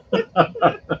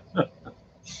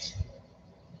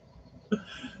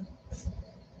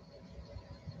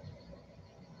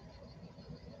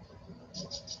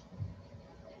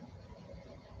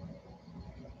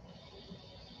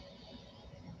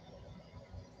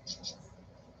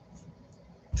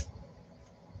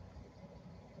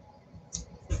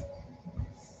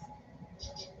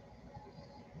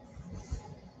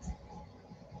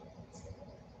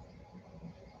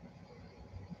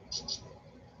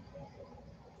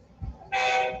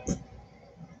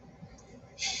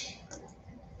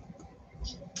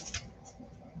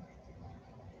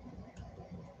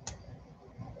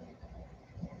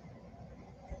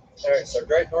 All right, so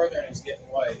Great Northern is getting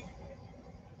away.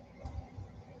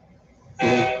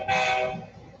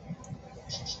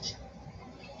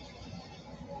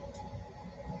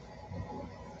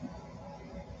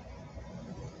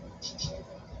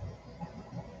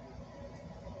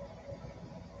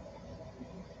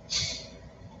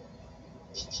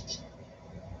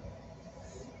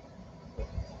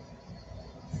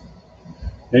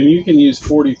 And you can use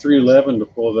 4311 to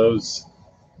pull those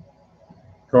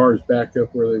cars back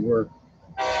up where they were.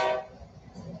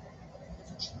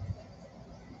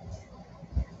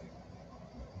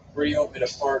 Where you want me to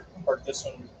park this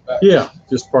one back? Yeah,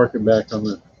 just park it back on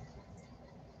the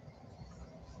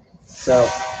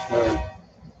south or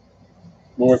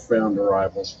northbound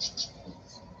arrival.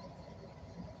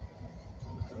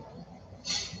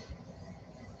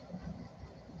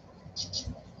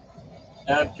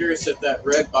 Now I'm curious if that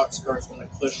red box car is going to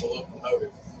clip the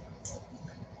locomotive.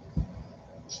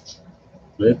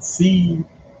 Let's see.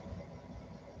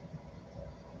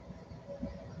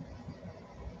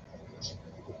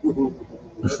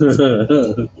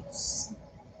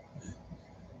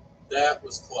 That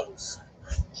was close.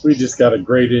 We just got a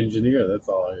great engineer. That's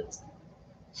all it is.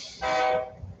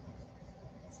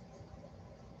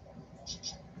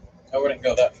 I wouldn't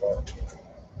go that far.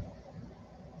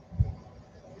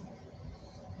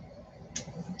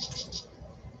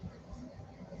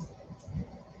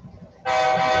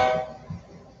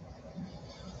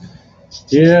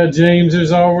 Yeah, James,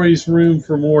 there's always room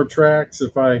for more tracks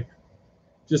if I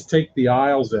just take the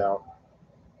aisles out.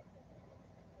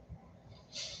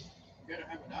 You gotta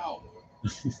have an owl.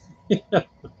 Yeah.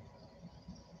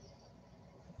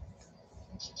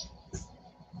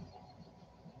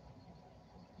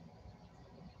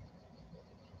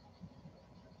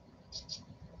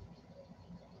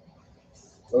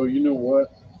 Oh, you know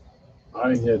what?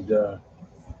 I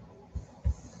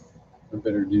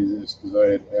better do this because I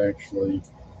had actually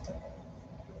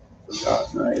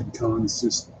forgotten I had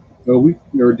consist. Oh,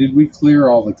 did we clear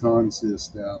all the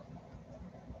consist out?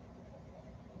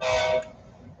 I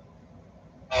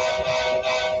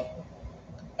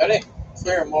didn't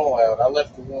clear them all out. I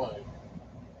left the one.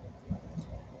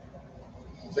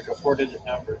 It's like a 4-digit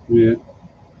number. Yeah.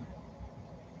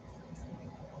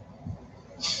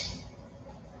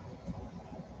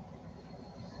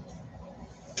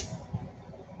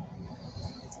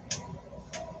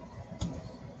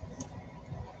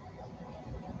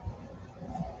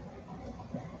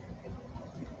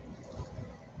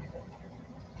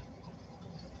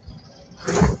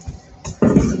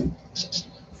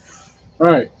 All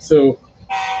right, so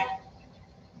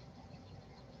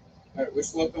All right,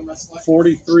 which logo am I selecting?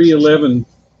 4311.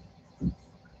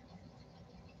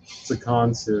 It's a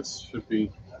consist. Should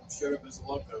be. That showed up as a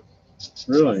logo.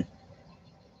 Really?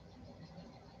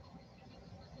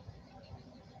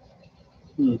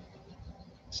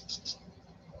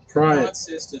 Try it.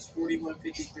 Consist is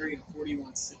 4153 and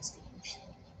 4160.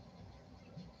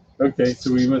 Okay,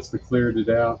 so we must have cleared it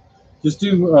out. Just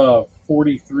do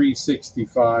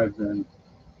 4365 then.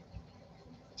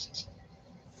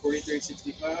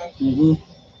 4365. Mm-hmm.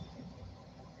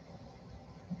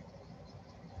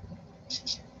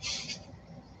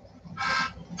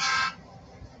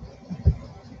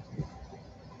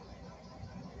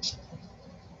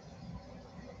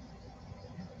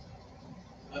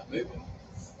 Not moving.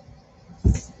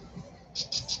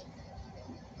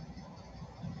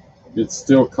 It's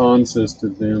still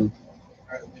consisted then.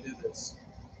 All right, let me do this.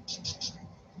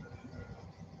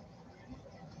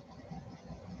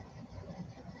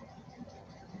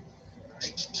 All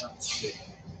right, now it's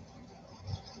sticking.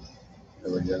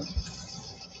 There we go.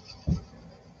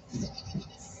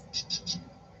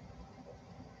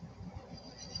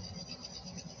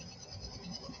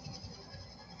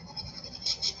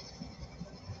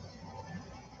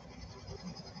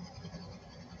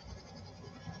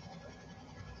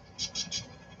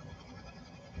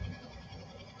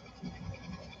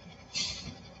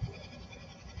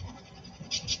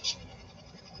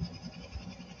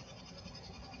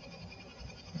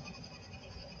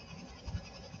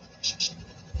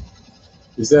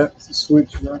 Is that the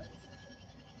switch right?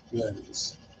 Yeah, it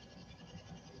is.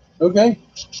 Okay.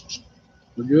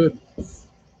 We're good.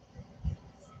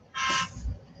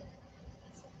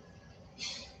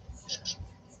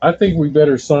 I think we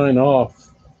better sign off.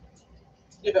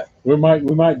 Yeah. We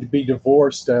might be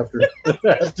divorced after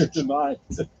after tonight.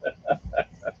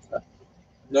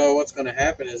 No, what's going to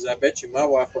happen is I bet you my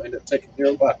wife will end up taking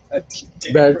your wife back to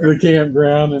the Back to the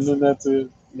campground, and then that's it.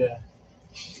 Yeah.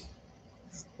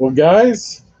 Well,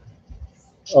 guys.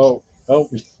 Oh,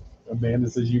 Amanda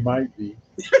says you might be.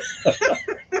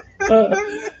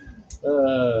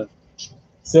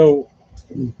 So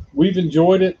we've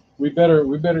enjoyed it. We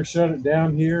better shut it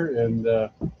down here, and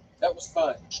That was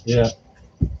fun. yeah.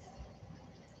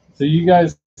 So you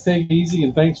guys take it easy,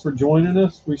 and thanks for joining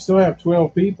us. We still have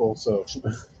 12 people, so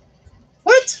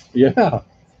What? yeah. I'm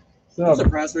So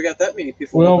surprised we got that many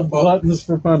people. 12 gluttons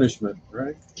for punishment,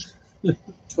 right?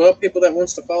 12 people that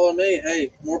wants to follow me.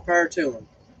 Hey, more power to them.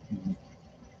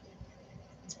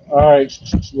 All right.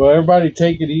 Well, everybody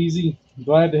take it easy.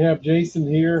 Glad to have Jason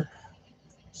here,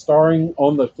 starring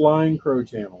on the Flying Crow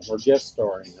channel, or guest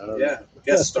starring. I don't know.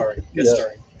 Guest starring. Yeah.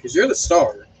 Because you're the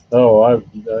star. Oh, I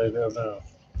don't know.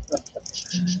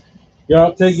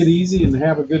 Y'all take it easy and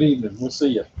have a good evening. We'll see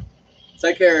you.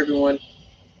 Take care, everyone.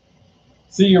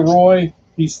 See you, Roy.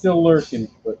 He's still lurking,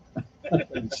 but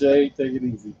Shay, take it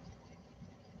easy.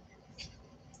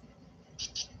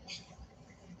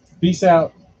 Peace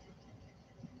out.